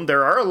problem.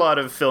 There are a lot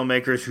of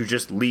filmmakers who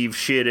just leave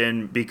shit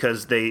in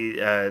because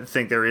they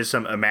think there is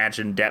some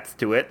imagined depth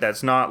to it.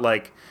 That's not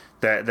like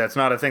that. That's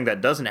not a thing that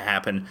doesn't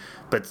happen.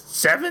 But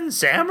Seven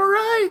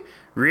Samurai?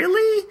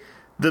 Really?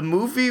 The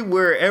movie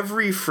where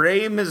every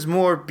frame is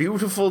more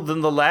beautiful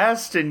than the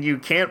last and you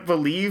can't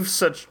believe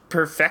such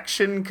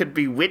perfection could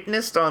be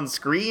witnessed on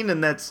screen?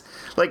 And that's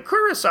like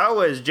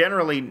Kurosawa is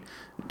generally...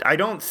 I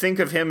don't think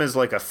of him as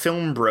like a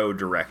film bro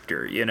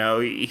director,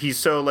 he's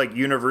so like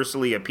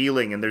universally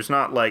appealing, and there's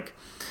not like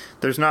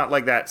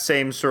that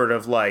same sort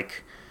of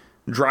like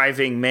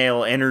driving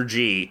male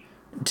energy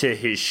to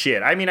his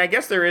shit. I mean, I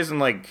guess there isn't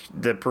like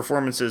the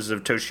performances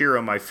of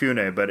Toshiro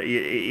Mifune, but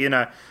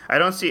I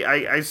don't see.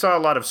 I saw a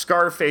lot of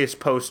Scarface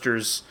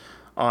posters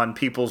on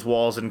people's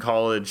walls in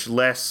college,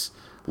 less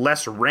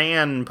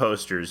Ran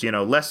posters,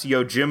 less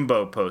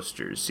Yojimbo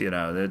posters,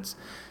 that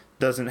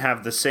doesn't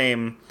have the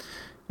same.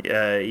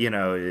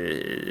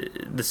 The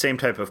same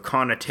type of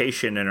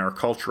connotation in our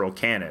cultural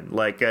canon.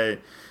 Like a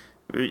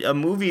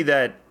movie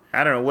that,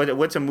 I don't know,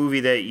 what's a movie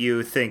that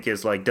you think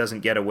is like doesn't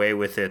get away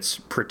with its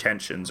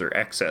pretensions or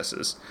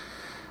excesses?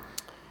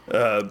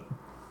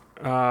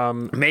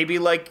 Maybe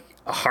like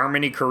a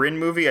Harmony Korine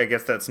movie. I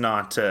guess that's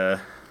not.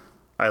 I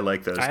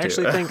like those. I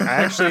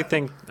actually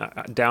think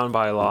Down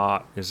by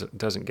Law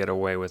doesn't get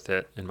away with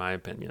it, in my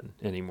opinion,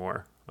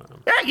 anymore.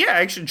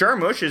 Actually,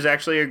 Jarmusch is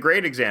actually a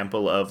great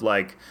example of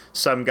like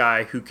some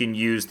guy who can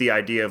use the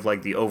idea of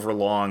like the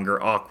overlong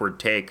or awkward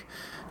take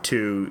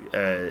to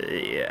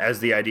as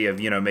the idea of,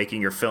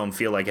 making your film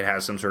feel like it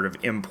has some sort of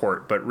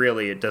import, but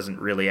really it doesn't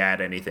really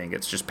add anything.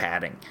 It's just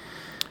padding.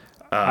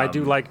 I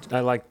like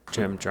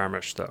Jim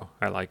Jarmusch though.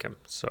 I like him.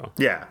 So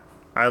yeah,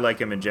 I like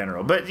him in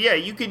general. But yeah,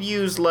 you could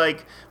use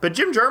but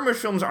Jim Jarmusch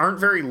films aren't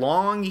very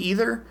long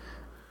either,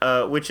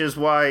 which is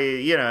why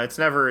it's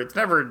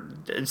never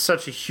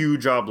such a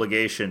huge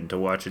obligation to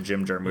watch a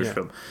Jim Jarmusch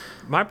film.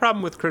 My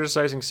problem with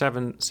criticizing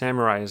Seven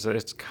Samurai is that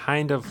it's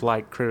kind of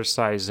like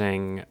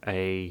criticizing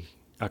a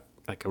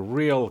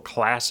real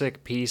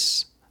classic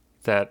piece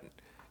that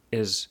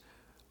is.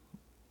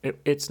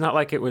 It's not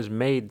like it was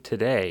made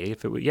today.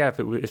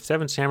 If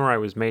Seven Samurai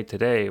was made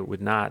today, it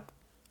would not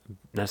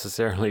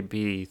necessarily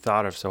be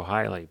thought of so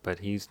highly. But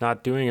he's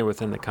not doing it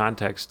within the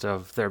context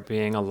of there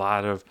being a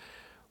lot of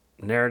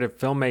narrative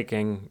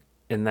filmmaking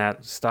in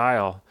that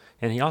style,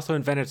 and he also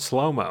invented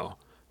slow-mo.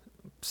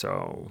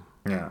 So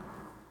yeah.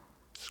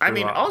 I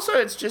mean, also,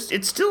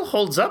 it still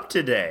holds up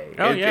today.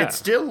 Oh, yeah. It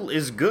still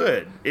is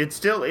good.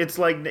 It's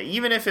like,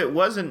 even if it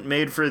wasn't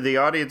made for the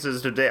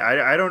audiences today,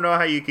 I don't know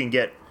how you can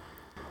get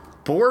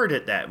bored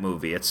at that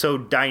movie. It's so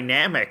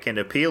dynamic and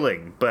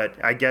appealing, but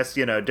I guess,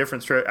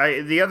 different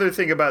the other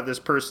thing about this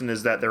person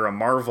is that they're a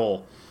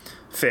Marvel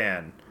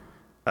fan.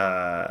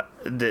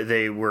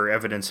 They were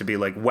evidence to be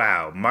like,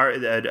 wow,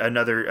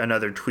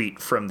 another tweet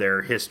from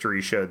their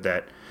history showed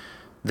that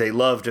they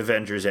loved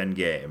Avengers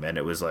Endgame, and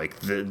it was like,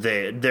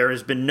 there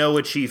has been no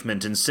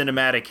achievement in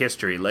cinematic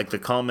history like the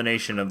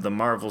culmination of the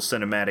Marvel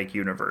Cinematic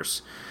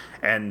Universe.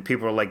 And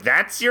people are like,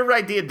 that's your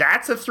idea?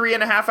 That's a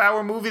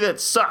 3.5-hour movie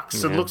that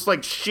sucks and looks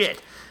like shit.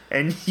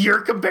 And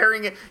you're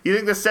comparing it. You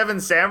think the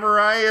Seven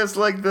Samurai is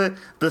like the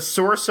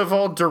source of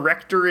all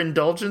director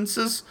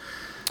indulgences?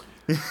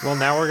 Well,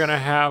 now we're going to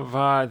have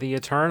The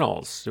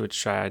Eternals,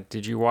 which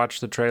did you watch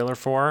the trailer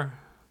for?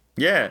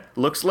 Yeah,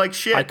 looks like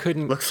shit.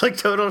 Looks like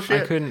total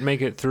shit. I couldn't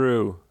make it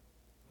through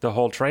the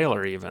whole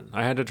trailer even.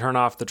 I had to turn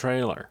off the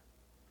trailer.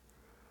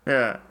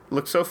 Yeah,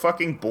 looks so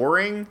fucking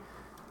boring.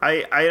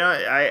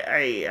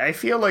 I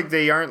feel like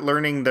they aren't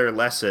learning their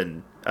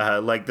lesson.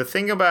 Like the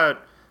thing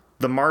about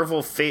the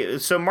Marvel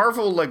so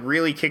Marvel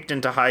really kicked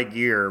into high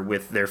gear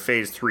with their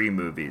Phase 3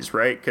 movies,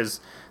 right?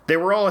 Because they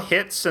were all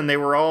hits and they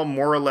were all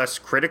more or less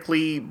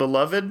critically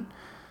beloved.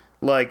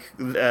 Like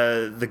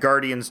the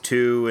Guardians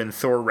 2 and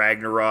Thor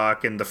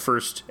Ragnarok and the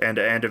first and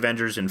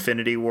Avengers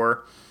Infinity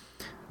War.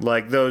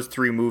 Like those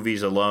 3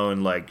 movies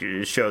alone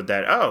showed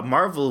that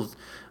Marvel's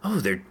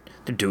they're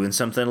doing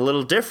something a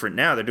little different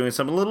now. They're doing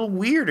something a little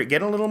weirder,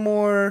 getting a little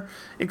more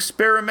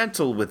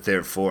experimental with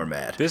their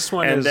format. This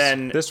one is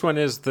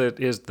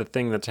the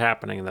thing that's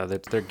happening though,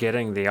 that they're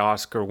getting the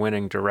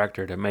Oscar-winning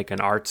director to make an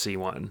artsy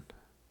one.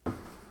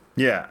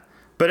 Yeah,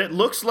 but it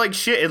looks like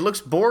shit. It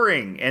looks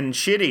boring and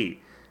shitty.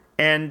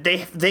 And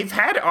they've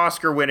had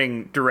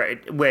Oscar-winning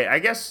direct. Wait, I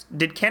guess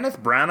did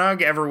Kenneth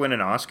Branagh ever win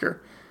an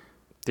Oscar?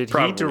 Did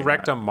Probably he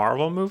direct not. A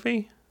Marvel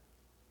movie?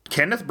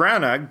 Kenneth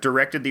Branagh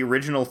directed the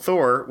original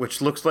Thor,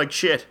 which looks like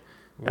shit.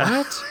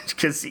 What?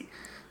 Because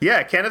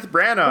Kenneth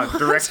Branagh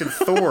directed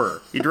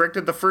Thor. He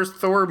directed the first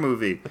Thor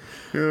movie.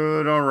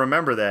 You don't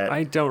remember that?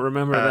 I don't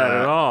remember that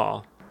at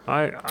all.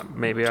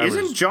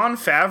 Isn't Jon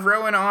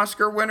Favreau an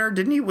Oscar winner?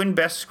 Didn't he win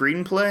Best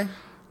Screenplay?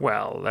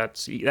 Well,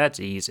 that's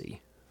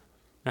easy.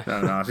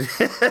 No.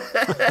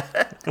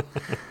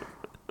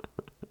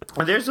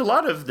 There's a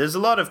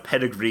lot of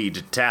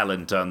pedigreed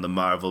talent on the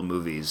Marvel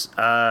movies.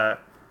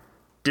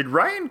 Did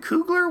Ryan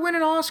Coogler win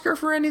an Oscar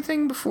for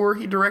anything before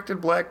he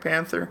directed Black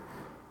Panther?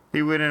 Did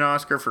he win an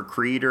Oscar for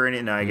Creed or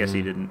anything? No, I guess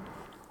he didn't.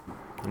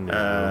 No.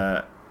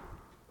 I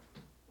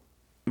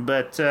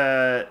don't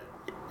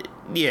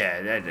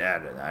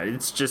know.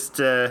 It's just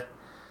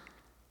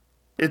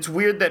it's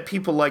weird that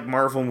people like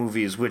Marvel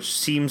movies, which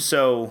seem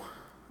so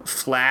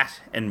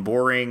flat and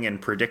boring and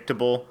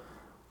predictable,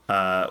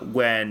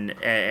 they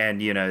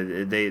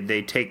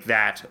take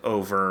that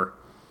over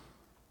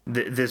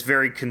this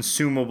very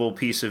consumable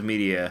piece of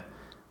media,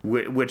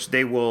 which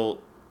they will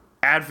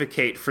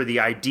advocate for the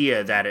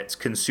idea that its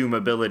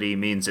consumability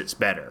means it's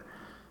better,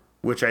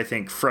 which I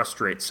think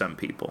frustrates some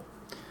people.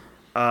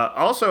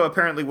 Also,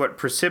 apparently what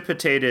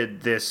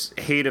precipitated this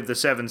hate of the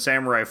Seven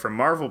Samurai from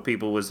Marvel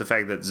people was the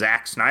fact that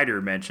Zack Snyder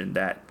mentioned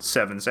that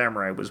Seven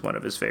Samurai was one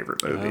of his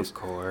favorite movies.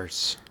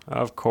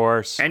 Of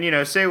course.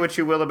 And, say what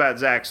you will about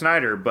Zack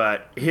Snyder,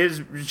 but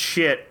his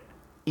shit,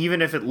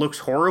 even if it looks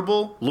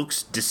horrible,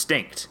 looks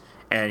distinct.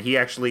 And he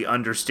actually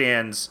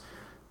understands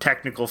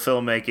technical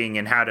filmmaking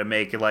and how to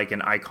make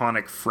an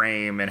iconic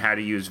frame and how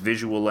to use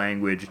visual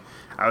language,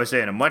 I would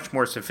say, in a much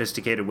more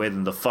sophisticated way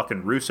than the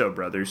fucking Russo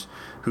brothers,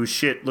 whose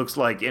shit looks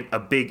like a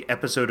big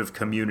episode of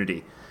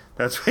Community.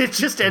 That's what it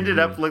just ended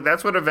up like.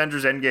 That's what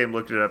Avengers Endgame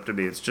looked it up to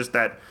be. It's just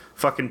that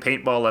fucking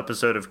paintball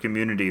episode of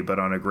Community, but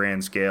on a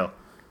grand scale.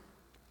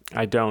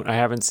 I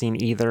haven't seen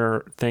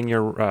either thing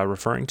you're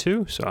referring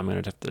to, so I'm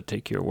gonna have to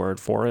take your word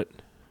for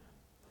it.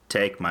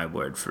 Take my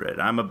word for it.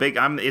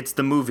 It's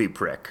the movie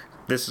prick.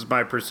 This is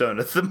my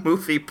persona, the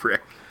movie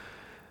prick.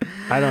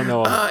 I don't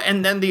know.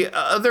 And then the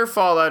other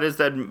fallout is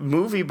that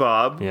Movie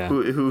Bob, Yeah.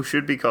 who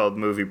should be called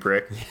Movie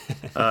Prick,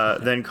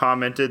 then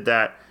commented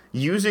that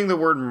using the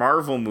word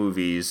Marvel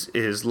movies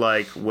is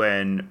like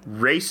when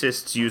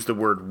racists use the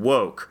word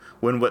woke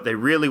when what they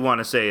really want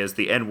to say is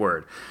the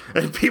N-word.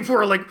 And people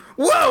are like,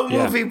 whoa,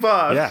 Yeah. Movie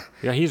Bob!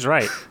 Yeah, he's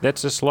right.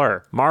 That's a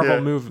slur.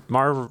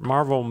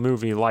 Marvel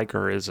movie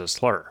liker is a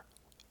slur.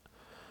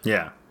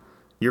 Yeah.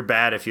 You're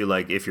bad if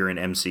you're an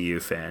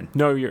MCU fan.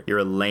 No, you're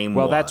a lame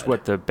Well, wad. that's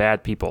what the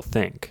bad people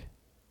think,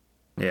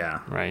 Yeah.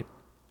 right?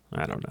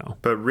 I don't know.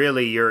 But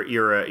really,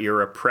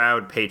 you're a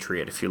proud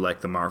patriot if you like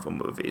the Marvel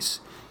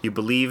movies. You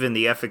believe in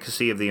the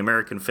efficacy of the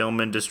American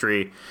film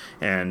industry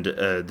and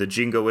the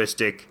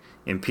jingoistic,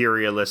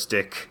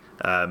 imperialistic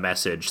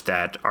message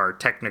that our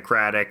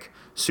technocratic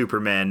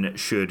supermen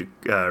should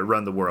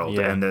run the world,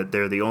 Yeah. and that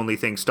they're the only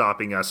thing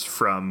stopping us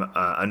from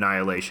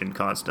annihilation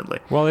constantly.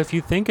 Well, if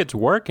you think it's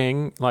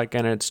working,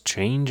 and it's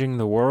changing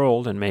the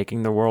world and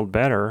making the world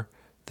better,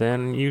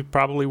 then you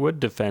probably would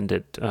defend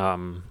it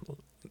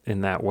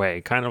in that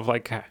way. Kind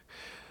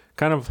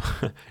of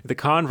the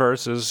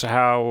converse is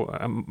how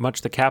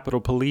much the Capitol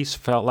Police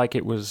felt like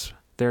it was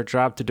their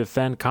job to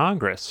defend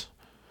Congress.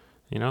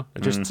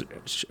 Just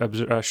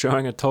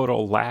showing a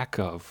total lack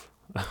of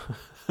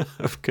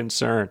of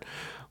concern,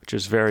 which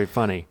is very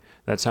funny.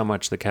 That's how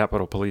much the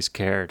Capitol Police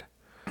cared.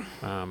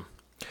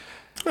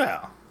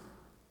 Well,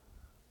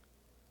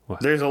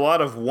 What? there's a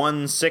lot of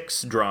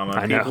 1-6 drama.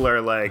 I know. People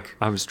are like,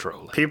 I was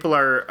trolling. people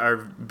are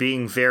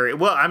being very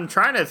well. I'm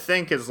trying to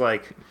think is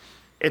like,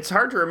 it's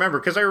hard to remember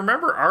because I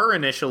remember our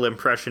initial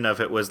impression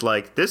of it was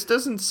like, this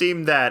doesn't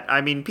seem that,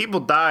 I mean, people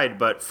died,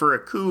 but for a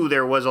coup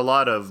there was a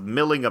lot of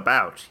milling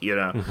about,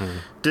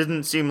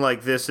 Didn't seem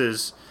like this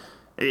is,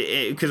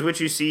 because what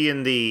you see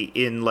in the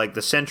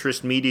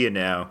centrist media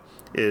now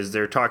is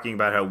they're talking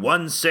about how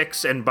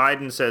 1-6, and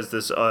Biden says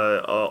this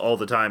all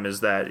the time,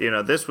 is that,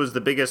 this was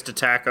the biggest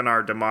attack on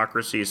our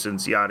democracy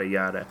since yada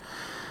yada.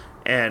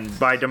 And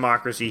by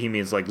democracy, he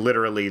means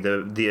literally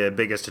the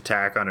biggest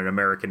attack on an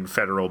American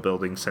federal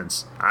building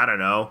since, I don't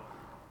know,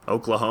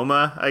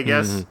 Oklahoma, I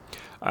guess. Mm-hmm.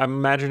 I'm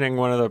imagining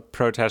one of the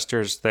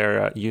protesters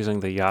there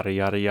using the yada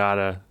yada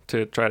yada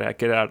to try to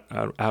get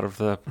out of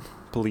the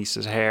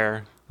police's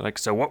hair.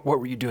 So what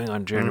were you doing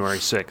on January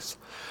 6th?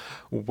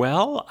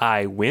 Well,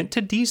 I went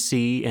to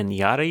D.C. and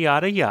yada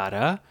yada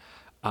yada.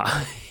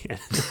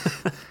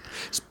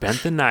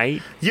 Spent the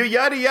night. You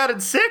yada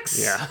yada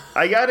 6? Yeah.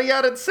 I yada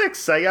yada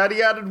 6. I yada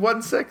yada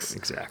 1-6.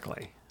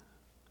 Exactly.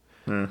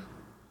 Jerry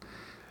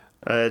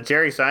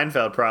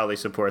Seinfeld probably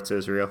supports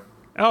Israel.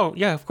 Oh,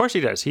 yeah, of course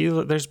he does.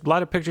 There's a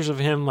lot of pictures of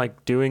him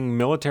doing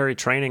military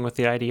training with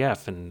the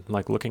IDF and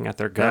looking at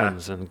their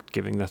guns and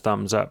giving the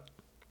thumbs up.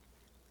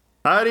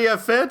 IDF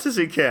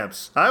fantasy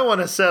camps. I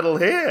want to settle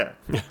here.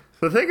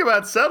 The thing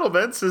about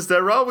settlements is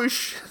they're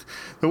always...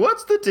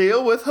 What's the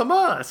deal with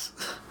Hamas?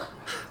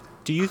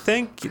 Do you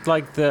think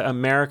the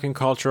American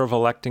culture of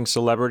electing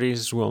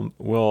celebrities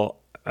will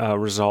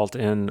result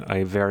in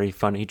a very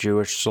funny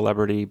Jewish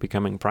celebrity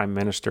becoming prime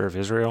minister of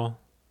Israel?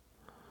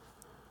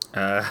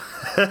 It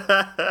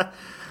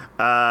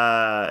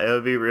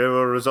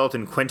will result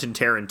in Quentin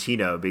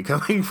Tarantino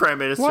becoming prime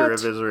minister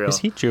of Israel. Is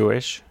he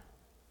Jewish?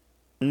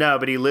 No,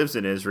 but he lives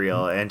in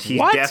Israel, and he's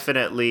What?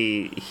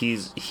 definitely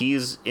he's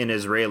an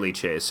Israeli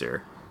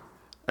chaser.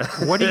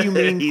 What do you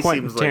mean He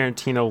Quentin seems like-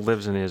 Tarantino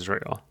lives in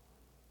Israel?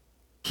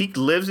 He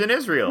lives in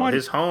Israel. What?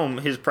 His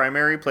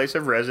primary place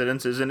of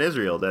residence is in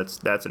Israel.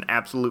 That's an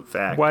absolute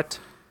fact. What?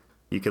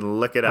 You can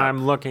look it up.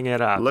 I'm looking it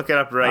up. Look it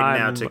up right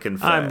now to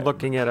confirm. I'm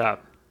looking it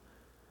up.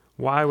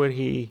 Why would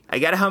he? I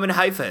got a home in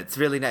Haifa. It's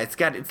really nice.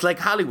 It's like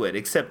Hollywood,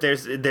 except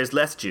there's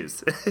less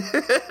Jews.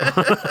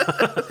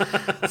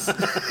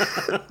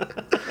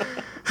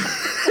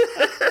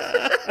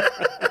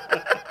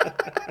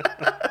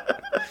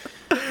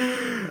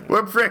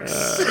 We're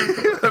pricks.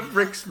 We're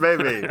pricks,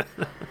 baby.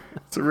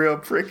 It's a real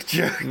prick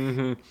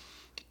joke.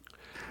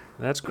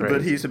 That's great.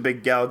 But he's a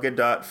big Gal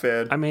Gadot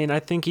fan. I mean, I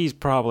think he's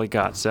probably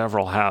got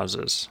several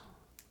houses.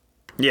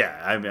 Yeah,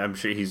 I'm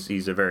sure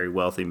he's a very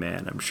wealthy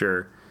man, I'm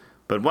sure.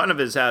 But one of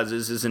his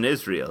houses is in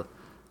Israel,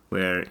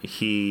 where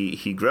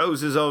he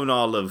grows his own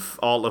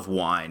olive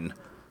wine.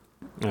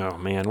 Oh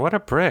man, what a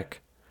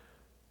prick!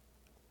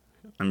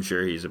 I'm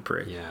sure he's a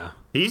prick. Yeah.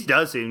 He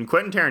does seem.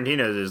 Quentin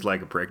Tarantino is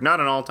like a prick, not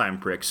an all-time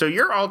prick. So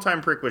your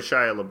all-time prick was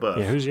Shia LaBeouf.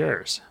 Yeah. Who's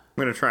yours?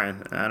 I'm gonna try.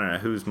 I don't know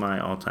who's my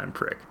all-time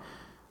prick.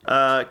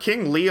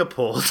 King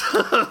Leopold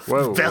of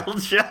Whoa.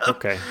 Belgium.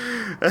 Okay.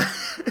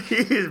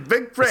 He's a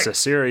big prick. It's a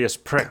serious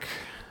prick.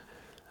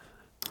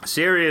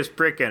 Serious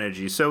prick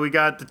energy. So we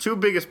got the two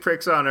biggest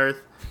pricks on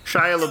earth,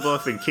 Shia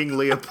LaBeouf and King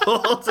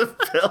Leopold of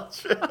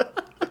Belgium.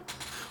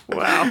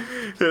 Wow,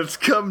 it's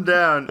come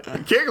down.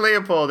 King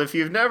Leopold, if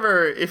you've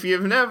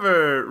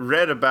never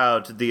read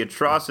about the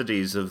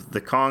atrocities of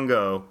the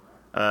Congo,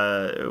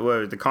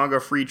 the Congo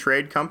Free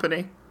Trade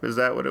Company, is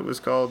that what it was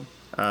called?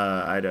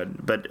 I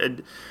don't. But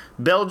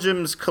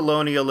Belgium's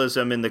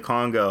colonialism in the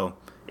Congo,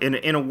 in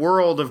a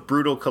world of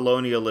brutal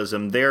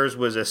colonialism, theirs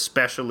was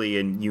especially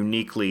and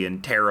uniquely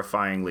and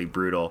terrifyingly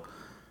brutal.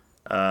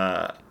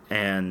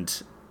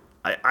 And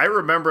I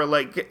remember,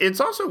 like, it's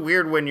also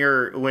weird when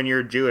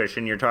you're Jewish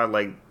and you're taught,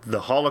 like,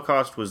 the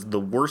Holocaust was the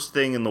worst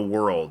thing in the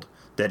world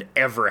that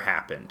ever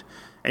happened.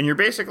 And you're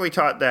basically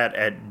taught that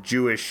at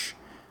Jewish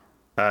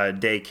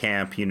day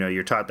camp. You know,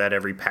 you're taught that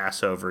every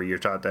Passover. You're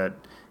taught that,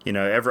 you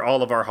know,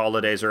 all of our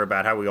holidays are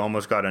about how we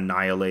almost got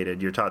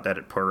annihilated. You're taught that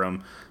at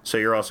Purim. So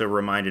you're also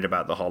reminded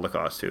about the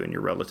Holocaust, too, and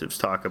your relatives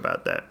talk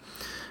about that.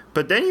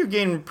 But then you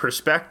gain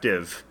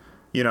perspective,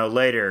 you know,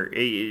 later.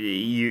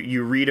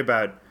 You read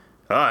about,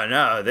 oh,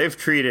 no, they've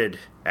treated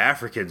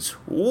Africans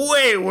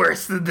way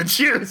worse than the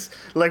Jews.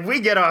 Like, we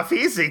get off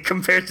easy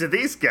compared to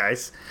these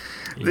guys.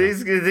 Yeah.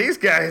 These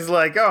guys,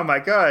 like, oh, my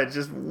God,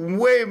 just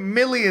way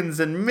millions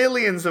and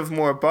millions of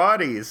more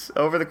bodies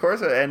over the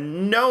course of it.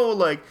 And no,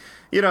 like,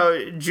 you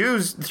know,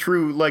 Jews,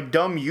 through, like,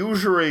 dumb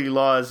usury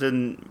laws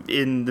in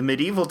the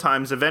medieval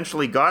times,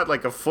 eventually got,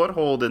 like, a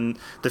foothold in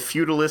the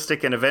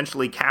feudalistic and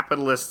eventually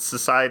capitalist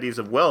societies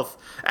of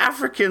wealth.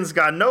 Africans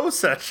got no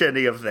such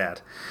any of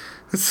that.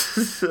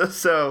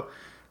 So,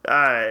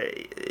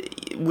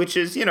 which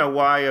is, you know,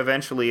 why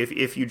eventually,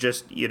 if you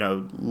just, you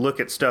know,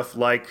 look at stuff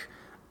like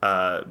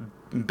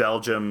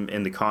Belgium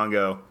in the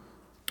Congo,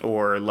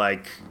 or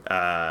like,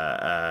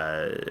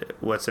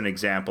 what's an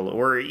example,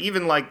 or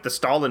even like the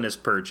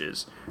Stalinist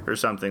purges or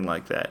something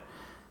like that,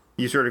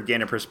 you sort of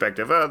gain a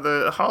perspective. Oh,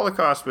 the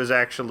Holocaust was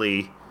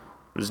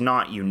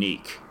not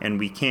unique,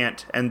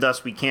 and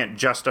thus we can't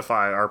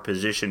justify our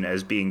position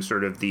as being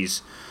sort of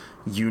these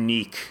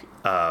unique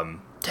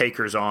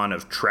takers on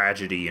of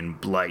tragedy and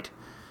blight,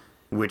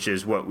 which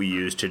is what we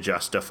use to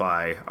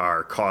justify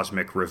our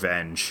cosmic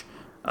revenge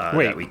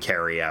that we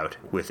carry out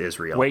with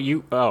Israel.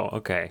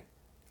 Okay.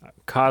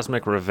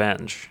 Cosmic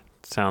revenge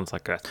sounds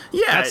like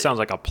that sounds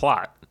like a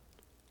plot.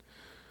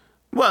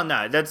 Well,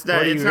 no, that's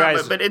not. It's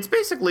not. But it's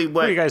basically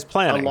what are you guys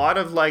planning? A lot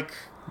of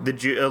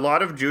a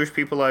lot of Jewish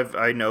people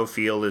I know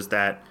feel is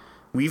that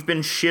we've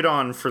been shit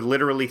on for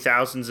literally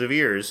thousands of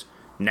years.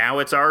 Now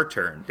it's our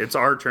turn. It's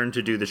our turn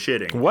to do the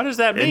shitting. What does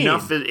that mean?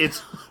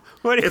 It's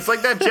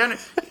like that.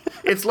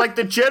 It's like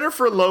the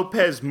Jennifer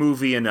Lopez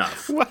movie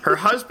Enough. What? Her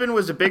husband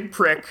was a big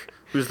prick.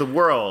 Who's the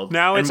world?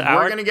 Now we're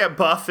going to get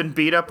buff and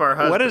beat up our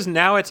husband. What does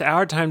 "now it's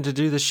our time to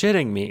do the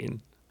shitting"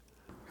 mean?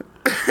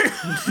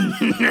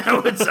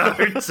 Now it's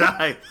our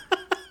time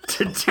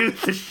to do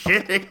the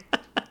shitting.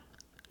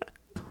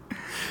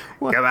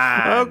 Come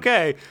on.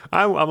 Okay,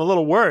 I'm a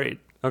little worried.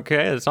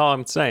 Okay, that's all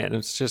I'm saying.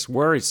 It's just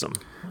worrisome.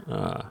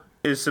 We're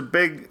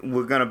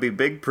going to be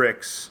big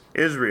pricks.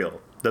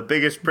 Israel, the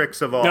biggest pricks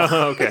of all.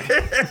 Oh, okay.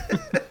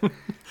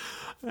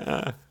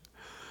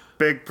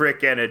 Big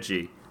prick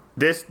energy.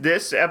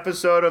 This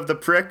episode of The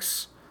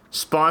Pricks,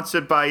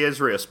 sponsored by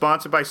Israel,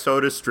 sponsored by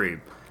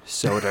SodaStream.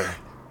 Soda.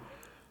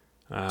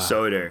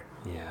 Soda.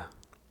 Yeah.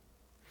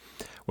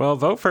 Well,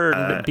 vote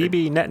for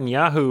Bibi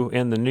Netanyahu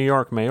in the New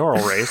York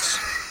mayoral race.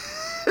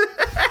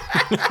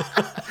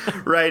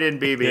 Right in,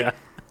 Bibi. Yeah.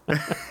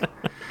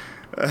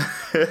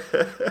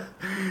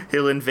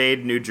 He'll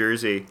invade New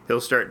Jersey.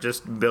 He'll start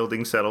just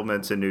building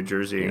settlements in New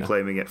Jersey and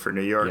claiming it for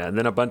New York. Yeah, and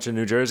then a bunch of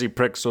New Jersey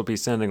pricks will be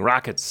sending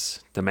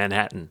rockets to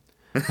Manhattan.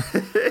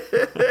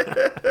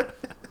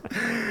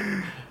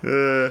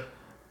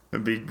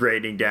 And be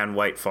raining down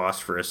white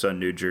phosphorus on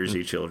New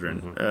Jersey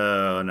children. Mm-hmm.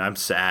 Oh, and I'm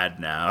sad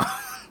now.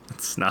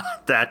 It's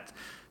not that.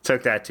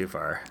 Took that too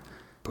far.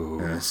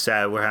 Boo.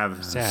 Sad. We're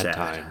having sad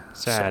time.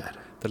 Sad.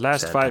 The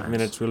last 5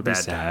 minutes will be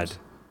sad. Times.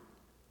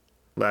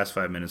 Last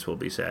 5 minutes will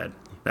be sad.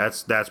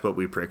 That's what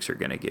we pricks are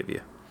going to give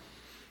you.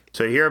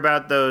 So you hear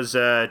about those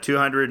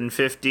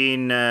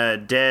 215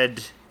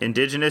 dead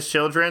indigenous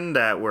children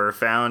that were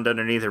found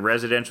underneath a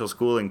residential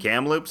school in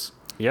Kamloops?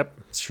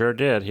 Yep, sure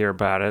did hear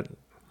about it.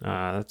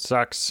 That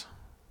sucks.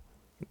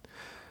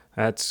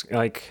 That's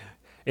like,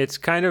 it's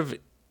kind of,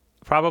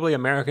 probably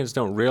Americans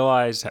don't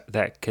realize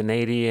that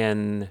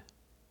the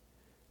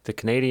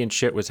Canadian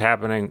shit was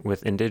happening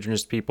with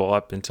indigenous people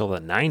up until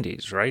the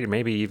 90s, right?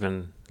 Maybe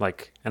even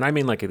like, and I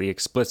mean like the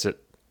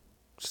explicit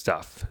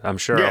stuff. I'm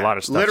sure a lot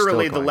of stuff.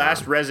 Literally the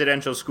last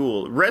residential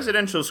school.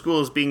 Residential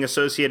schools being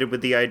associated with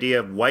the idea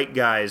of white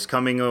guys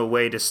coming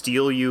away to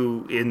steal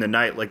you in the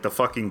night like the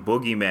fucking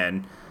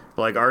boogeymen.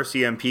 Like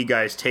RCMP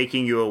guys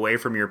taking you away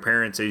from your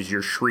parents as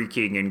you're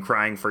shrieking and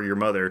crying for your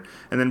mother,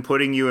 and then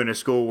putting you in a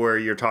school where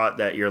you're taught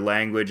that your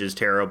language is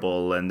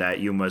terrible and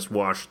that you must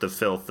wash the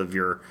filth of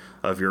your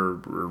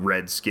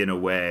red skin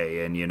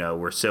away, and, you know,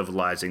 we're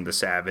civilizing the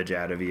savage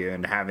out of you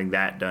and having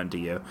that done to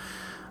you.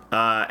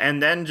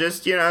 And then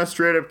just, you know,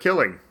 straight up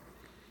killing.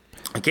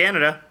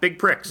 Canada, big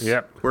pricks.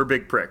 Yep. We're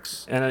big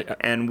pricks.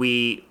 And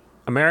we...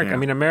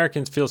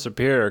 Americans feel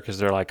superior because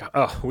they're like,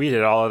 oh, we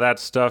did all of that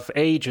stuff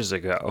ages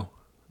ago.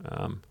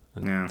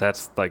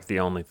 That's like the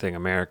only thing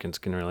Americans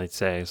can really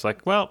say. It's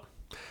like, well,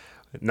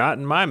 not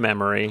in my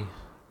memory,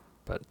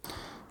 but...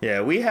 Yeah,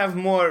 we have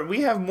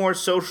more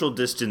social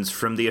distance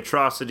from the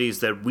atrocities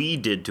that we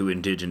did to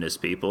indigenous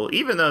people,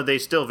 even though they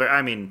still...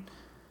 I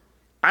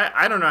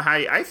don't know how...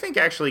 I think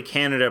actually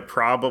Canada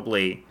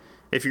probably,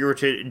 if you were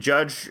to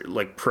judge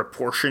like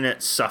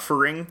proportionate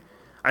suffering,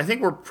 I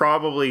think we're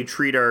probably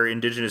treat our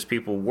indigenous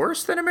people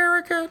worse than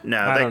America.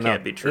 No, that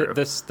can't be true.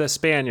 The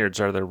Spaniards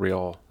are the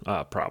real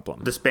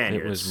problem. The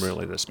Spaniards. It was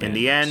really the Spaniards.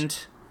 In the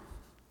end,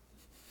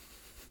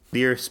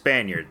 the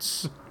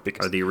Spaniards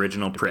are the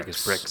original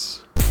pricks. Biggest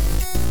pricks.